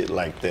out shit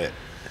like that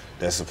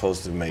that's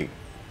supposed to make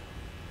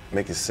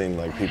it seem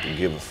like people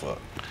give a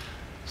fuck.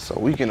 So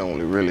we can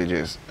only really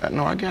just,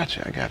 no, I got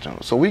you.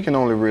 So we can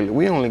only really,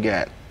 we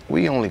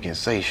only can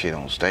say shit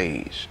on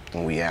stage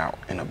when we out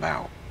and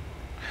about.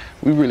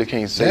 We really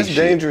can't say That's shit.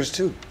 dangerous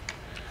too.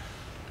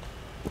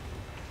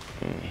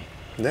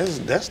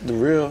 That's the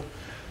real,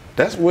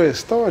 that's where it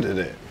started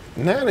at.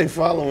 Now they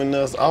following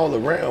us all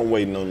around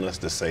waiting on us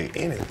to say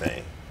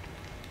anything.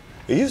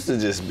 It used to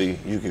just be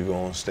you could go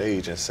on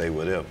stage and say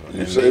whatever.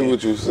 You say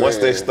what you say. Once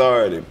they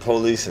started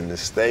policing the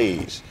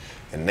stage,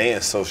 and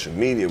then social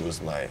media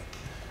was like,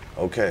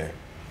 okay,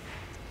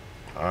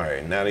 all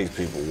right, now these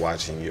people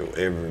watching your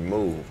every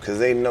move. Because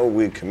they know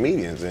we're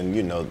comedians, and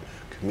you know,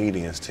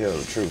 comedians tell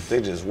the truth.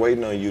 They just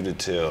waiting on you to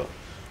tell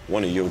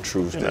one of your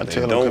truths that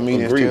they don't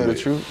comedians agree tell with.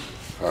 the truth?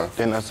 Huh?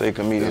 Didn't I say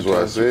comedians That's what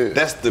tell I the truth? said.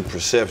 That's the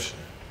perception.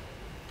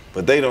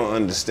 But they don't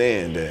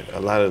understand that a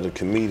lot of the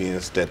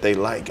comedians that they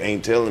like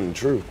ain't telling the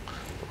truth.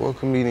 What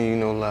comedian you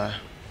know lie?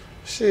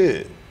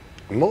 Shit,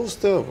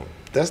 most of them.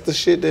 That's the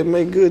shit that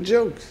make good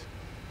jokes.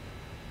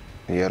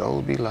 Yeah,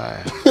 those be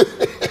lies.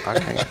 I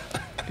can't.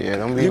 Yeah,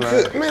 don't be You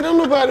lying. could, man, don't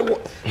nobody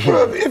want,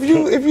 bro,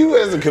 if you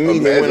as a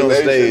comedian went on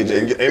stage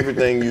and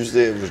everything you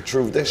said was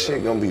truth, that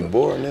shit gonna be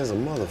boring as a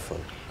motherfucker.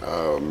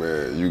 Oh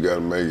man, you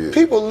gotta make it.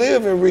 People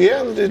live in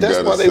reality.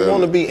 That's why they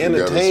want to be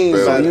entertained.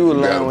 So spell it. you were You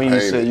lying gotta when you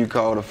paint said it. you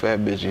called a fat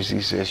bitch and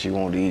she said she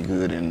wanted to eat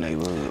good in the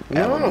neighborhood.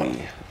 No,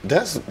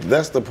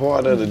 that's the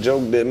part of the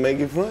joke that make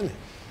it funny.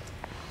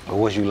 Or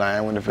was you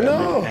lying when the fat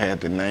bitch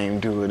had the name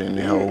to it and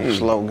the whole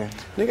slogan?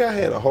 Nigga, I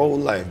had a whole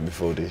life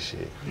before this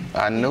shit.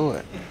 I knew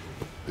it.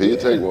 He'll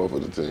take one for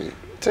the team.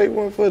 Take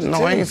one for the team.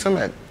 No, I ain't talking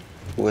about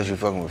was you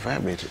fucking with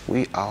fat bitches.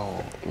 We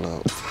all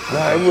love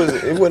Nah,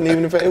 it wasn't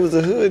even it was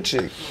a hood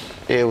chick.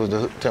 Yeah, it was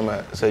the talking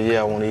about. Say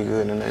yeah, I want to eat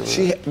good in the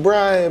neighborhood.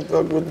 Brian,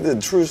 with the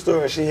true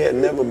story, she had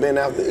never been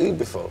out to eat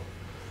before.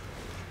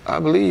 I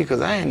believe,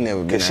 cause I ain't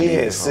never been. Cause she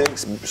had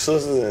 6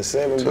 sisters and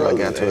 7 brothers, I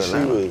got to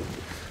Atlanta.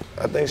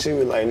 I think she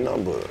was like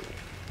number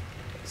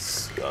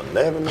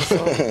 11 or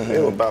something.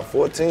 There were about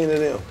 14 of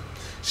them.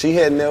 She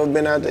had never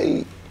been out to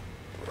eat.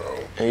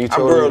 And you I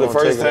told brought her her the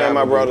first time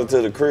I brought her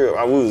to the crib.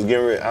 I was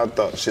getting ready. I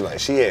thought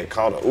she had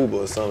called an Uber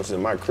or something to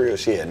my crib.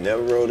 She had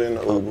never rode in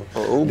an Uber.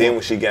 Uber. Then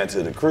when she got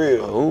to the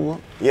crib, Uber.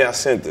 Yeah, I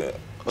sent her.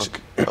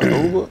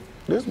 Uber.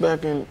 This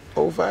back in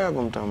 05.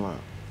 I'm talking about.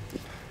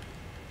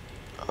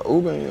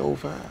 Uber in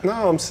 05. No,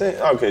 I'm saying.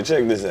 Okay,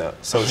 check this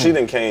out. So she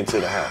done came to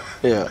the house.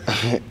 Yeah.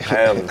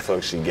 However the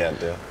fuck she got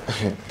there.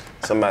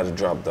 Somebody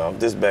dropped off.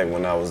 This back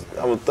when I was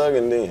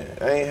thugging then.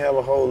 I ain't have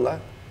a whole lot.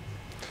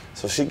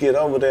 So she get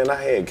over there and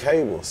I had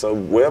cable. So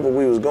wherever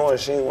we was going,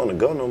 she didn't want to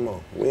go no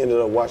more. We ended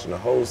up watching the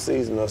whole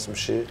season of some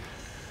shit.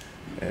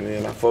 And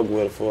then I fucked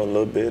with her for a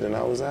little bit and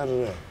I was out of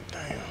there.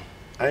 Damn.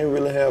 I ain't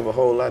really have a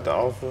whole lot to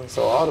offer.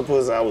 So all the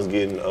pussy I was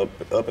getting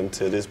up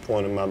until this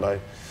point in my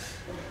life,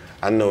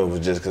 I know it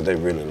was just because they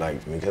really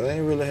liked me, because I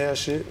ain't really have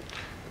shit.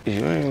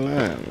 You ain't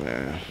lying,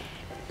 man.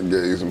 Gave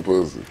you some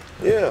pussy.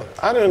 Yeah,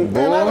 I done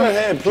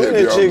had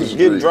plenty of chicks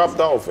get dropped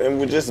off and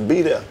would just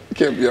be there.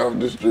 Kept you off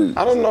the street.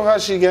 I don't know how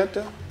she got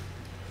there.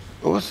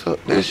 What's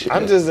up? That shit.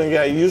 I just done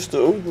got used to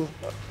Uber.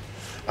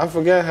 I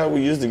forgot how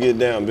we used to get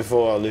down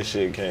before all this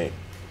shit came.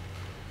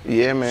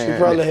 Yeah, man. She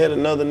probably had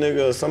another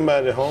nigga or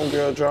somebody,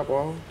 homegirl, drop her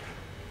off.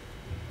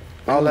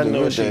 All I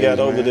know is she got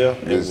over there.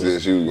 They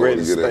said she was going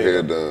to get her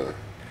hair done.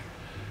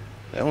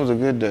 That was a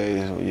good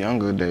days,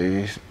 younger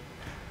days,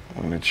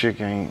 when the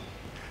chick ain't.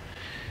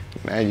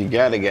 Now you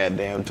gotta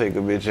goddamn take a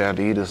bitch out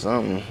to eat or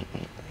something.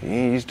 You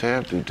ain't used to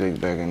have to take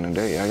back in the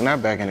day. Like,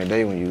 not back in the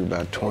day when you was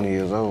about 20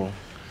 years old.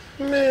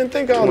 Man,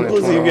 think all the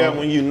pussy you got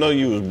when you know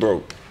you was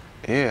broke.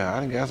 Yeah, I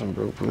done got some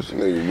broke pussy.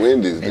 Nigga,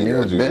 Wendy's. And it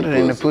was better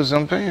than the pussy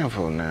I'm paying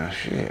for now,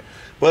 shit.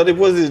 But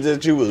was it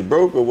that you was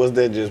broke or was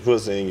that just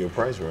pussy in your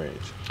price range?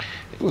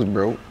 It was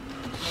broke.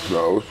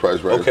 No, it was price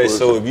range. Okay, pussy.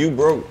 so if you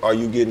broke, are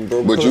you getting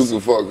broke But pussy?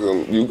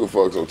 you can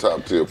fuck some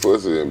top tier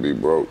pussy and be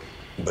broke.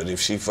 But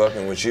if she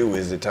fucking with you,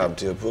 is it top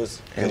tier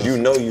pussy? Because you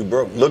know you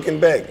broke. Looking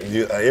back,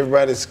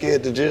 everybody's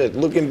scared to judge.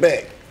 Looking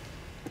back.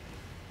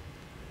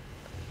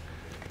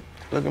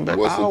 Looking back,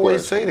 I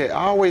always say that.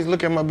 I always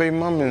look at my baby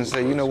mama and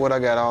say, you know what, I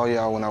got all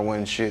y'all when I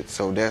wasn't shit,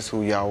 so that's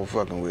who y'all were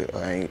fucking with.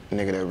 I ain't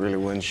nigga that really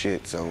wasn't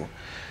shit, so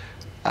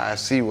I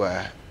see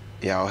why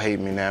y'all hate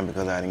me now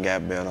because I done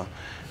got better.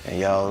 And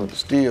y'all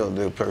still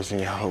the person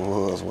y'all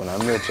was when I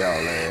met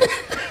y'all last.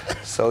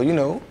 So, you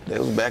know, that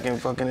was back in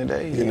fucking the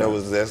day. You know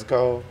what that's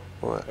called?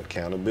 What?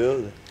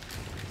 Accountability.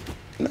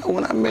 No,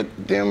 when I met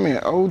them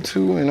in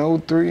 02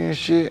 and 03 and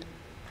shit,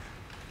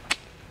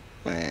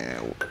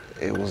 man,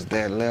 it was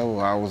that level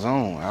I was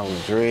on. I was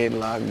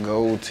dreadlocked,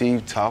 gold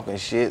teeth, talking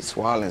shit,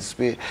 swallowing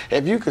spit.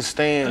 If you could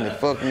stand to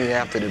fuck me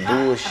after the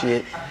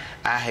bullshit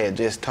I had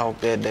just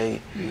talked that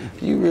day,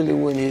 you really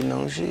wouldn't hit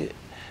no shit.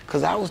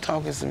 Cause I was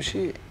talking some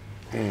shit.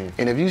 And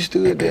if you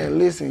stood there and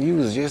listened, you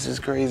was just as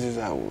crazy as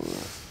I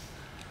was.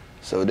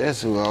 So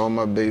that's who all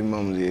my baby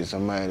mamas is,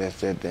 somebody that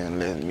sat there and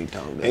let me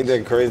talk that Ain't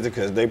that crazy?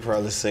 Because they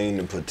probably seen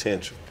the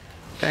potential.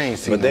 They ain't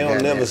see but they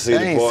don't never see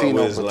the part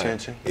where it's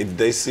potential. Like, if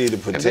they see the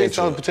potential. If they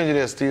saw the potential,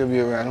 they'll still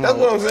be around. That's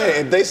what I'm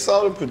saying. If they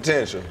saw the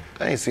potential.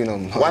 They ain't seen no.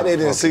 Why they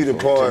didn't see the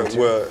part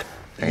where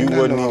you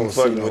wasn't even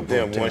fucking with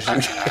them once you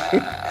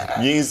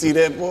you ain't see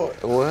that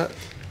part? What?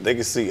 They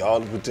can see all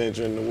the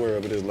potential in the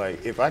world, but it's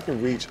like, if I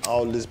can reach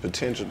all this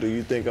potential, do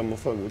you think I'm gonna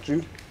fuck with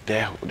you?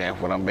 That's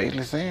what I'm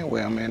basically saying.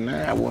 Where I'm at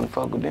now, I wouldn't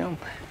fuck with them.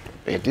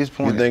 At this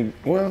point, You think?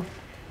 Well,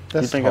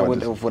 that's you think I would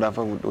they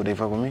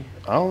fuck with me?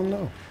 I don't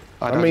know.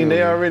 I mean,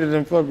 they already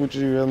done fuck with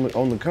you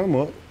on the come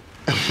up.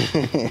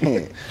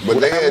 But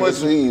they had to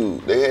see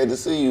you. They had to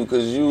see you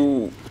because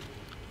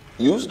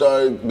you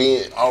started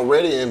being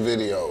already in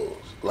videos.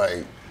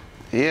 Like,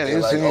 yeah, they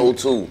like seen,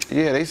 02.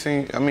 Yeah, they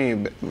seen, I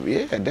mean,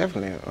 yeah,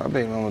 definitely. My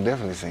baby mama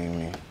definitely seen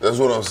me. That's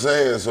what I'm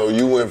saying. So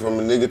you went from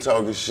a nigga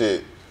talking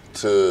shit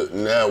to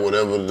now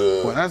whatever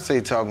the... When I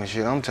say talking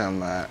shit, I'm talking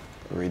about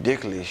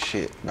ridiculous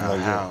shit about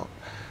how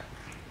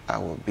I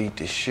would beat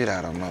the shit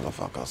out of a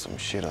motherfucker, some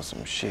shit.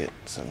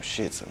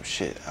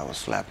 I would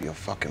slap your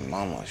fucking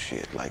mama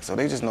shit. Like, so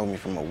they just know me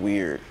from a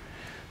weird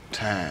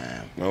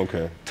time.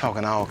 Okay.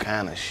 Talking all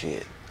kind of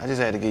shit. I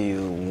just had to give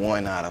you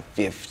 1 out of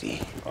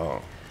 50.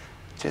 Oh.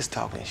 Just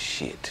talking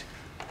shit.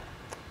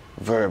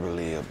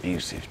 Verbally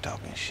abusive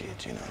talking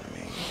shit, you know what I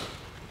mean?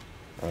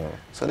 Oh.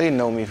 So they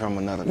know me from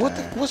another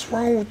time. What's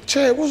wrong with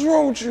Chad? What's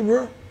wrong with you,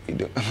 bro? You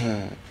do.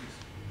 I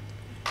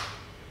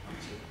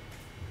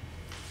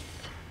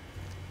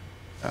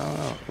don't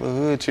know. Little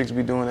hood chicks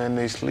be doing that in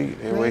they sleep.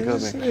 They wake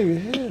up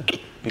and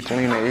be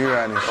cleaning their ear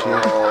out and shit.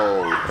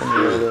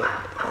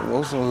 Oh,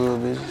 most of them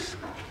hood bitches.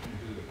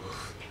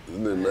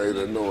 They made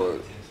that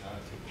noise.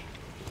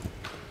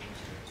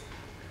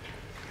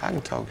 I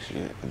can talk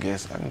shit. I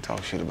guess I can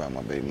talk shit about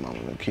my baby mama.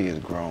 Them kids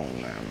grown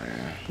now,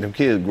 man. Them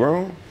kids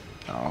grown?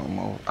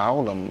 Almost. All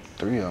of them,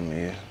 3 of them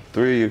is.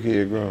 3 of your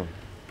kids grown?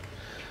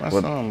 My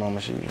son mama,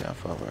 I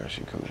fuck with her,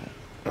 she cool.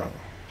 Oh,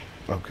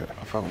 okay.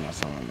 I fuck with my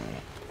son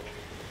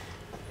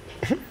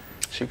mama.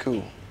 She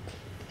cool.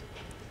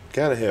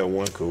 Gotta have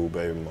one cool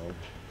baby mama.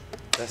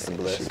 That's a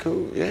blessing. She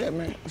cool, yeah,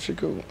 man, she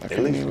cool. I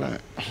can't even lie.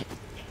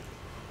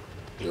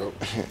 Yep.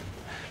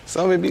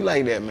 Some it be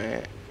like that,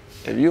 man.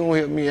 If you don't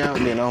help me out,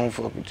 then I don't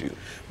fuck with you.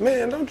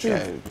 Man, don't you?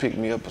 Gotta pick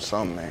me up or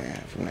something,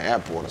 man, from the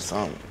airport or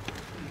something.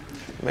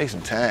 Make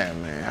some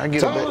time, man. I get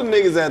To all the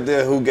niggas out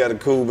there who got a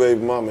cool baby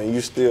mama and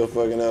you still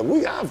fucking up,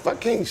 I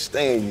can't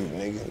stand you,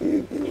 nigga.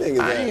 You niggas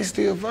I ain't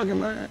still fucking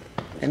mine.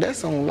 And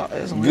that's on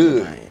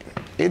good.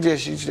 Everything.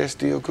 She's just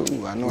still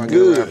cool. I know I get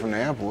Good. a ride from the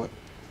airport.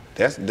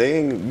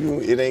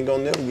 It ain't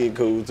gonna never get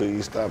cool till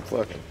you stop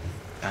fucking.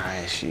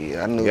 Ah, shit,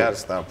 I knew. You gotta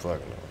stop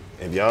fucking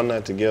on. If y'all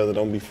not together,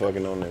 don't be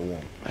fucking on that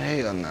woman.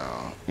 Hell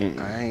no.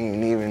 I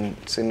ain't even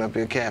sitting up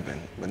here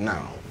capping, but no.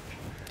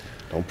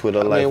 Don't put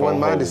her life it on wasn't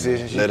my hold.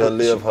 decision. Let her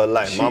live her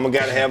life. Mama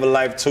gotta have a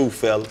life too,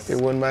 fellas.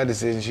 It wasn't my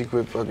decision. She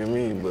quit fucking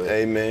me, but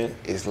hey, man.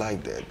 It's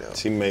like that though.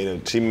 She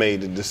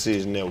made the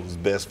decision that was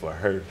best for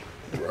her.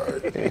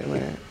 Right. Yeah,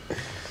 man.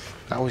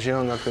 I was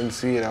young, I couldn't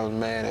see it. I was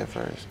mad at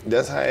first.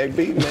 That's how it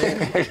be,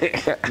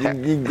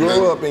 man. you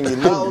grow up and you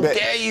look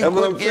back. You That's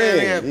what I'm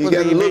saying. You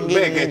gotta look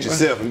back at in.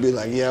 yourself and be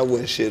like, yeah, I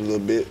wouldn't shit a little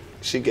bit.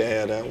 She can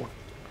have that one.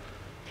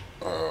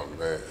 Oh,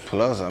 man.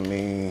 Plus, I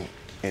mean,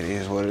 it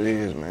is what it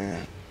is,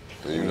 man.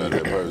 And you not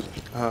that person?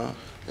 Huh?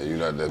 And you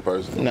not that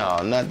person? No,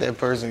 not that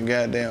person.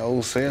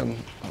 Goddamn 07,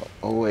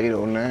 08,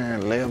 09,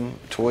 11,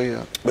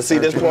 12. But see,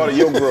 that's part of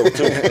your growth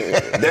too.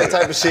 That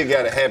type of shit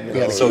gotta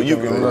happen so you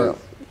can grow.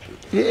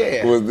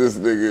 Yeah. Was this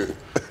nigga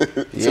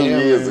 2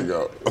 years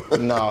ago?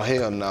 No,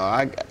 hell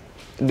no.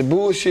 The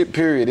bullshit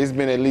period, it's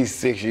been at least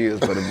 6 years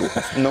for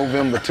the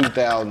November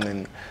 2000,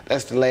 and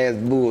that's the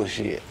last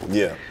bullshit.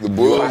 Yeah. The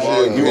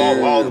bullshit. You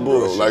all the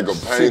bullshit. Bro, like a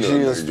painter. 6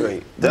 years nigga.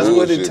 straight. That's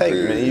what it takes,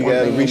 man. You One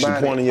gotta thing reach the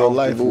about point it, in your off the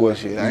life where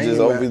bullshit. you I ain't just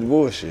about- over the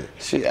bullshit.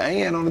 Shit, I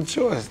ain't had no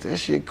choice. That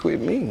shit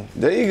quit me.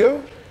 There you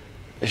go.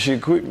 That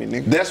shit quit me,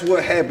 nigga. That's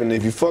what happened.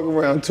 If you fuck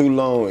around too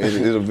long, it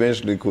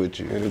eventually quit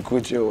you. It'll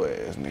quit your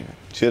ass, nigga.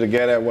 Should've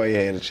got out while you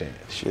had a chance.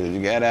 Shit,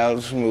 you got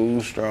out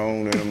smooth,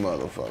 strong than a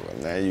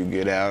motherfucker. Now you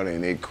get out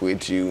and it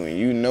quit you, and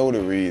you know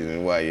the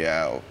reason why you're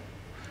out.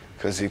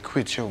 Cause it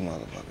quit your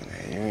motherfucking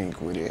ass. You ain't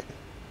quit it.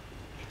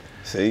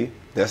 See?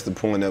 That's the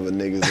point of a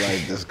nigga's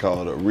life that's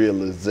called a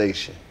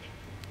realization.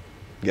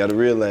 You gotta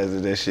realize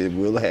that shit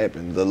will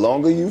happen. The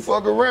longer you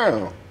fuck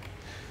around,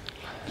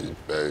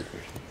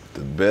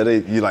 the better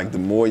the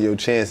more your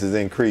chances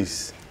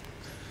increase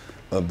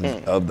of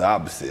the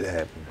opposite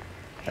happening.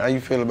 How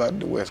you feel about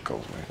the West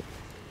Coast, man?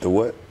 The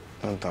what?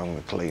 I'm talking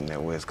to Clayton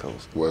at West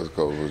Coast. West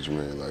Coast, what you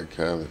mean? Like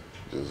Cali?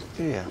 Just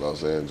Yeah.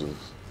 Los Angeles?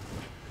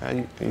 How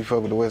you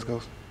fuck with the West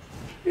Coast?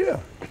 Yeah.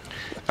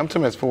 I'm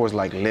talking as far as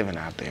like living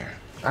out there.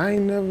 I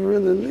ain't never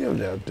really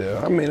lived out there.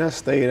 I mean, I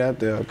stayed out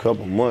there a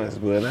couple months,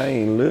 but I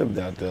ain't lived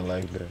out there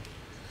like that.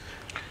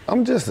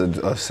 I'm just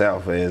a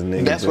South ass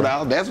nigga.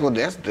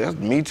 That's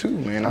me too,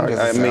 man. I'm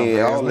just I mean,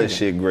 South-ass all that nigga.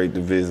 shit great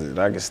to visit.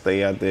 I can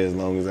stay out there as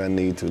long as I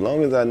need to. As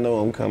long as I know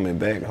I'm coming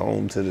back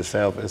home to the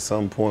South at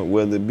some point,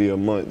 whether it be a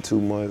month, 2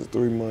 months,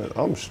 3 months,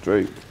 I'm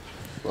straight.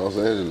 Los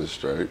Angeles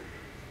straight.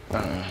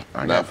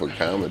 I Not for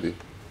comedy.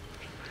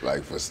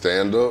 Like for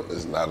stand-up,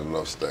 it's not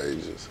enough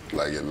stages.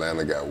 Like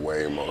Atlanta got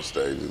way more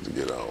stages to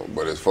get on.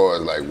 But as far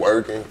as like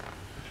working,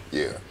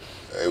 yeah.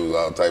 It was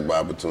all type of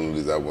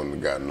opportunities I wouldn't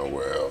have gotten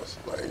nowhere else.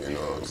 Like, you know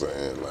what I'm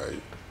saying? Like,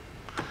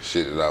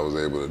 shit that I was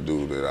able to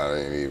do that I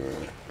ain't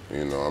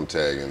even, I'm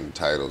tagging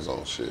titles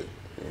on shit,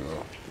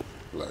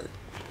 Like,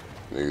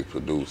 niggas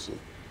producing,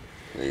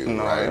 niggas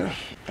writing.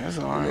 That's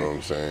all right. You know what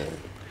I'm saying?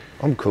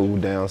 I'm cool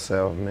down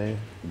south, man.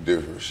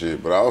 Different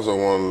shit. But I also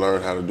want to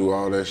learn how to do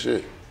all that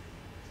shit.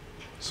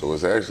 So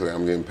it's actually,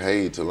 I'm getting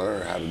paid to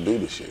learn how to do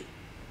the shit.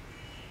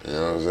 You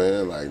know what I'm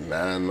saying? Like,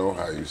 now I know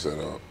how you set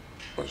up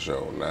a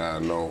show. Now I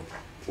know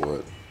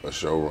what a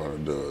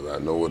showrunner does. I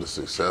know what a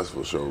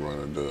successful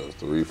showrunner does.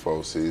 3,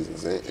 4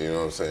 seasons in, you know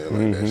what I'm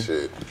saying? Like that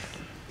shit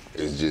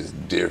is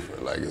just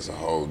different. Like it's a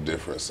whole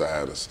different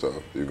side of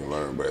stuff you can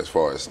learn. But as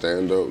far as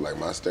stand-up, like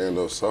my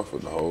stand-up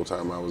suffered the whole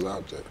time I was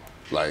out there.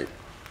 Like,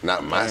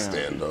 not my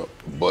stand-up,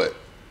 but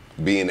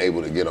being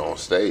able to get on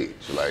stage.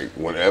 Like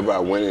whenever I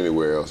went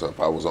anywhere else, if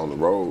I was on the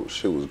road,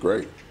 shit was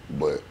great.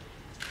 But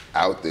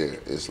out there,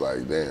 it's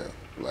like, damn,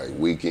 like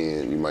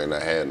weekend, you might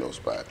not have no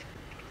spot.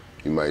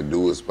 You might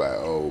do a spot,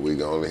 oh, we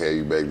can only have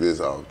you back this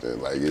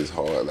often. Like, it's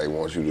hard. They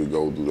want you to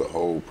go through the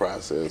whole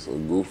process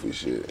of goofy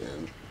shit.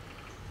 And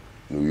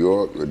New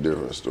York, a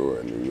different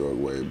story. New York,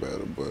 way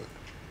better. But,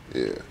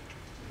 yeah,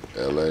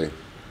 LA,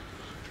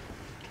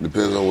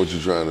 depends on what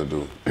you're trying to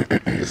do.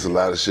 It's a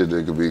lot of shit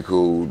that could be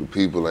cool. The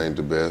people ain't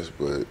the best,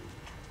 but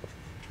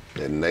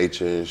that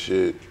nature and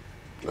shit,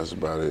 that's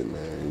about it,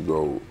 man. You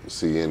go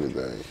see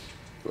anything,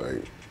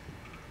 like,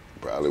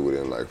 probably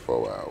within like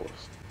 4 hours.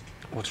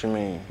 What you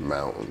mean?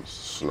 Mountains,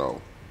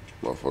 snow.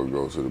 Motherfucker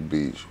go to the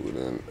beach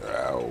within an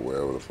hour,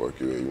 wherever the fuck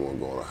you at. You wanna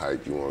go on a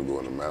hike, you wanna go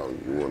in the mountain,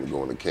 you wanna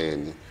go in the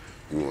canyon,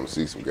 You want to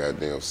see some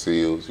goddamn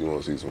seals. You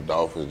want to see some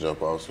dolphins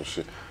jump off some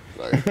shit.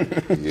 Like,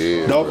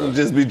 yeah, Dolphins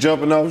just be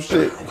jumping off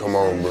shit. Come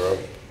on, bro.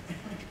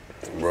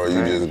 Bro,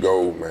 you just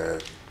go,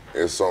 man.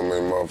 There's so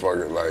many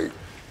motherfuckers, like,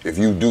 if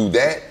you do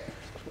that,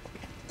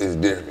 it's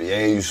different.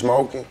 You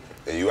smoking,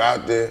 and you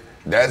out there,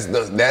 that's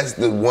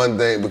the one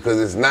thing, because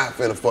it's not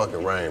finna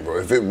fucking rain, bro.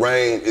 If it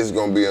rain, it's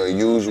gonna be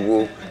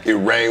unusual. It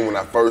rained when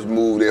I first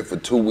moved there for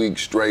 2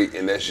 weeks straight,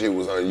 and that shit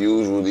was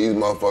unusual. These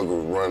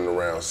motherfuckers was running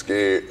around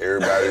scared.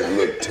 Everybody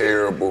looked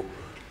terrible,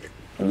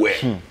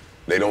 wet.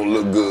 They don't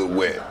look good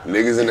wet.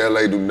 Niggas in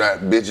LA do not,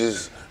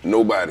 bitches,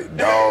 nobody.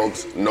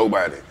 Dogs,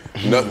 nobody.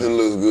 Nothing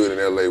looks good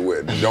in LA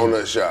wet. The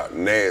donut shop,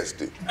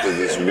 nasty, because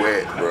it's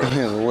wet, bro.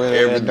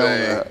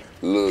 Everything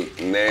look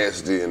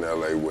nasty in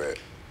LA wet.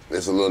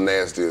 It's a little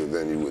nastier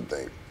than you would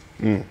think.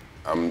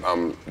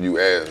 You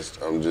asked,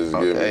 I'm just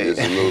giving it's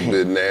a little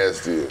bit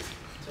nastier.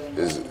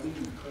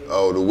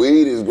 The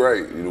weed is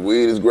great. The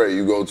weed is great.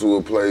 You go to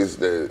a place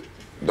that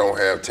don't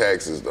have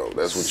taxes though.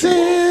 That's what you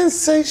want.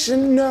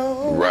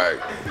 Sensational.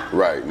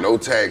 Right. No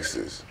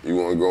taxes. You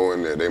want to go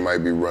in there. They might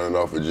be running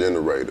off a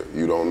generator.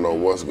 You don't know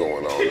what's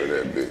going on in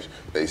that bitch.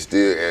 They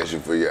still ask you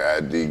for your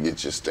ID,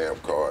 get your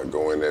stamp card,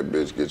 go in that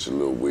bitch, get your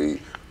little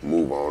weed,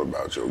 move on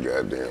about your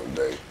goddamn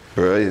day.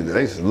 Bro,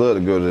 they used to love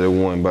to go to that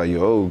one by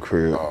your old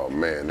crib. Oh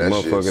man, that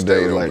motherfucker shit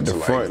stayed like the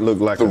front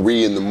looked like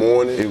 3 in the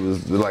morning. It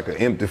was like an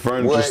empty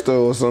furniture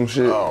store or some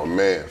shit. Oh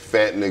man,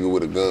 fat nigga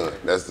with a gun.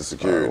 That's the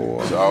security.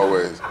 It's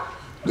always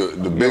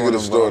the bigger the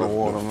store,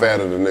 the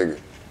fatter the nigga.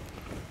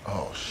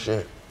 Oh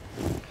shit.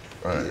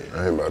 All right,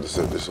 I ain't about to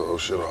set this whole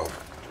shit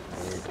off.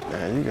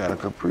 Man, you got a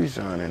Capri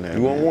Sun in there.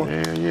 You want one?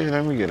 Yeah,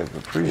 let me get a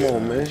Capri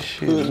Sun. Man,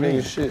 shit,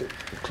 nigga, shit.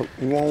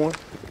 You want one?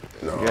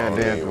 No,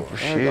 goddamn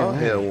shit. I'll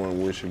have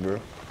one with you, bro.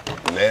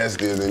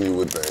 Nastier than you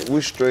would think.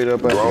 We straight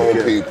up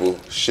grown people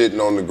shitting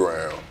on the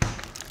ground.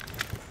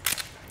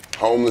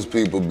 Homeless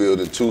people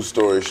building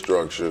 2-story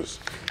structures.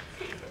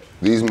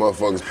 These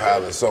motherfuckers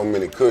piling so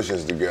many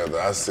cushions together.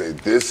 I said,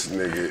 this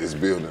nigga is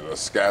building a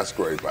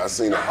skyscraper. I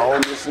seen a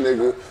homeless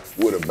nigga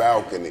with a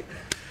balcony.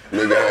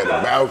 Nigga had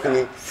a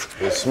balcony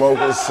and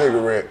smoking a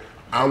cigarette.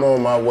 I'm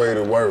on my way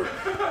to work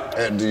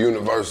at the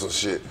Universal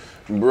shit.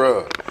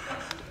 Bruh.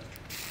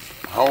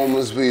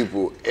 Homeless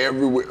people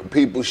everywhere,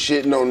 people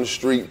shitting on the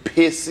street,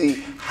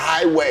 pissy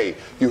highway.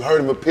 You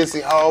heard of a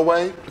pissy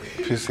hallway?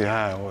 Pissy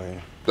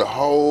highway. The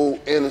whole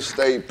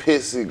interstate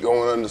pissy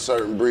going under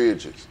certain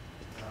bridges.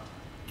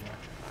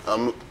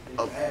 I'm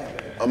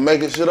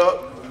making shit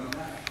up?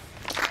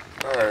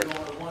 All right.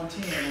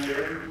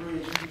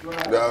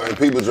 No, and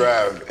people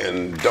drive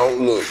and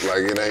don't look like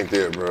it ain't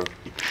there, bro.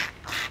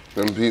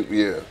 Them people,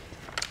 yeah.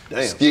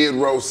 Damn. Skid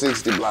Row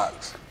 60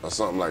 blocks or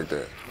something like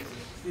that.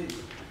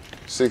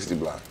 60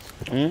 blocks.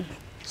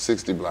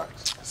 60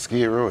 blocks.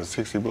 Skid Row is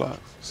 60 blocks?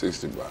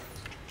 60 blocks.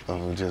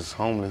 Just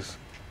homeless.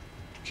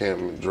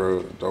 Camping,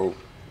 drugs, dope.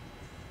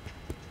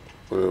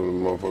 Whatever the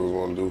motherfuckers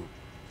want to do.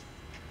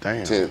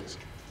 Damn. Tents.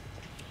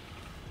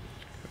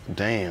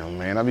 Damn,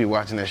 man. I be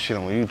watching that shit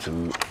on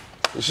YouTube.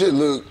 The shit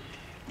look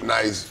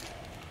nice,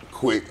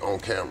 quick on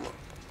camera.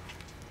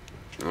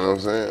 You know what I'm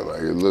saying?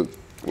 Like it look,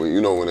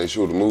 when they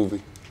shoot a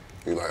movie,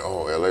 you like,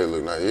 oh, LA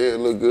look nice. Yeah, it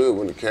look good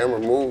when the camera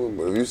moving,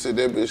 but if you sit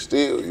that bitch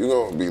still, you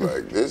gonna be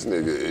like, this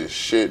nigga is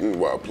shitting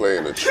while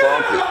playing the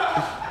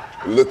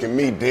trumpet, looking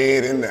me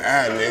dead in the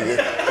eye,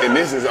 nigga. And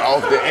this is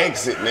off the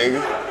exit,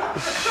 nigga.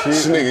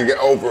 This nigga got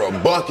over a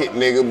bucket,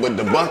 nigga, but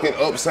the bucket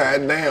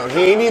upside down. He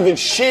ain't even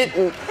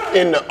shitting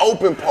in the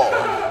open part.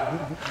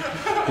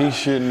 He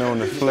shitting on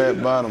the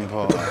flat bottom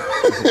part.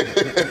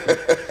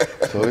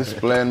 So it's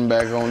splatting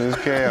back on his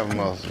calf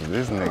muscle.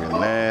 This nigga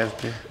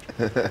nasty.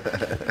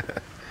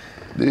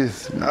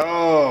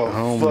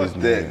 Fuck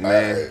that,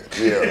 man.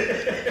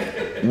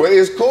 Yeah. But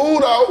it's cool,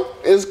 though.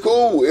 It's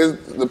cool.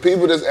 It's the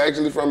people that's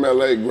actually from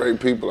LA, great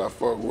people. I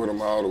fuck with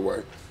them all the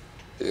way.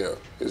 Yeah,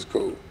 it's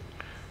cool.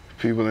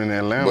 People in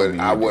Atlanta but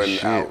I wasn't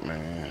shit, out,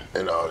 man.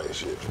 And all that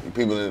shit.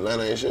 People in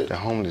Atlanta ain't shit? The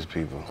homeless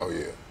people. Oh,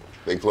 yeah.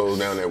 They closed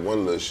down that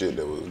one little shit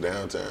that was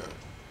downtown.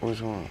 Which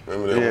one?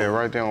 Remember that one?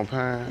 Right there on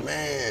Pine.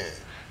 Man.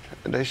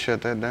 They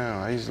shut that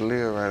down. I used to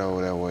live right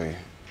over that way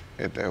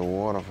at that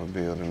Waterford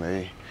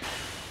building.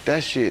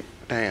 That shit,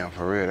 damn,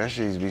 for real, that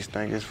shit used to be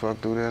stinky as fuck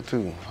through there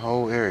too.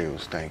 Whole area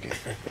was stinky.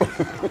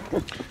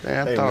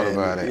 Man, I thought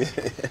about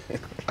it.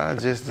 I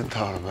just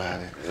thought about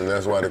it. And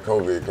that's why the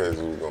COVID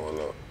cases was going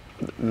up.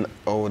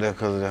 Over there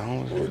because of the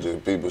homeless? It was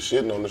just people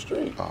shitting on the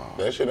street. Oh.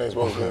 That shit ain't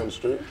supposed to be on the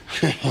street.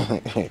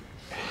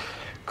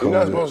 You're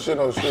not supposed to shit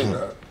on the street,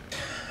 dog.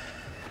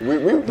 We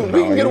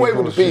can get away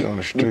with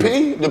the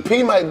pee. The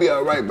pee might be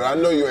all right, but I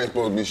know you ain't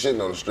supposed to be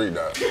shitting on the street,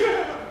 dog.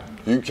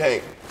 You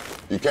can't,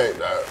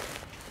 dog.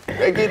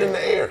 They get in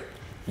the air.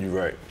 You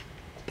right.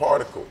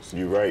 Particles.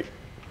 You right.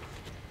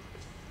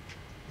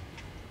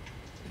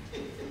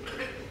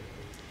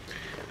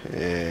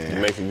 Yeah.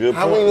 You make a good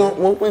point.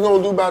 What we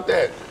gonna do about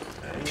that?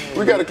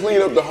 We gotta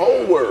clean up the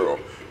whole world.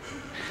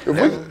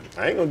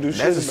 I ain't gonna do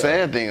shit. That's the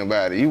sad thing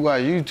about it. You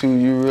watch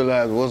YouTube, you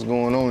realize what's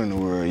going on in the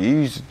world. You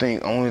used to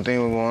think only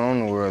thing was going on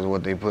in the world is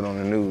what they put on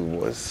the news.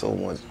 Boy, it's so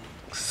much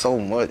so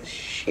much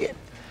shit.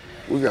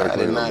 I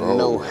did not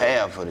know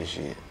half of the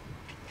shit.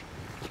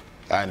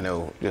 I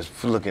know,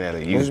 just looking at a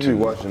YouTube. What you be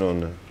watching on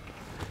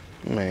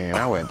there? Man,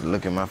 I would have to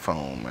look at my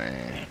phone,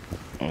 man.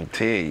 I'm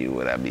tell you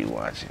what I be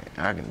watching.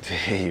 I can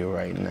tell you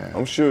right now.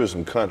 I'm sure it's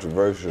some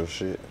controversial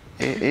shit.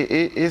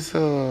 It's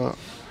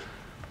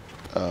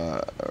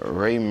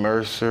Ray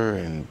Mercer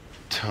and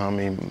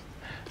Tommy,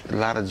 a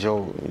lot of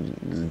Joe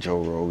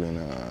Rogan,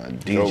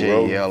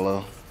 DJ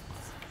Yella,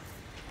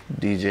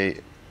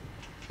 DJ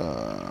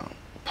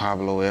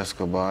Pablo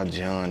Escobar,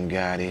 John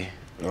Gotti.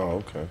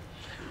 Oh, okay.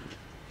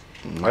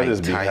 Mike I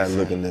just be Tyson.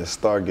 looking at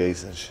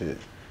Stargates and shit.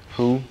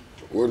 Who?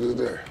 What is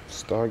that?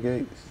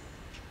 Stargates?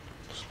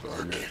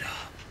 Stargate.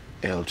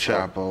 El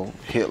Chapo,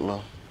 Hitler.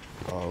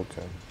 Oh,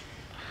 okay.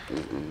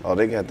 Oh,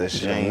 they got that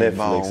shit James on Netflix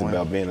Baldwin.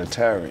 about being a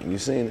tyrant. You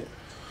seen it?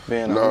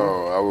 Being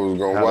No, I was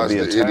gonna How to watch be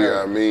the a Idiot I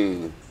tyrant.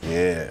 Mean.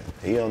 Yeah,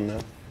 he on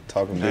there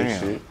talking big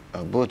Damn, shit.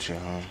 a butcher,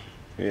 huh?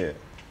 Yeah,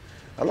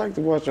 I like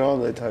to watch all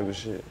that type of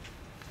shit.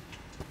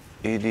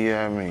 Idi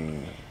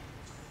Amin.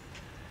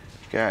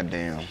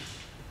 Goddamn.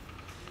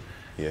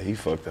 Yeah, he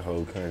fucked the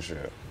whole country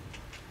up.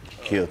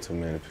 Killed too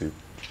many people.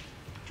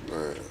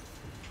 Man.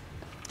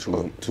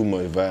 Too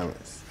much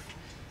violence.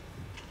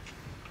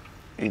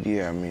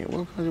 Idi Amin.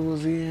 What country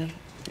was he in?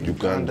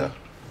 Uganda.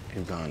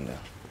 Uganda.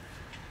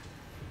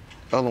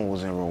 Other one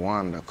was in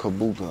Rwanda.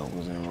 Kabuga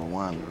was in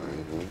Rwanda.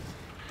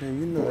 Yeah, you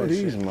know Boy, that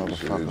these shit.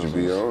 motherfuckers. Should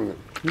you be on it?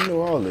 You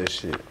know all that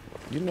shit.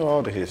 You know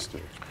all the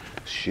history.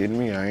 Shit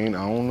me, I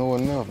don't know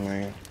enough,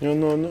 man. You don't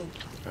know enough?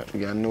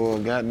 You gotta know,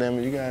 goddamn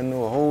it, you gotta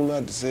know a whole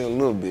lot to say a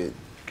little bit.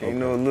 Can't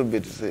know a little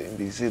bit to say and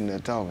be sitting there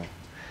talking.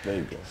 There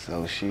you go.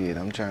 So shit,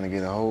 I'm trying to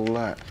get a whole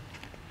lot.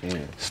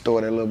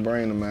 Store that little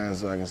brain of mine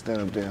so I can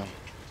stand up there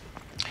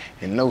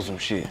and know some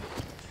shit.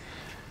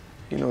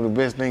 You know, the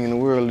best thing in the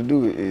world to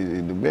do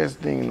is the best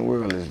thing in the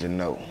world is to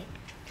know.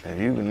 If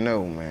you can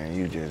know, man,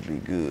 you just be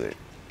good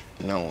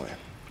knowing.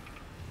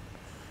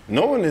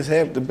 Knowing is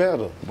half the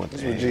battle. What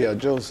That's the what hell? G.I.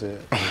 Joe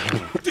said.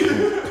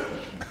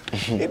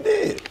 He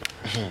did.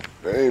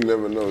 They ain't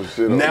never know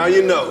shit. Now on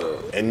you that, know.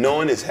 though. And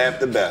knowing is half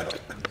the battle.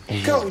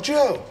 Go,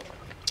 Joe.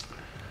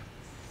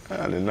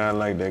 I did not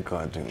like that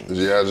cartoon.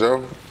 G.I.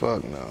 Joe?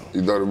 Fuck no.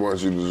 You thought it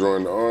wants you to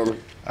join the army?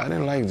 I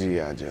didn't like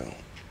G.I. Joe.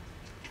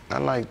 I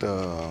liked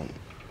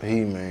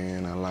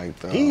He-Man. I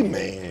liked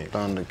He-Man.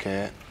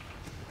 Thundercat.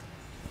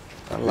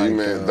 I liked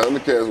Man,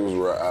 Thundercats was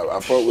right. I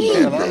fuck with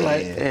yeah,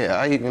 Thundercats.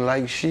 I even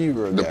like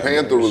She-Ra. The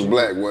Panther was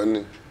black,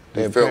 wasn't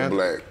he? He That felt Panther-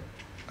 black.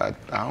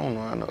 I don't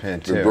know. I know. The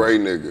Pantera. gray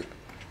nigga.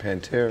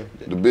 Pantera.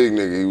 The big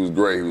nigga, he was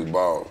gray, he was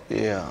bald.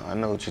 Yeah, I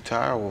know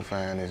Chitara was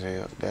fine as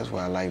hell. That's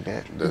why I like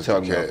that. You That's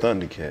talking the about cat.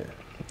 Thundercat.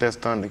 That's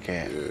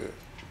Thundercat.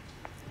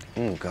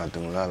 Yeah.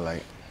 Cartoons I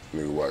like.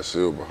 Nigga watch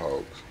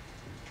Silverhawks.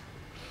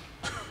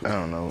 I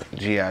don't know.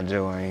 G.I.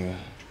 Joe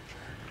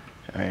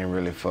I ain't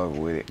really fuck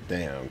with it.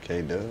 Damn,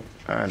 K Dubb.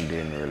 I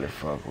didn't really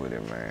fuck with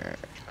it, man.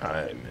 All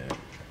right, man.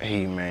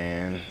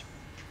 He-Man.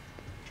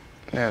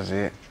 That's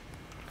it.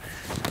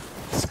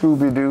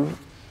 Scooby-Doo.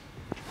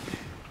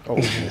 Oh,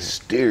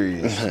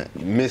 mysterious,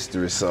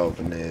 mystery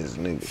solving ass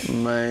nigga.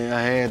 Man,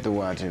 I had to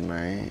watch it,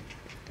 man.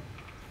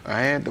 I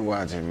had to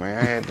watch it, man.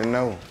 I had to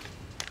know.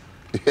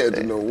 You had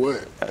to know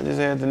what? I just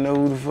had to know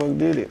who the fuck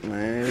did it,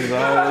 man. It was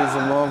always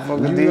some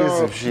motherfucker did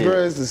some shit.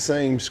 Bro, it's the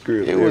same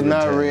script. It was every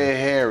not time. Red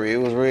Harry. It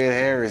was Red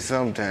Harry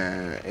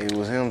sometime. It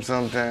was him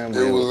sometime.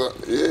 It was,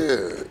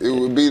 it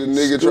would be the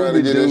nigga trying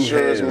to get Scooby-Doo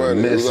insurance had a money.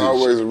 It was message.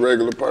 always a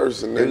regular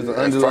person. It was an at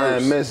underlying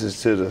first. message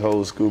to the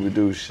whole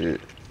Scooby-Doo shit.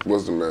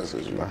 What's the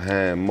message, man?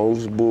 Behind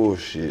most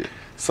bullshit.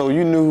 So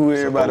you knew who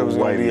everybody old was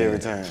gonna white be man. every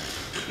time.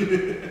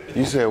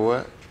 You said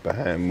what?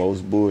 Behind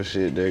most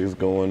bullshit that is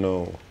going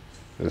on,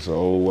 it's an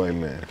old white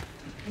man.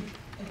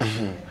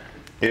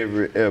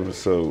 Every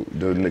episode,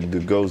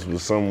 the ghost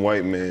was some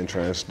white man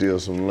trying to steal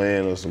some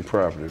land or some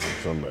property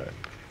from somebody.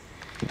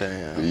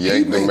 Damn. He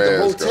yanked the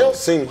mask off.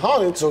 seem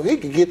haunted so he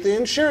could get the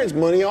insurance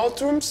money all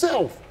to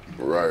himself.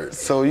 Right.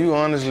 So you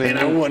honestly And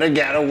I knew, would have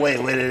got away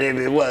with it if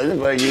it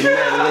wasn't for you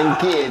meddling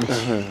kids.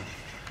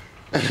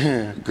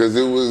 Because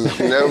it was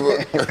never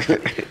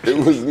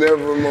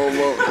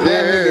more.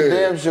 that nigga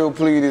damn sure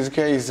plead his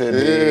case at the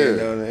end.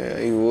 Yeah. On there.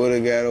 He would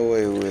have got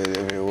away with it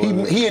if it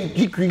wasn't.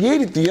 He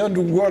created the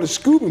underwater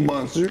scuba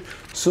monster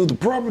so the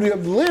property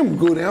of the land would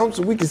go down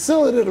so we could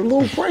sell it at a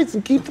low price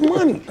and keep the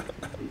money.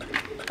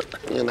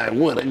 And I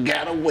would have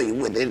got away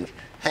with it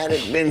had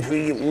it been for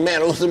you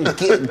meddlesome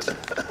kids.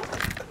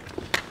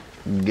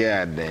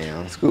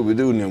 Goddamn.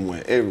 Scooby-Doo and them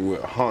went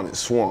everywhere, haunted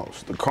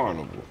swamps, the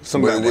carnival. But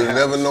Somebody it was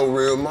never no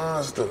real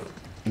monster.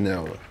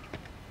 Never.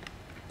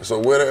 So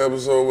where the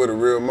episode where the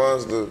real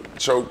monster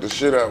choked the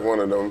shit out one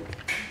of them,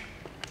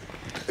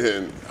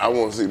 and I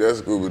want to see that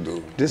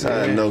Scooby-Doo. This how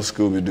I know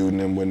Scooby-Doo and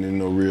them wasn't in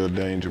no real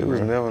danger, It was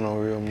bro. never no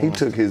real He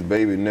monster. took his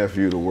baby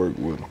nephew to work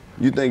with him.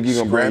 You think you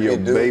gonna bring your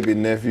Scrappy-Doo. baby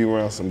nephew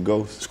around some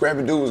ghosts?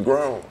 Scrappy-Doo was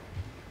grown.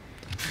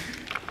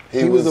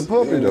 He was a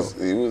puppy, though.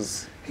 He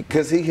was.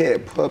 Because he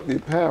had puppy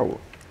power.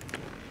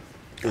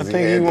 I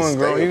think he wasn't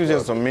grown. He was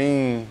just a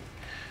mean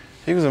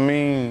He was a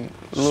mean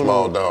little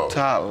Small dog.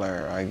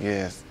 toddler, I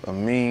guess. A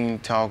mean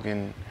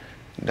talking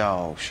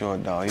dog,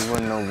 short dog. He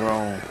wasn't no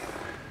grown.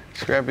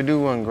 Scrappy Doo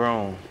wasn't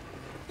grown.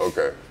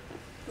 Okay.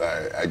 All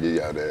right, I give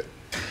y'all that.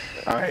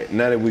 All right,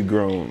 now that we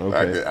grown,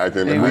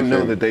 okay. We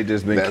know that they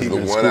just been keeping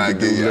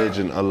Scooby-Doo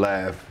legend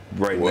alive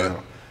right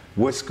now.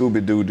 What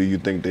Scooby-Doo do you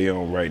think they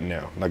own right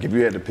now? Like if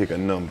you had to pick a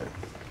number,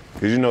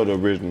 because you know the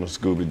original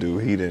Scooby-Doo,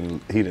 he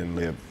didn't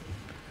live.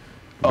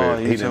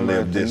 He didn't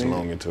live this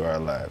long into our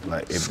lives.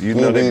 Like if you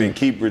know they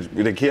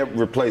kept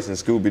replacing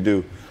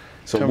Scooby-Doo.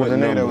 So what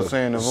number? That was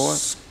saying the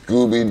voice?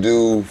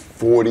 Scooby-Doo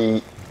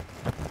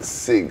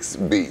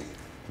 46B.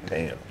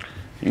 Damn.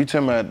 You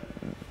talking about?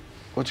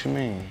 What you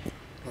mean?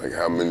 Like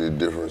how many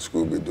different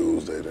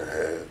Scooby-Doos they done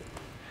had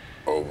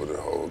over the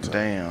whole time.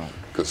 Damn.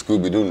 Because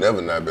Scooby-Doo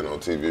never not been on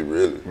TV,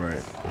 really.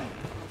 Right.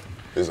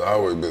 It's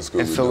always been Scooby-Doo.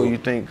 And so you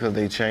think because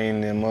they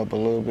changed them up a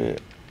little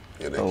bit?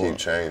 Yeah, they keep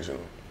changing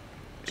them.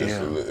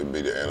 It'd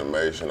be the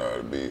animation, or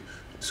it'd be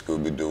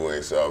Scooby-Doo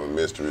ain't solving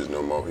mysteries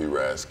no more. He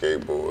rides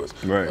skateboards.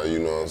 Right. You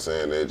know what I'm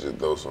saying? They just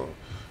throw some,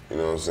 you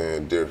know what I'm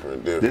saying,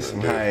 different. This some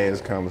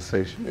high-ass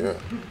conversation. Yeah.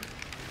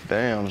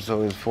 Damn,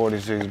 so it's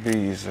 46B,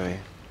 you say?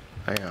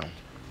 Damn.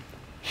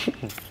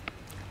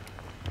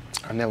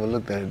 I never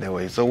looked at it that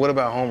way. So what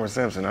about Homer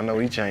Simpson? I know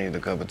he changed a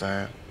couple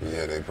times.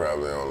 Yeah, they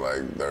probably on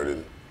like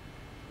 30,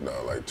 no,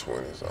 like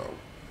 20 something.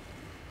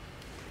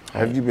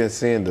 Have you been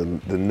seeing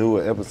the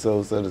newer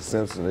episodes of The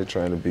Simpsons? They're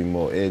trying to be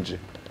more edgy.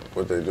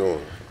 What they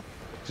doing?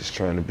 Just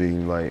trying to be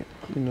like,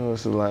 you know,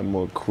 it's a lot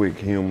more quick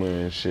humor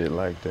and shit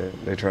like that.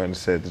 They're trying to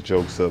set the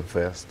jokes up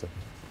faster.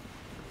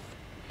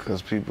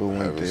 Because people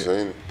went seen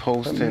there it.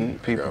 posting,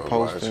 people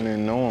posting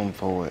and know them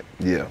for it.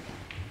 Yeah.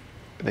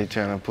 They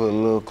trying to put a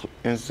little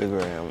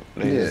Instagram.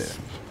 They just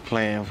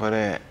playing for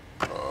that.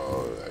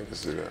 Oh, I can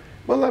see that.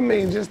 Well, I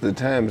mean, just the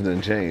times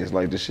done changed.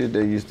 Like the shit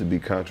that used to be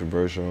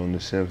controversial on The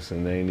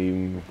Simpsons ain't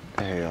even.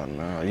 Hell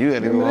no. You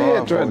had to go They hard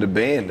had tried to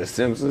ban The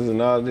Simpsons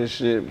and all this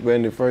shit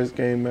when it first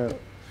came out.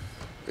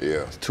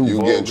 Yeah. Too you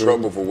vulgar. get in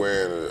trouble for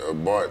wearing a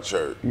Bart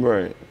shirt.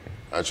 Right.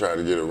 I tried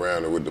to get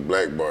around it with the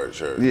black Bart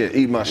shirt. Yeah,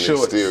 eat my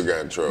shorts. Still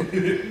got in trouble.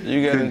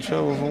 You got in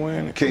trouble for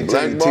wearing it? Can't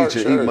tell the teacher,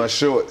 eat my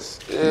shorts.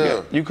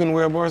 Yeah. You couldn't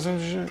wear a Bart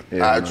Simpson shirt?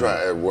 Yeah, I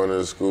tried at one of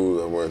the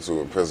schools I went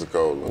to in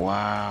Pensacola.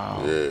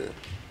 Wow. Yeah.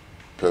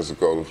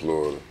 Pensacola,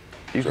 Florida.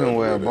 You couldn't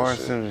wear a Bart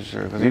Simpson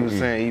shirt because he was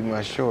saying eat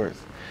my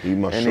shorts. Eat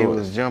my and shorts. he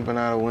was jumping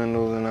out of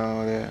windows and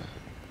all that.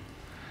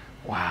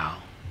 Wow.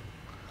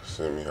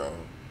 Send me home.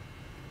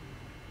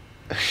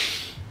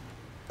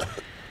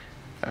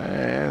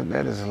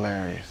 That is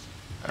hilarious.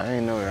 I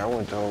ain't know that. I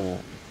went to a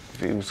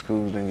few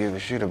schools and give a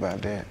shit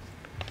about that.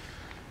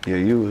 Yeah,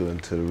 you was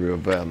into the real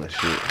violent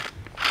shit.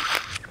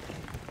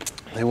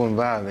 They wasn't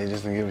violent. They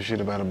just didn't give a shit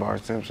about a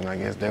Bart Simpson. I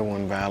guess that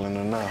wasn't violent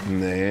enough.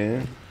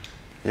 Man.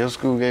 Your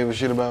school gave a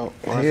shit about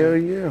Bart Hell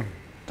Simpson?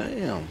 yeah.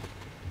 Damn.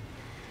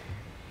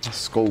 My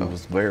school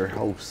was very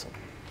wholesome.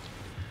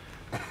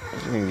 I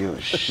didn't give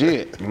a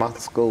shit. My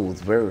school was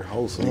very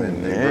wholesome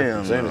and they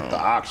represented the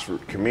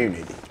Oxford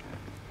community.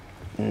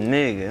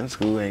 Nigga, that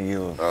school ain't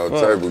give a All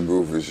fuck. type of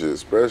goofy shit,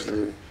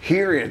 especially.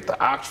 Here at the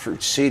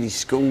Oxford City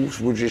Schools,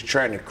 we're just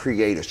trying to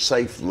create a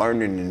safe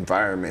learning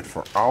environment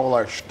for all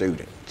our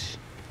students.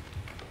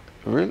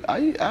 Really? I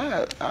used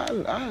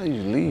to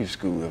leave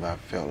school if I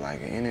felt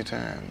like it,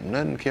 anytime.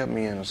 Nothing kept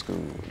me in a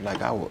school.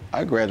 Like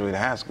I graduated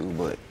high school,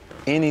 but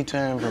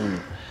anytime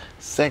from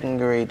 2nd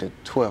grade to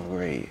 12th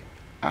grade,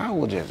 I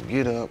would just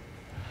get up,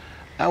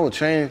 I would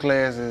change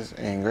classes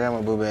and grab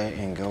my book bag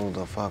and go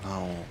the fuck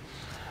home.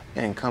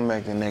 And come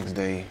back the next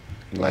day.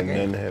 Like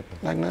nothing happened.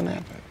 Like nothing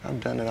happened. I've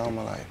done it all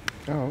my life.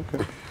 Oh,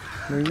 okay.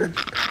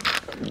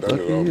 I've done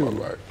it all my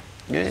life.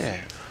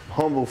 Yeah.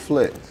 Humble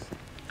flex.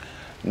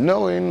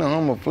 No, it ain't no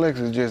humble flex.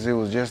 It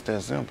was just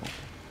that simple.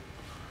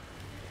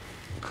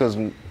 Cause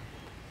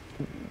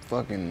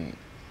fucking,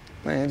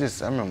 man,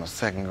 I remember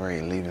 2nd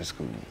grade leaving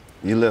school.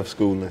 You left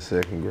school in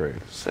 2nd grade.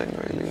 2nd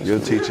grade leaving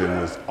Your school. teacher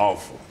was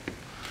awful.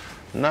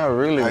 Not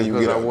really, How you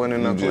because get I up? wasn't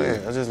in no You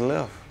just- class. I just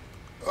left.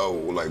 Oh,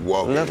 like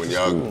walking Left when the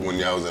y'all school.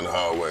 was in the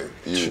hallway.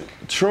 Yeah.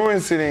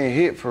 Truancy didn't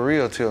hit for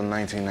real till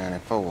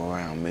 1994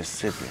 around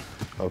Mississippi.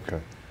 Okay.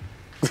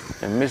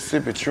 And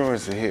Mississippi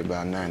truancy hit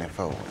by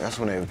 94. That's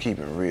when they were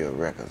keeping real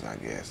records, I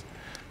guess.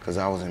 Because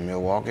I was in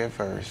Milwaukee at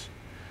first,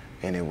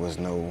 and and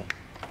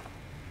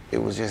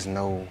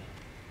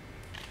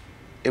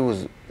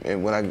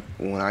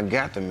when I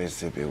got to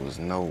Mississippi, it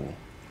wasn't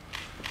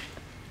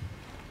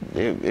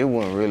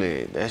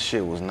really, that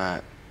shit was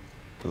not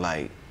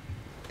like,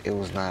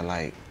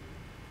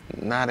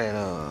 not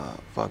at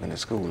fucking the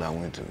school I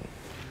went to,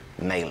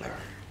 Naylor.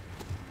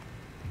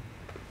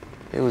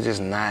 It was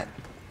just not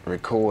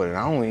recorded.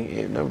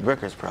 The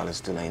records probably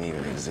still ain't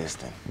even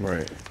existing.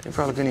 Right. They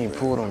probably couldn't even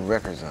pull them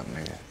records up,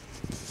 nigga.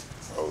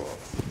 Hold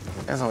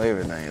on. That's on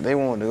everything. They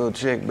wanted to go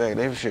check back.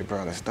 They shit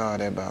probably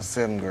started at about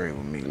 7th grade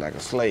with me, like a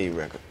slave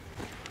record.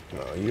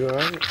 You all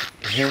right?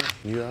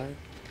 You all right?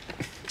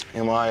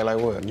 Am I like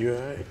what? You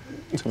all right?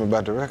 Tell me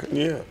about the record.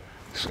 Yeah.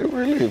 Shit,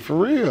 really, for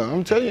real.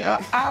 I'm telling you,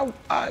 I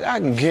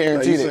can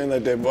guarantee You that. saying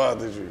like that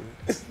bothers you?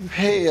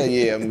 Hell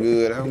yeah, I'm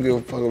good. I don't give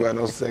a fuck about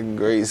no second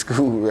grade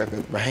school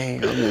record,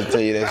 man. I'm just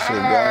tell you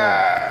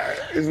that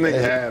shit, This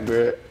nigga high,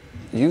 bro. dog.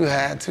 You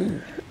high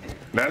too.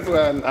 That's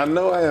why I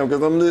know I am,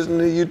 because I'm listening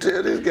to you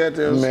tell this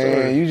goddamn Man,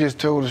 story. you just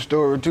told the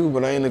story too,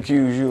 but I ain't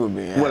accused you of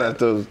being What high. I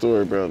told the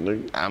story about,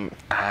 nigga? I'm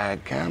gonna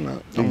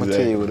tell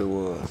Exactly. you what it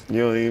was. You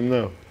don't even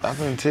know. I'm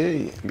gonna tell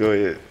you. Go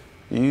ahead.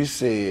 You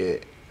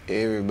said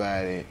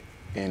everybody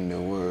in the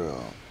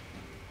world,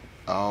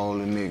 all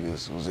the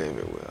niggas was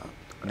everywhere.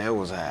 That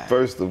was high.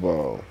 First of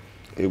all,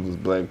 it was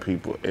black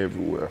people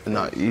everywhere.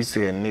 No, you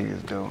said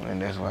niggas though,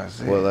 and that's why I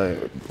said. Well,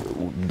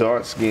 like,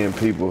 dark-skinned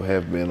people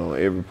have been on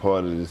every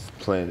part of this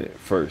planet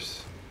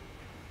first.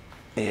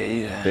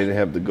 yeah. They didn't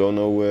have to go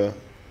nowhere.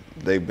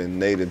 They've been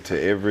native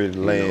to every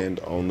land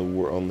on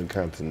the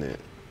continent,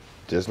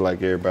 just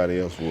like everybody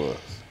else was.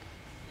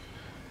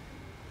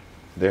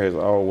 There has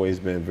always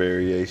been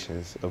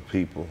variations of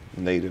people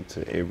native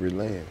to every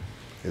land,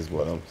 is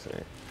what I'm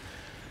saying.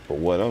 But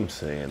what I'm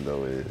saying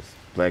though is,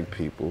 black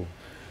people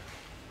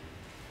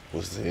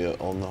was here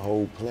on the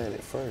whole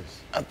planet first.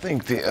 I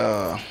think the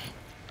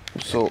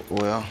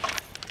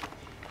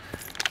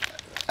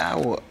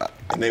And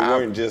they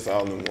weren't just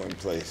all in one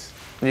place.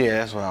 Yeah,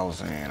 that's what I was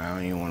saying. I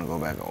don't even want to go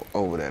back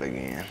over that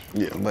again.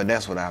 Yeah. But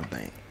that's what I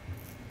think.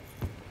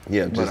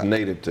 Yeah, just But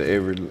native to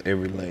every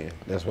land.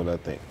 That's what I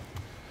think.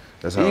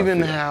 That's how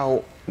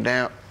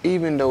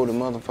Even though the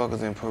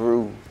motherfuckers in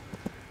Peru,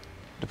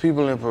 the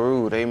people in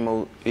Peru,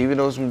 even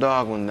though some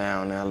dog ones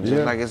down there, just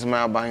Yeah. like it's some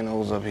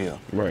albinos up here.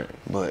 Right.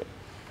 But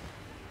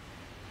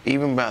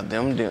even about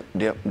them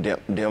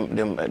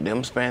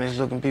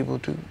Spanish-looking people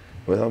too.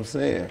 What I'm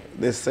saying,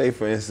 let's say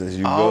for instance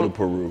you go to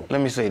Peru.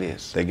 Let me say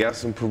this. They got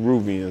some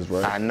Peruvians,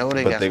 right? I know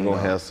they but got they some gonna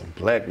dogs. have some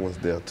black ones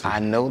there too. I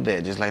know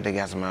that, just like they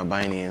got some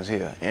Albanians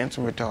here and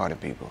some retarded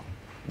people.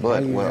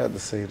 Why But you well, have to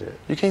say that?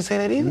 you can't say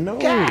that either. No.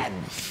 God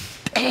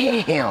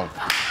damn,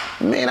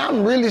 man,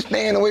 I'm really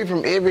staying away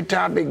from every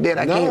topic that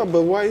I No, can't.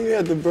 but why you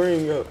have to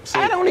bring up?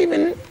 I don't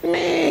even,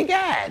 man,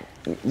 God.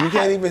 You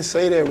can't even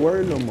say that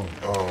word no more.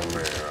 Oh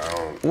man, I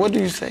don't. What do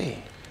you say?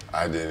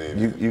 I didn't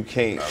even. You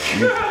can't.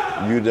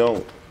 You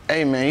don't.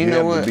 Hey, man, you You know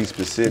have to what? be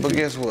specific. But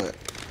guess what?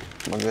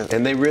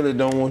 And they really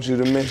don't want you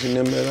to mention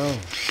them at all.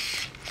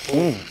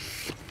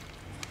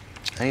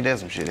 Ain't that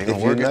some shit? They If gonna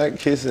you're work it. not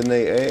kissing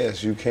their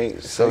ass, you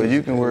can't. So say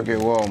you can work at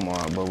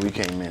Walmart, but we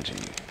can't mention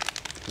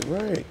you.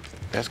 Right.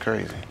 That's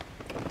crazy.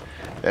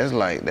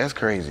 That's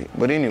crazy.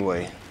 But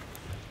anyway,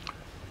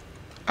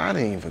 I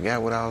didn't even forget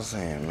what I was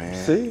saying, man.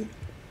 See?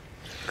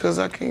 Cause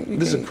I can't.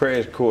 This is a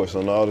crash course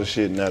on all the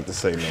shit not to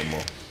say no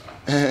more.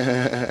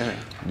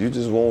 You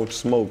just won't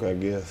smoke, I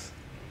guess.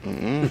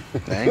 That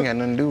ain't got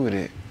nothing to do with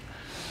it.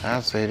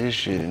 I'll say this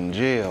shit in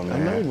jail, I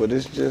man. know, but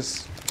it's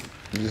just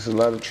a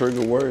lot of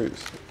trigger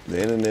words.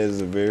 The internet is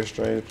a very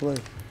strange place.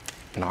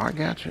 No, I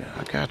got you.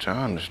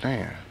 I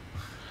understand.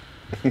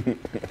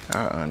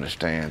 I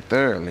understand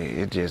thoroughly.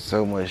 It's just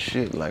so much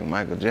shit, like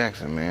Michael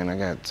Jackson, man. I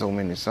got so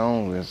many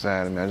songs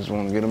inside of me. I just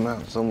want to get them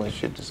out. So much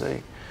shit to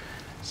say.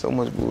 So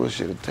much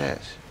bullshit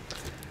attached.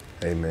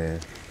 Hey,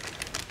 man.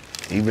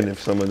 Even if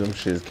some of them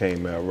shits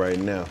came out right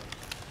now,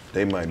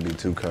 they might be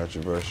too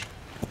controversial.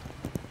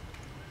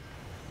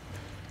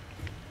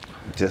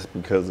 Just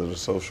because of the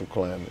social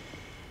climate.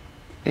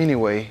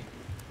 Anyway,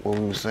 what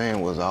we were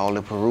saying was all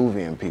the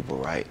Peruvian people,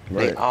 right?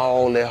 Right.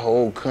 Their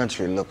whole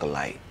country look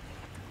alike.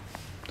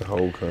 The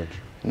whole country.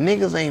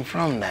 Niggas ain't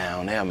from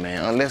down there,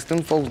 man. Unless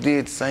them folks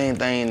did the same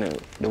thing that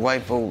the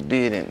white folks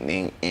did.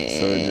 So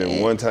it's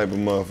just one type of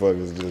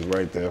motherfuckers just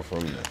right there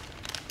from there.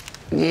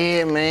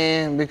 Yeah,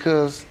 man,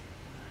 because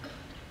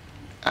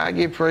I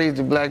get praise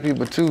to black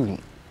people too.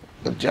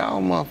 But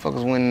y'all motherfuckers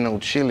wasn't in no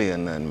Chile or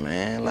nothing,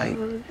 man. Like,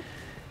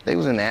 they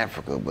was in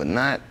Africa, but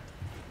not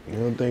You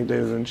don't think they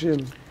was in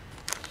Chile?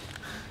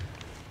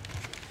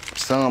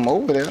 some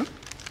over there.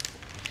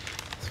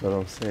 That's what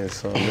I'm saying,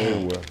 some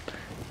everywhere.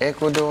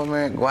 Ecuador,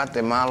 man,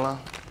 Guatemala.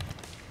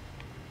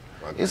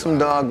 It's some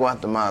dog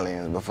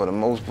Guatemalans, but for the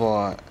most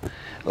part,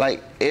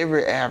 like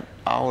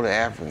all the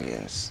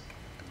Africans,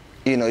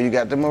 you know, you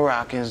got the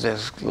Moroccans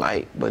that's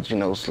like, but you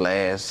know,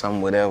 slash,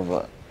 some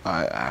whatever.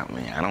 I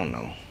mean, I don't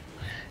know.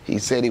 He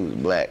said he was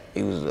black.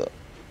 He was a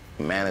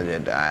manager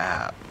at the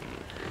IHOP.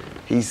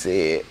 He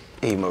said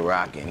he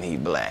Moroccan, he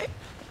black.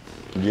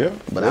 Yeah,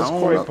 But that's I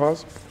don't quite know.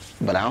 possible.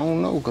 But I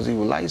don't know, because he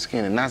was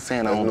light-skinned, and not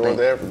saying I That's don't North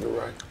think. Africa,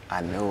 right?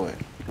 I know it.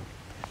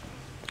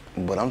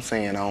 But I'm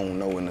saying I don't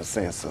know in the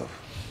sense of,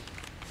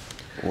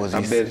 was he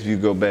I bet if you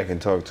go back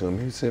and talk to him,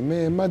 he said,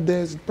 man, my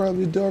dad's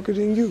probably darker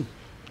than you.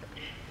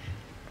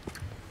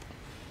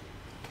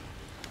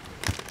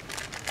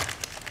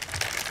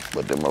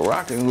 But the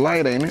Moroccan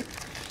light, ain't it?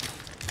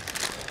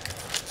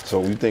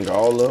 So you think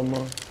all of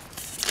them are?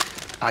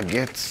 I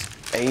guess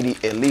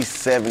 80, at least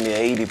 70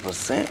 or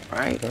 80%,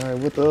 right? All right,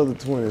 what the other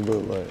 20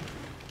 look like?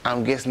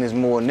 I'm guessing it's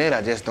more than that.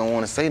 I just don't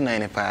want to say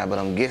 95, but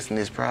I'm guessing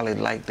it's probably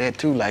like that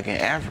too, like in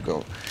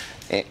Africa.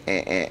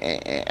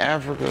 In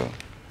Africa,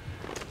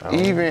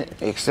 Even,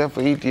 except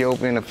for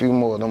Ethiopia and a few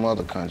more of them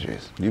other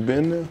countries. You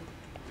been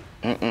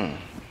there?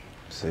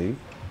 See?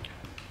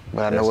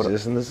 But I know what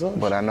just an assumption.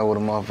 But I know what a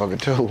motherfucker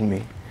told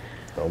me.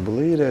 Don't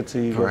believe that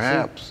till you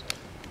Perhaps.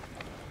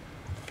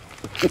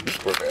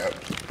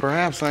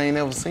 Perhaps I ain't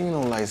never seen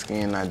no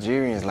light-skinned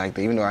Nigerians like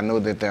that, even though I know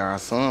that there are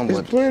some.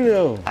 There's but plenty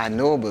of them. I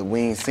know, but we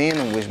ain't seeing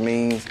them, which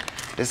means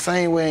the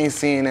same way I ain't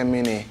seeing that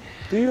many.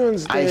 Do you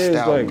understand iced it's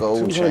out like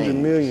gold 200 chains.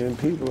 million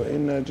people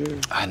in Nigeria?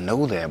 I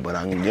know that, but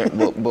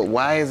but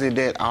why is it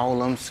that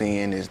all I'm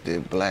seeing is the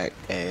black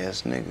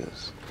ass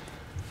niggas?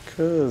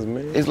 Cause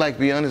man, It's like,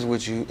 be honest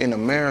with you, in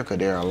America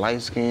there are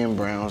light skin,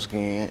 brown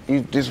skin.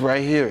 This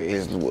right here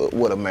is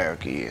what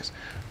America is.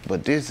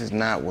 But this is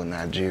not what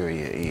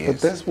Nigeria is.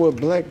 but that's what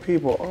black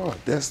people are.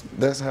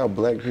 That's how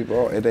black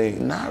people are. It ain't.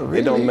 Not really.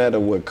 It don't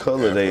matter what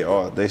color they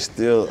are. They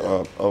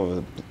still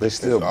they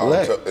still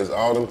black. It's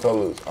all them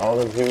colors, all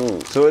them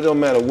hues. So it don't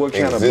matter what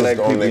kind of Exist black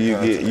on people that you get.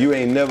 continent. You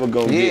ain't never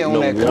gonna get on no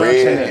that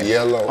red, continent.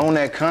 yellow. On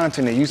that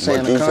continent, you saying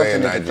But the you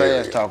saying continent, the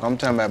Nigeria. fast talk. I'm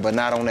talking about, but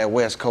not on that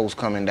west coast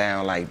coming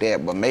down like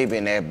that. But maybe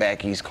in that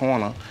back east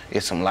corner,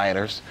 it's some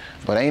lighters.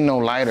 But ain't no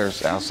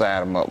lighters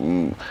outside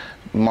of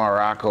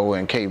Morocco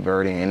and Cape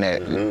Verde in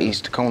that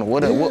east corner.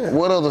 What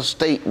other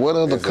state? What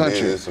other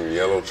country? There's some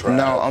yellow tribes.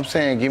 No, I'm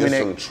saying, give me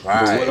There's that. some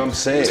tribes. What I'm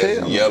saying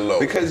that's yellow.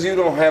 because you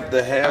don't have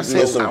to have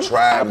There's some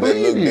tribes that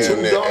look you. down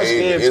Two there.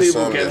 dark-skinned It's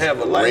people some can that's have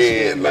a light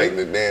red skin, like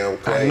the damn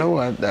clay. I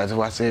know. That's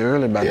what I said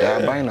earlier about the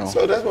albino.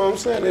 So that's what I'm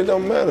saying. It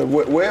don't matter.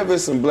 Wherever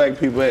some black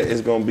people at,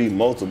 it's gonna be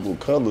multiple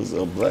colors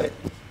of black.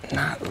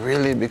 Not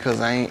really, because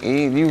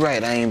you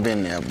right, I ain't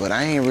been there, but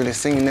I ain't really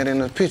seen that in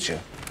the picture.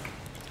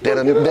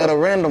 That a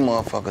random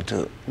motherfucker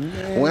took.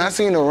 Man. When I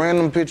seen a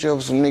random picture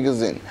of some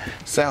niggas in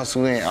South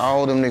Sudan,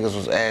 all them niggas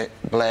was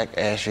black,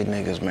 ashy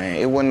niggas, man.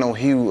 It wasn't no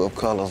hue of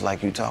colors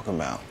like you talking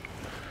about.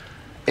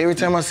 Every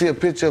time I see a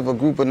picture of a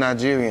group of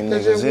Nigerian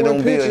niggas, it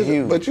don't be a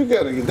hue. But you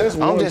gotta, that's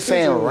one I'm just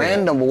saying picture.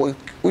 random, boy.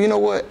 Well, you know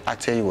what? I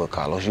tell you what,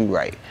 Karlous, you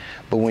right.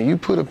 But when you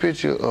put a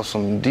picture of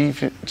some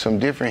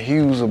different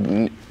hues of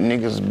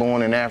niggas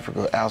born in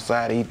Africa,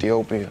 outside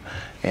Ethiopia,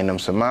 and them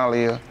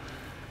Somalia,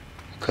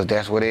 because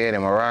that's where they at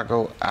in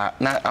Morocco. I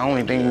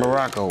only think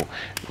Morocco.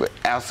 But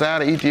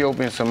outside of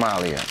Ethiopia and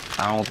Somalia,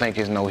 I don't think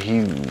it's no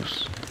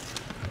hues.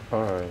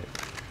 All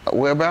right.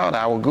 Where about?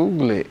 I will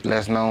Google it.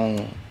 Let's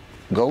know.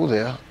 Go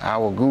there. I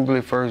will Google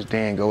it first,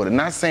 then go there.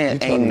 Not saying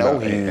ain't no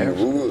hues.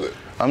 Google it.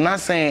 I'm not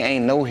saying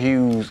ain't no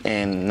hues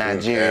in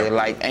Nigeria,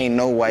 like ain't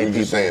no white people. You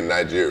just saying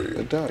Nigeria.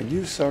 But dog,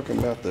 you talking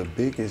about the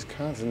biggest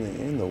continent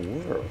in the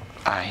world.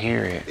 I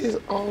hear it. It's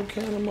all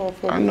kind of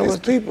motherfuckers. I know it's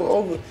it's people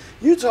over.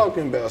 You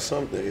talking about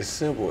something as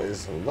simple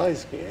as some light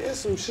skin. There's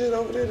some shit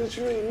over there that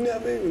you ain't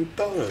never even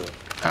thought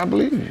of. I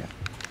believe you.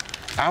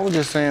 I was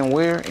just saying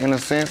where, in a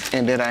sense,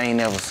 and that I ain't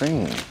never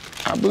seen.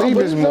 I believe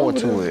there's more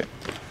to it.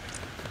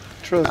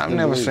 Trust I'm me,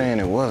 never believe. saying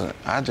it wasn't.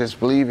 I just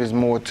believe there's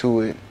more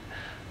to it.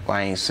 Well,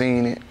 I ain't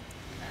seen it.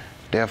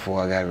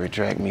 Therefore, I gotta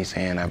retract me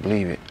saying I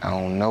believe it. I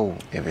don't know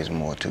if it's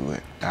more to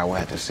it. I will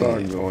have to see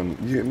Start it. going,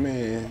 yeah,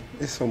 man,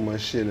 there's so much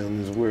shit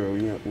in this world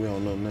we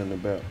don't know nothing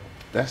about.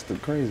 That's the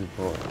crazy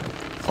part.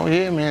 Oh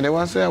yeah, man. That's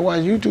why I said I watch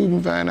YouTube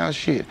and find out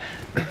shit.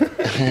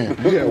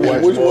 Yeah,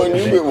 watch Which more one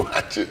you than been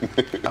watching?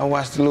 I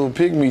watched the little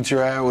pygmy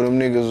trial where them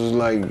niggas was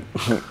like,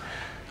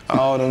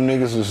 all them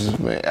niggas was,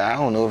 man, I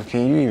don't know,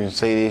 can you even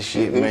say this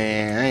shit,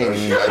 man? I ain't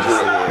even about to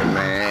say it,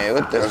 man.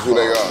 What the That's fuck? who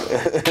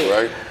they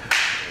are, right?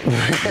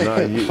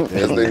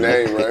 That's their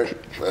name, right?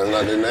 That's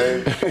not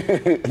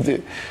their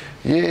name?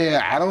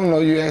 Yeah, I don't know.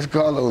 You ask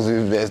Karlous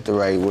if that's the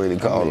right way to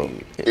call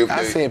them.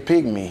 I said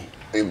pygmy.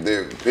 If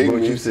they're But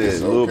pygmies, you said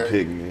it's little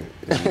okay. pygmy.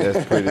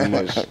 That's pretty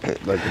much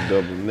like a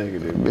double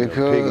negative.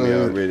 Because-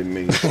 Pygmy already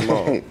means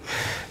small.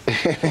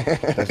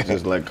 That's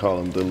just like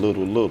calling the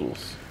little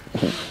littles.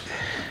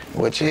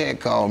 Well, Chad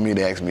called me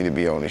to ask me to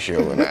be on the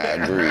show, and I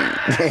agreed.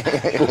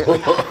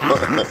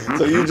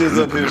 So you just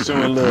up here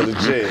showing love to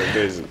Chad,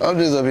 basically. I'm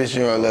just up here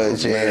showing love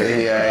to Chad.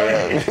 Here I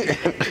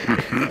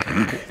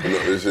am.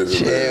 This is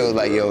Chad was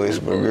like, yo,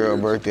 it's my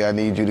girl's birthday. I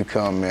need you to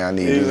come, man. I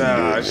need you to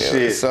Nah, do it.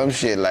 shit. Some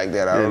shit like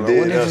that. I Yeah, don't know.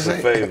 What did you us a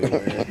say? favor,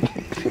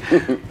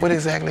 man. What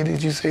exactly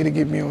did you say to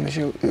get me on the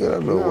show? I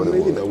don't know what it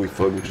You was. know we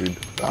fuck with you.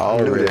 I I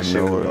knew already that shit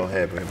know was it. gonna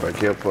happen if I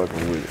kept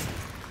fucking with it.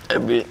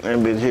 That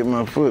bitch hit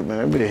my foot,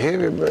 man. That bitch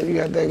heavy, bro. You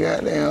got that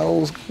goddamn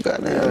old school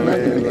goddamn.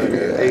 Man, like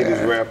an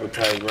 80s rapper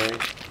type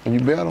ring. You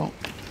better.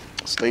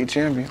 State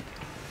champion.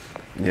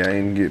 Yeah, I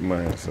ain't get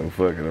mine, so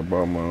fuck it. I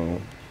bought my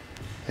own.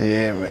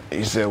 Yeah, man.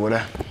 You said what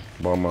I?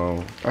 Bought my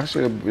own. I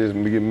should have just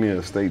give me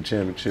a state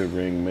championship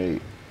ring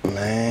made.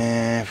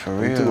 Man, for I'm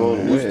real. too old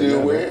man. to You wear it still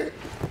now, wear it?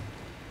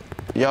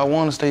 Y'all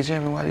won the state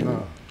champion? Why didn't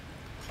you?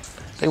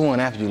 They won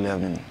after you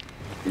left, didn't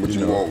But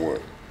you want one.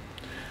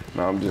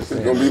 No, I'm just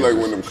It's saying. gonna be like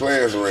one of them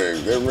class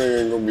rings. That ring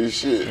ain't gonna be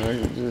shit. I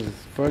can just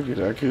fuck it.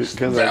 I could,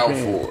 cause I Vouch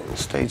can. for it.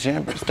 State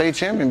champion. State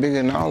champion bigger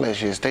than all that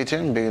shit. State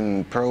champion bigger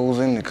than pros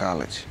in the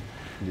college.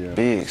 Yeah.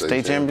 Big. State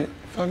State champion.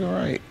 Fucking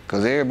right.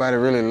 Cause everybody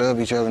really love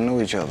each other, know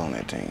each other on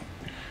that team.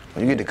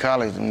 When you get to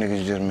college, them niggas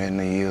you just met in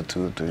a year,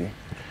 2 or 3.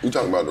 You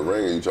talking about the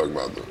ring or you talking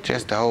about the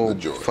Just the whole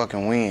joint?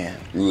 fucking win.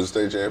 You was a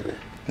state champion?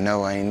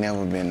 No, I ain't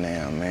never been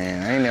there,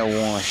 man. I ain't never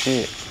won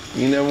shit.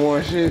 You never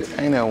won shit?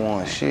 I ain't never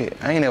won shit.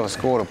 I ain't never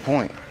scored a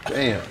point.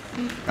 Damn.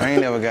 I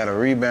ain't never got a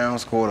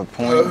rebound, scored a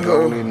point,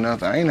 goalie,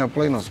 nothing. I ain't never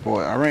played no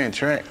sport. I ran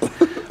track.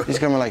 He's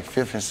coming like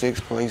 5th and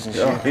 6th place and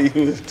shit. Oh,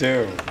 he was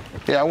terrible.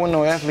 Yeah, I wasn't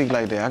no athlete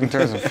like that. I could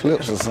turn some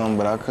flips or something,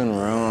 but I couldn't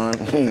run,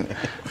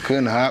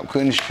 couldn't hop,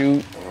 couldn't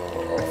shoot.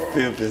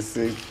 5th and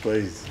 6th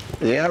place.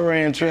 Yeah, I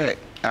ran track.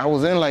 I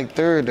was in like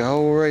 3rd the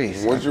whole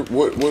race.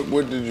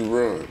 What did you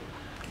run?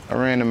 I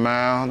ran the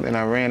mile, then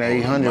I ran the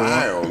 800.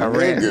 Mile, I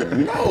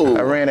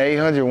ran the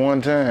 800 one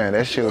time.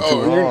 That shit was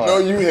too hard. You know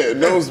you had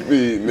no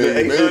speed, nigga. The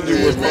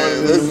 800 was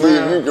man. Let's see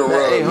if you can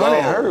run.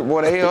 800 hurt,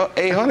 boy. The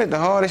 800 the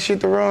hardest shit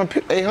to run.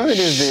 800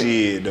 is the...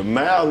 Shit, the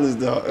mile is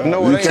the...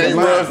 No, You it ain't. can't The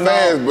mile- run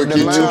fast, no, but the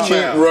you mile- just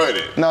keep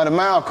running. No, the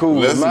mile cool.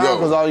 Let's the mile, go.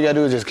 because all you gotta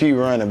do is just keep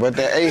running. But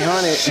that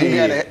 800, you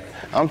gotta...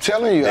 I'm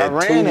telling you, I That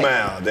ran 2 it.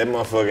 mile, that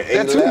motherfucker 8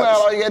 That 2 laps. mile,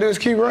 all you gotta do is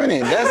keep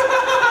running.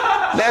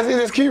 That's it,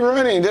 just keep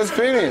running, just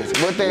finish.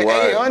 But that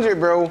Right. 800,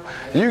 bro,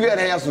 you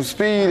gotta have some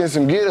speed and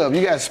some get up.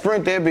 You gotta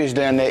sprint that bitch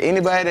down there.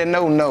 Anybody that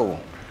know.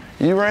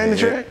 You ran the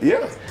track?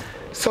 Yeah.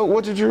 So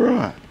what did you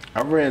run?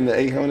 I ran the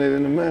 800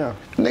 in the mile.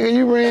 Nigga,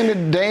 you ran the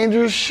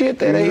dangerous shit,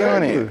 that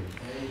 800.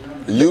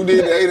 You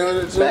did the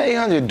 800 too? That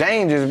 800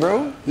 dangerous,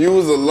 bro. You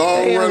was a long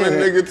 800. running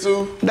nigga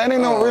too? That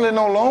ain't really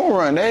no long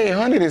run. That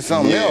 800 is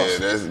something else.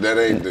 Yeah, that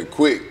ain't the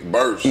quick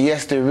burst.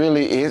 Yes, there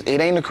really is. It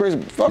ain't a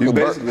crisp. Fuck You a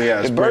burst. basically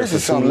gotta The sprint burst for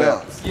is 2 something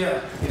laps. else.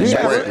 Yeah. You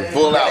Sprint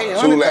full out,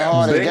 800 2 the laps.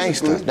 hardest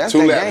Basically, gangster. That's 2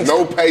 the laps, gangster.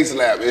 no pace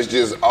lap. It's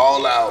just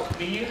all out.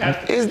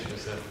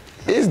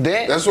 It's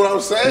that. That's what I'm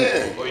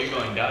saying. Or you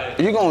going down?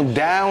 You gonna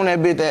die on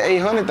that bit. That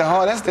 800 the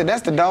hard. That's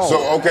the dog.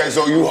 So okay,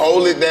 so you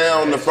hold it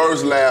down the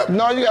first lap.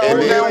 No, you gotta and hold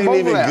it You down then ain't both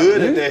even laps.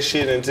 good at that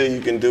shit until you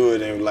can do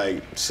it in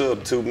like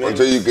sub 2 minutes.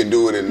 until you can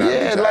do it and not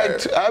Yeah, be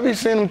tired. like I be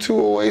seeing them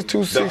 208s, The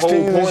 216s. whole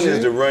and point is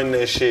shit. to run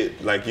that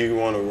shit like you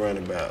want to run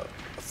about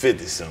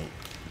 50 something.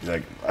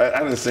 Like I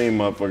done seen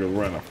motherfuckers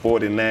run a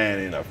 49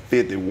 and a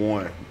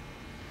 51.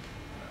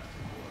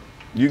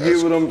 You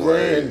That's get what I'm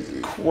crazy.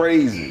 saying?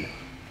 Crazy.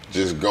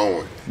 Just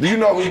going. Do you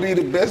know who'd be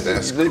the best?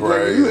 That's They-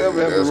 crazy. You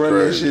ever have That's to run that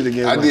crazy. shit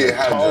against I like did a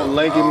high tall, jump.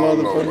 lanky I don't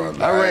know motherfucker? about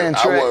that. I ran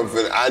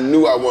track. I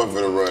knew I wasn't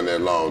finna run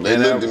that long. They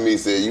And looked I- at me and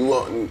said, "You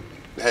want?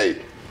 Hey,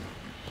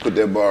 put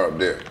that bar up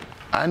there."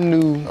 I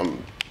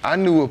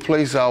knew a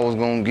place I was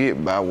gonna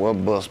get by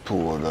what bus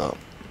pulled up.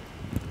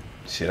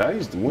 Shit, I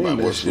used to win About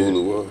that what shit. school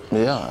it was.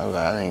 Yeah,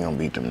 I ain't gonna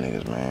beat them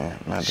niggas, man.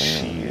 Not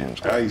them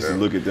niggas. I used to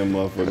look at them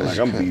motherfuckers like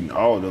I'm beating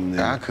all them I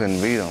niggas. couldn't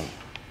beat them.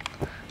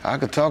 I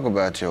could talk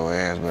about your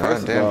ass, but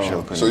First of I damn all,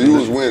 sure couldn't. So beat you them.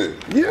 was winning.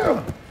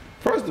 Yeah.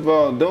 First of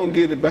all, don't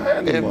get it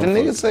behind them If the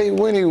niggas motherfuckers. say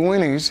winning,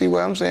 winning, you see what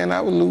I'm saying? I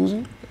was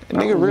losing. The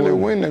nigga was really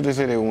winning. winning if they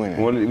say they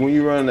winning. When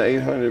you run the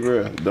 800,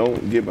 bro,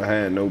 don't get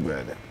behind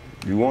nobody.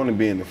 You want to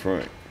be in the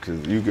front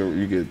because you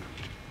can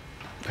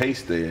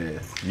pace their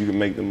ass. You can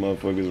make them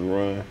motherfuckers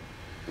run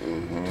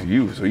to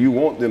you. So you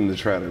want them to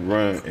try to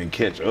run and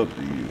catch up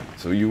to you.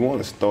 So you want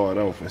to start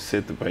off and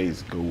set the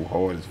pace, go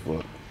hard as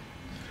fuck.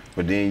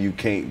 But then you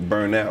can't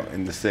burn out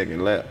in the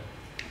second lap.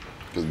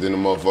 Cause then the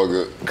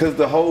motherfucker, Cause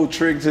the whole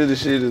trick to the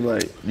shit is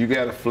like you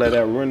gotta flat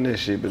out run that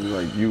shit, but it's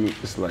like you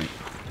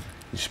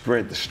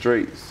sprint the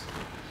straights,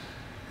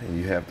 and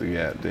you have to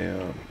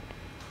goddamn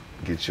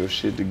get your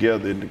shit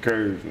together in the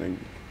curves, nigga.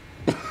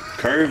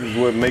 Curve is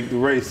what make the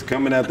race.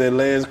 Coming out that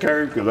last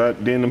curve, cause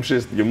then them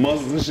shits, your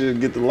muscles and shit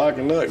get to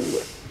locking up.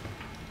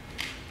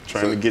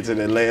 Trying to get to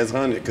that last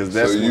 100, cause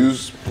that's so when, you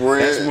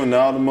sprint. that's when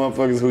all the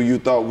motherfuckers who you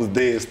thought was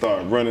dead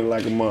start running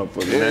like a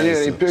motherfucker. Yeah, Now yeah, it's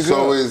they a pick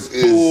So up. is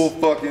full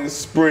fucking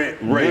sprint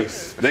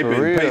race. They've For been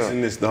real.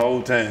 pacing this the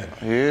whole time.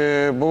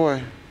 Yeah,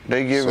 boy.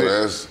 They give so it.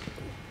 that's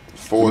The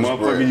 4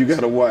 motherfucker sprints. you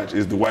gotta watch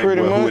is the white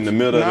Pretty boy who much. in the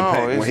middle of the No,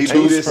 pack. When it's he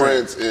two do this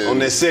sprints in- on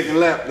that second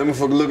lap, that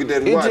motherfucker look at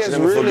that It watch. just that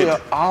really motherfucker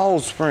an all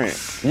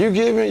sprint. You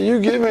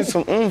giving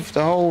some oomph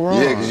the whole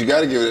run. Yeah, cause you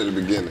gotta give it at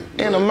the beginning.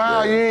 In a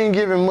mile, you ain't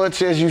giving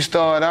much as you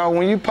start out.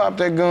 When you pop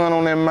that gun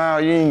on that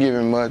mile, you ain't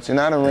giving much. And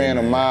I done ran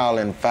a mile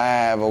in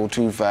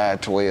 5:02,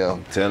 5:12.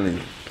 I'm telling you,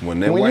 when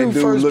that When white you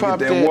dude first look at pop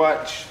that that-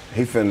 watch,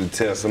 he finna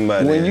tell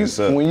somebody When ass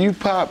up. you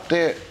pop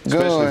that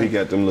Especially if he gun,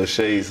 got them little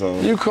shades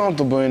on. you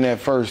comfortable in that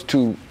first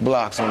 2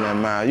 blocks on that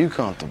mile. You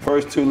comfortable.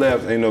 First 2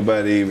 laps, ain't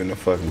nobody even a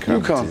fucking You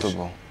competition.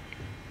 comfortable.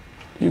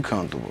 You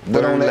comfortable.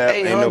 But Third on that lap,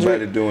 ain't 800,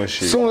 nobody doing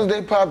shit. Soon as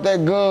they pop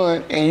that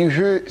gun and you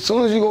hear,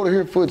 soon as you go to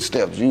hear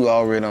footsteps, you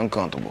already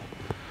uncomfortable.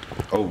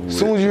 Over with.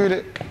 Soon as you hear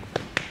that,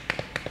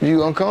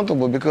 you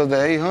uncomfortable because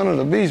the 800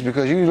 a beast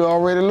because you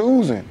already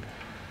losing.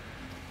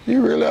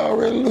 You really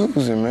already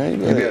losing, man.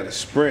 You gotta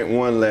sprint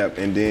 1 lap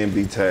and then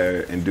be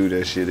tired and do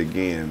that shit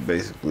again,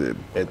 basically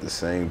at the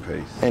same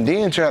pace. And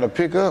then try to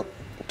pick up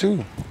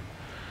too.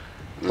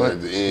 And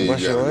at the end,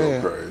 Bust you gotta your go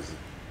ass. crazy.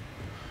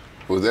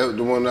 Was that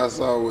the one I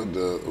saw with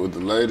the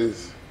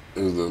ladies?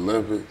 It was the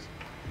Olympics,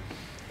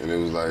 and it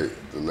was like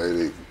the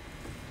lady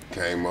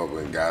came up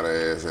and got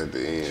her ass at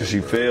the end. So she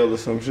fell or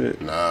some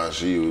shit? Nah,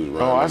 she was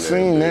running. Oh, I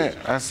seen that.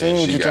 I seen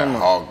what you talking about. She got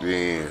hawked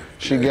in.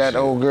 She got the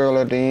old girl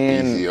at the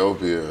end.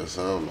 Ethiopia or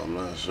something. I'm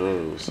not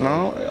sure. It was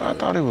No, I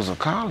thought it was a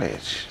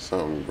college.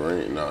 Something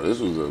green. No, this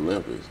was the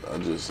Olympics. I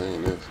just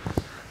seen this.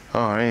 Oh,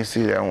 I ain't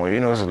see that one. You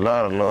know, there's a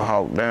lot of little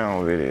hawk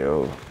down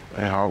videos.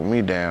 They hawked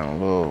me down,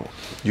 little.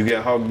 You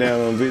got hawked down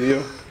on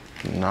video?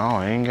 No,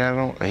 I ain't got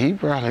it on. He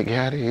probably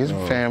got it. His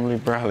family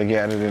probably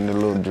got it in the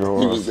little drawer.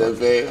 He was that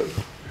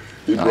fast?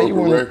 He broke a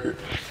record?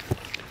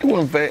 He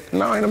wasn't fast.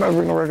 No, ain't nobody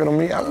breaking a record on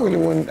me. I really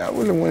wouldn't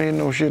hit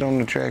no shit on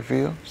the track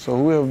field. So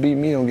whoever beat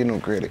me don't get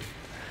no credit.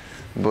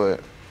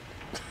 But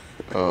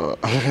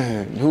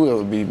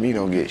whoever beat me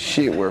don't get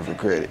shit worth of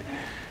credit.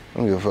 I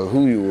don't give a fuck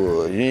who you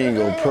was. You ain't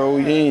go pro,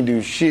 you ain't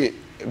do shit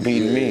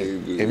beating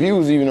me. If you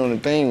was even on the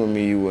thing with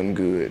me, you wasn't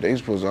good. They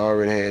supposed to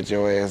already had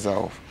your ass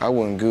off. I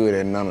wasn't good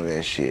at none of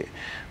that shit.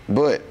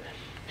 But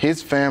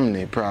his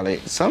family probably,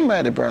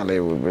 somebody probably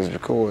was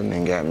recording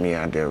and got me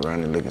out there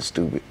running looking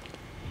stupid.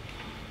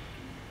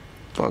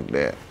 Fuck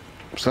that.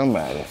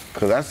 Somebody.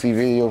 Cause I see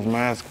videos from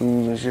high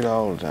schools and shit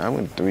all the time. I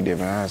went to 3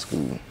 different high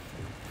schools.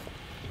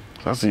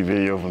 I see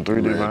videos from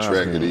 3 different high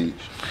schools. Track at each?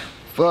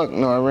 Fuck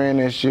no, I ran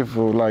that shit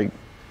for like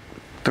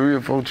 3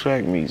 or 4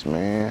 track meets,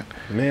 man.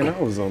 Man, I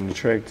was on the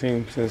track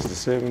team since the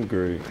 7th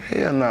grade.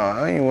 Hell no,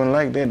 I ain't one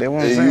like that. That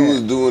wasn't And you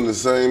was doing the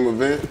same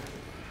event?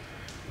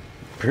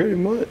 Pretty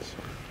much.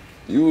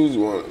 You was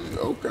one,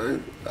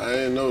 okay. I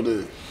didn't know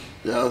that.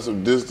 Y'all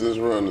some distance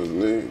runners,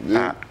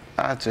 nigga.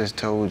 I just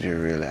told you,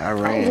 really. I I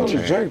ran was on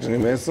the track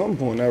team. At some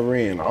point, I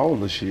ran all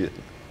the shit.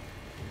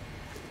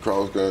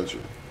 Cross country.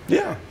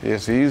 Yeah. Yeah,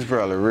 so he was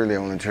probably really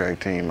on the track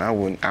team. I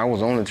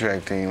was on the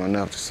track team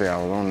enough to say I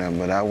was on there,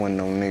 but I wasn't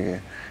no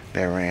nigga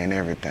that ran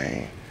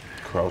everything.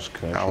 Cross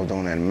country. I was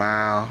on that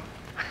mile.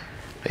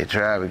 They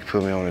tried to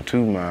put me on the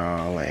 2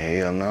 mile. I'm like,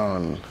 hell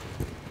no.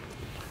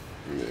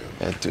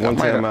 Yeah. One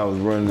time I was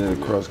running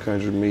in a cross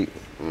country meet.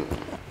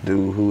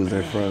 Dude who was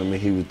in front of me,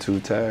 he was too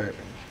tired.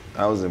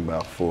 I was in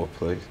about 4th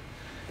place.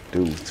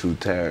 Dude was too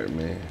tired,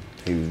 man.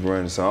 He was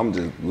running, so I'm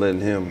just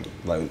letting him,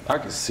 like, I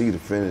could see the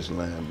finish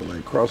line, but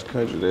like cross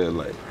country, they're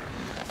like,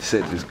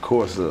 set this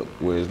course up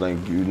where it's like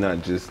you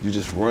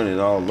just running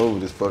all over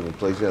this fucking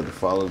place. You have to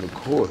follow the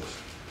course.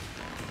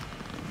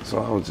 So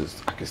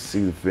I could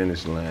see the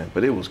finish line,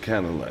 but it was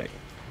kind of like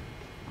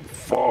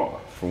far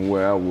from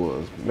where I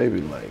was,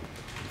 maybe like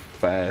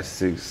 500,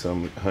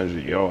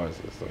 600 yards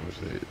or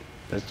some shit.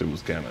 That shit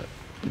was kind of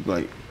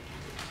like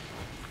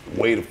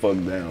way the fuck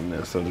down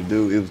there. So the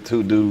dude, it was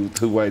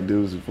 2 white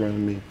dudes in front of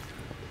me.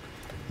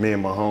 Me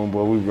and my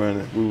homeboy,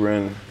 we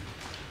running.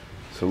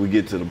 So we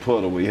get to the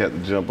puddle where you have to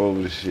jump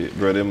over the shit.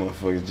 Bro, them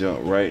motherfuckers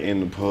jumped right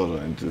in the puddle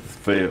and just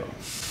fell.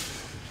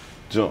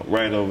 Jumped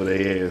right over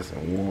their ass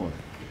and won.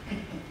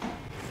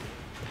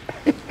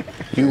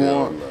 You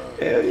won?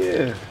 Hell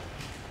yeah.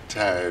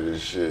 Tired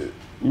as shit.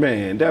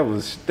 Man,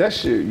 that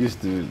shit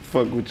used to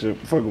fuck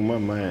with my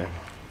mind.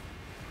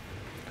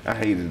 I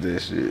hated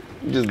that shit.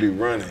 You just be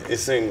running. It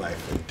seemed like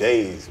for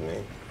days,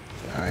 man.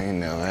 I ain't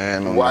never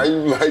had no. Why you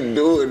like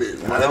doing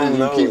it? I don't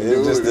know.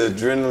 It's just the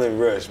adrenaline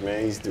rush,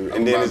 man.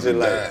 And then it's just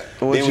like,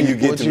 then when you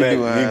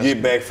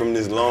get back from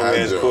this long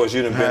ass course,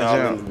 you done been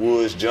out in the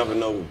woods,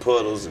 jumping over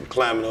puddles and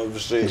climbing over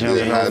shit. And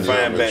then you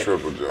find back,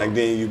 like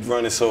then you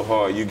running so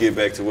hard, you get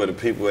back to where the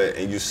people at,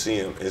 and you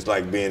see them. It's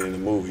like being in the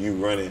movie. You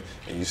running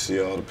and you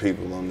see all the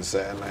people on the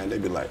sideline. They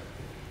be like,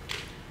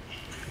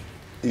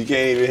 you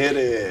can't even hear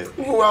their ass.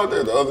 Who out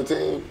there? The other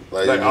team?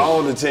 Like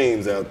all the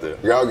teams out there.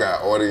 Y'all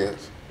got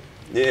audience.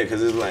 Yeah,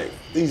 because it's like,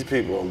 these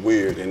people are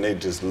weird and they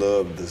just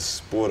love the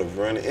sport of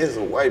running. It's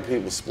a white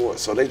people sport,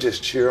 so they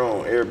just cheer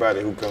on everybody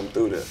who come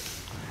through there.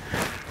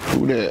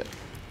 Who that?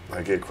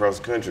 Like at cross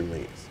country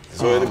meets.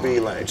 So it'll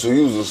be like. So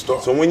you was a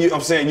star. So when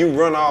I'm saying you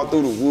run all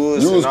through the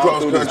woods you and all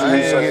through the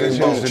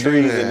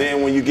trees, and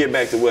then when you get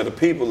back to where the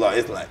people are,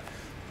 it's like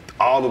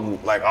all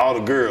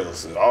the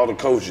girls, all the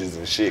coaches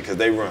and shit, because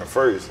they run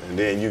first, and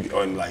then you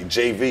on like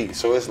JV.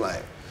 So it's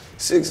like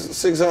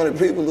 600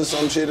 people or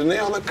some shit, and they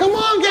all like, come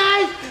on,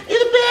 guys, you're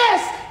the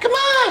best. Come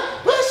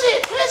on, push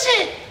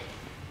it.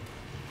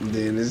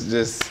 Then it's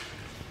just,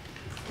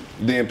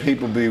 then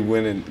people be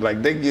winning.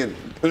 Like they get,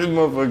 this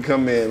motherfucker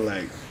come in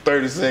like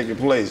 32nd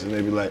place, and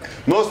they be like,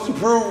 most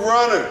improved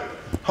runner,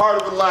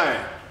 heart of a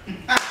lion.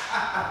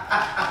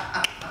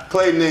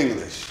 Clayton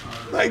English.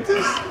 Like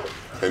this.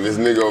 And this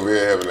nigga over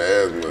here having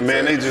asthma.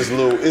 Man, they just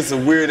it's a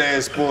weird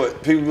ass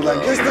sport. People be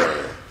like,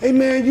 hey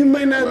man, you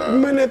may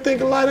not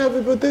think a lot of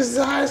it, but this is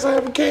the highest I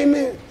ever came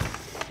in.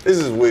 This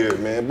is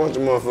weird, man. A bunch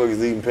of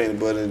motherfuckers eating peanut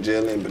butter and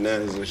jelly and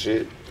bananas and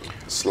shit.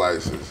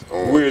 Slices.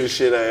 Weirdest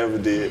shit I ever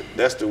did.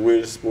 That's the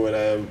weirdest sport I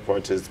ever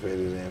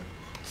participated in.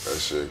 That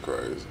shit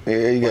crazy.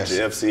 Yeah, you bunch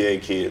of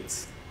FCA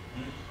kids.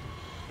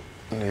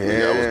 Yeah.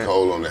 When I was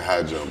cold on the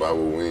high jump, I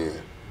would win.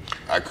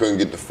 I couldn't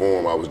get the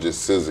form, I was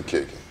just scissor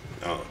kicking.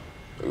 Oh.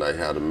 Like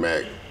how the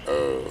Mac,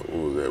 what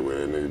was that,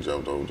 where that nigga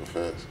jumped over the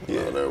fence?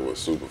 Yeah. No, that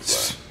was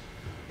Superfly.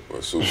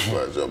 When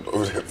Superfly jumped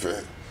over that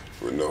fence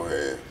with no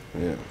hand.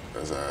 Yeah.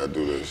 That's how I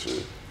do that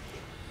shit.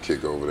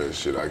 kick over that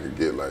shit, I could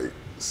get like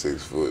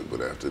 6 foot,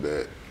 but after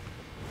that,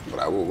 but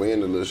I would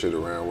win the little shit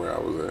around where I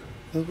was at.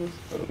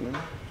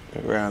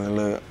 Around the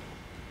little,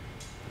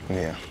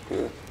 yeah.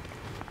 Yeah.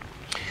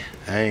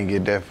 I ain't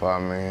get that far,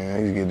 man. I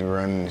used to get to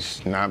run the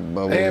snot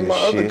bubble And my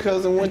shit. other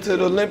cousin went to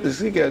the Olympics.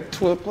 He got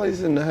 12th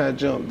place in the high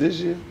jump this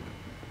year.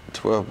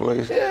 12th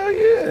place? Hell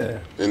yeah.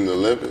 In the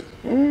Olympics?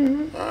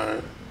 Mm-hmm. All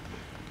right.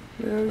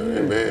 Hell yeah.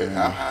 Hey, man,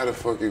 how high the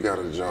fuck you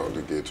gotta jump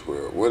to get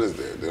 12? What is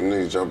that? Them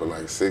niggas jumping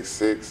like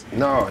 6'6"?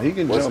 No, he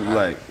can What's jump high?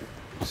 like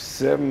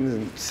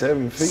 7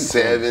 feet.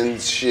 7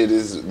 shit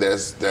is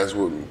that's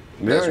what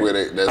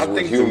I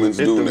think humans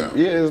do now.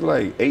 Yeah, it's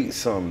like 8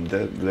 something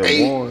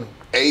that won.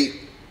 8.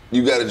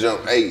 You gotta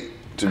jump 8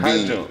 to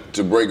High jump.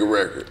 to break a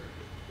record.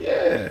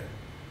 Yeah.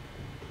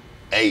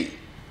 8.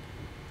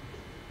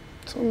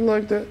 Something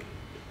like that.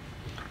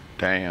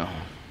 Damn.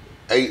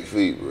 8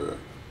 feet, bro.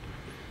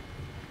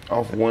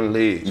 Off one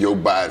leg. Your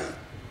body.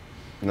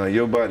 No,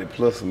 your body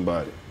plus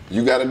somebody.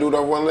 You gotta do it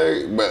off one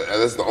leg, but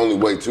that's the only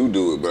way to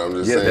do it. But I'm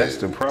just saying. Yeah, that's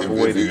the proper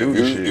way to do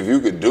the shit. If you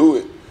could do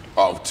it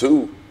off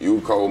 2, you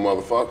a cold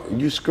motherfucker.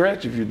 You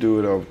scratch if you do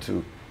it off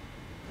 2.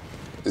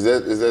 Is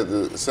that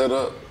the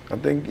setup? I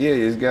think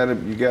you gotta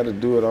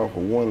do it off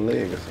of one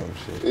leg or some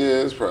shit.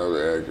 Yeah, it's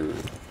probably accurate.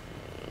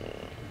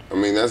 I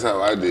mean, that's how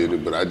I did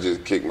it, but I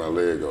just kicked my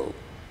leg over.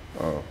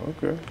 Oh,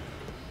 okay.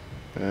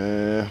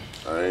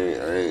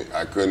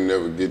 I couldn't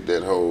never get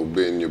that whole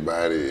bend your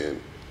body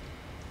and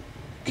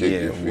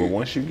kick your feet. Well,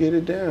 once you get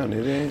it down,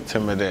 it ain't.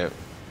 Tell me that.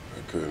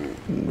 I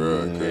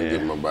couldn't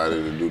get my body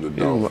to do the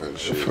dolphin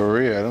shit. For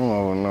real, I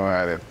don't even know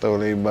how to throw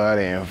their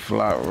body and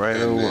flop right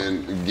And over.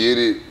 then get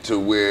it to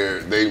where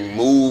they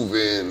move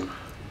in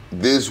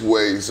this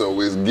way,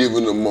 so it's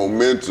giving them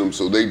momentum,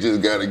 so they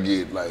just gotta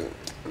get like,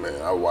 man,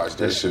 I watched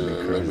that shit in the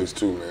Olympics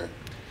too, man.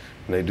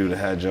 When they do the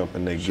high jump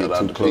and they Shout get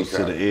out too to close to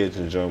Peacock. the edge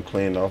and jump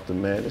clean off the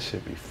mat, that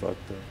shit be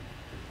fucked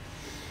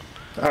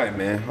up. All right,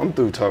 man, I'm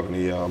through talking to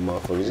y'all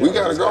motherfuckers. We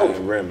gotta go.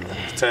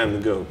 It's time to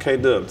go. K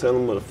Dubb, tell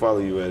them where to follow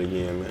you at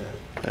again, man.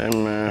 Hey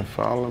man,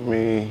 follow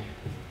me.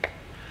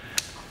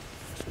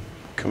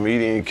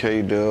 Comedian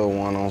K Dubb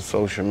 1 on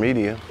social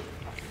media.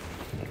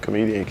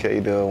 Comedian K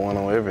Dubb 1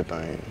 on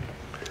everything.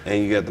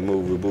 And you got the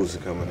movie with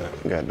Boosie coming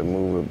out. Got the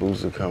movie with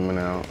Boosie coming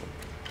out.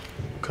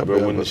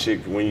 Bro,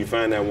 when you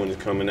find out when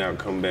it's coming out,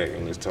 come back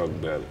and let's talk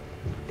about it.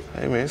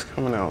 Hey man, it's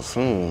coming out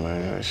soon,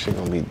 man. That shit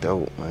gonna be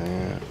dope,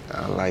 man.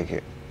 I like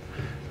it.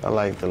 I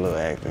like the little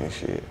acting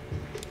shit.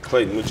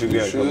 Clayton, what you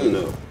got coming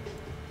up?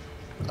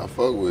 I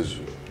fuck with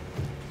you.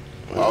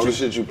 All the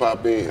shit you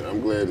pop in,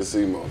 I'm glad to see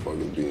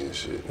motherfuckers be in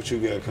shit. What you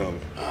got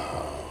coming?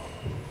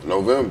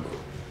 November.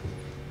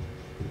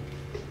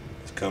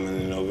 It's coming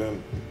in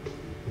November.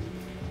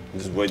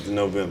 Just wait till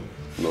November.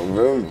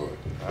 November.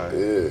 Alright.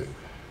 Yeah.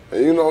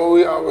 And you know,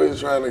 we always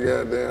trying to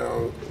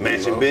goddamn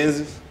Matching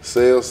business?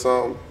 sell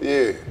something.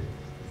 Yeah.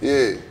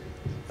 Yeah.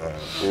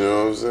 You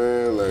know what I'm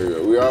saying?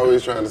 Like, we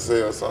always trying to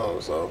sell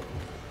something, so.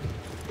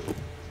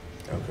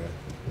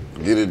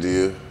 Okay. Get a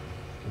deal.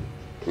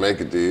 Make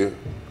a deal.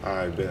 All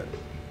right, bet.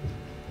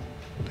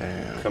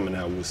 Damn. Coming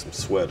out with some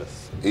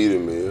sweaters. Eat a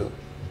meal.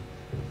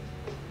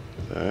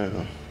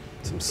 Damn.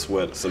 Some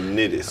sweaters, some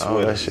knitted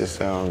sweaters. Oh, that shit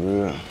sound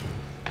good.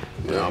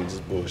 Yeah, I'm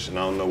just bullshitting. I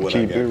don't know what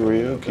Keep I got it coming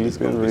real, up, but keep it's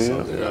gonna it be real.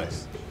 something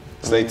nice.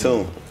 Stay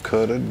tuned.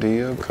 Cut a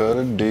deal, cut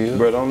a deal.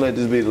 Bro, don't let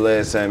this be the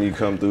last time you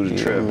come through the Eat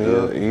a trap,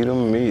 meal, Dubb. eat a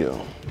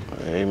meal.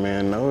 Hey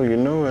man, no, you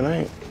know it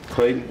ain't.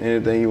 Clayton,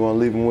 anything you want to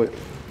leave him with?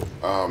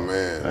 Oh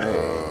man,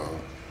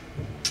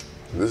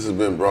 this has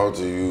been brought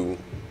to you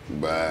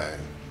by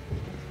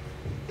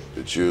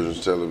the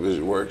Children's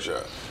Television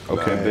Workshop.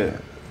 Okay,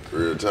 bet.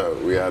 Real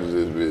talk, we out of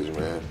this bitch,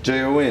 man.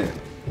 JON,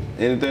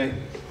 anything?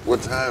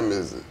 What time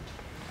is it?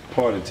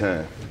 Party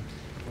time.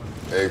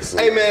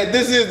 Excellent. Hey man,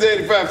 this is the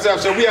 85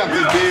 South Show. We out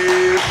this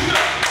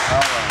bitch.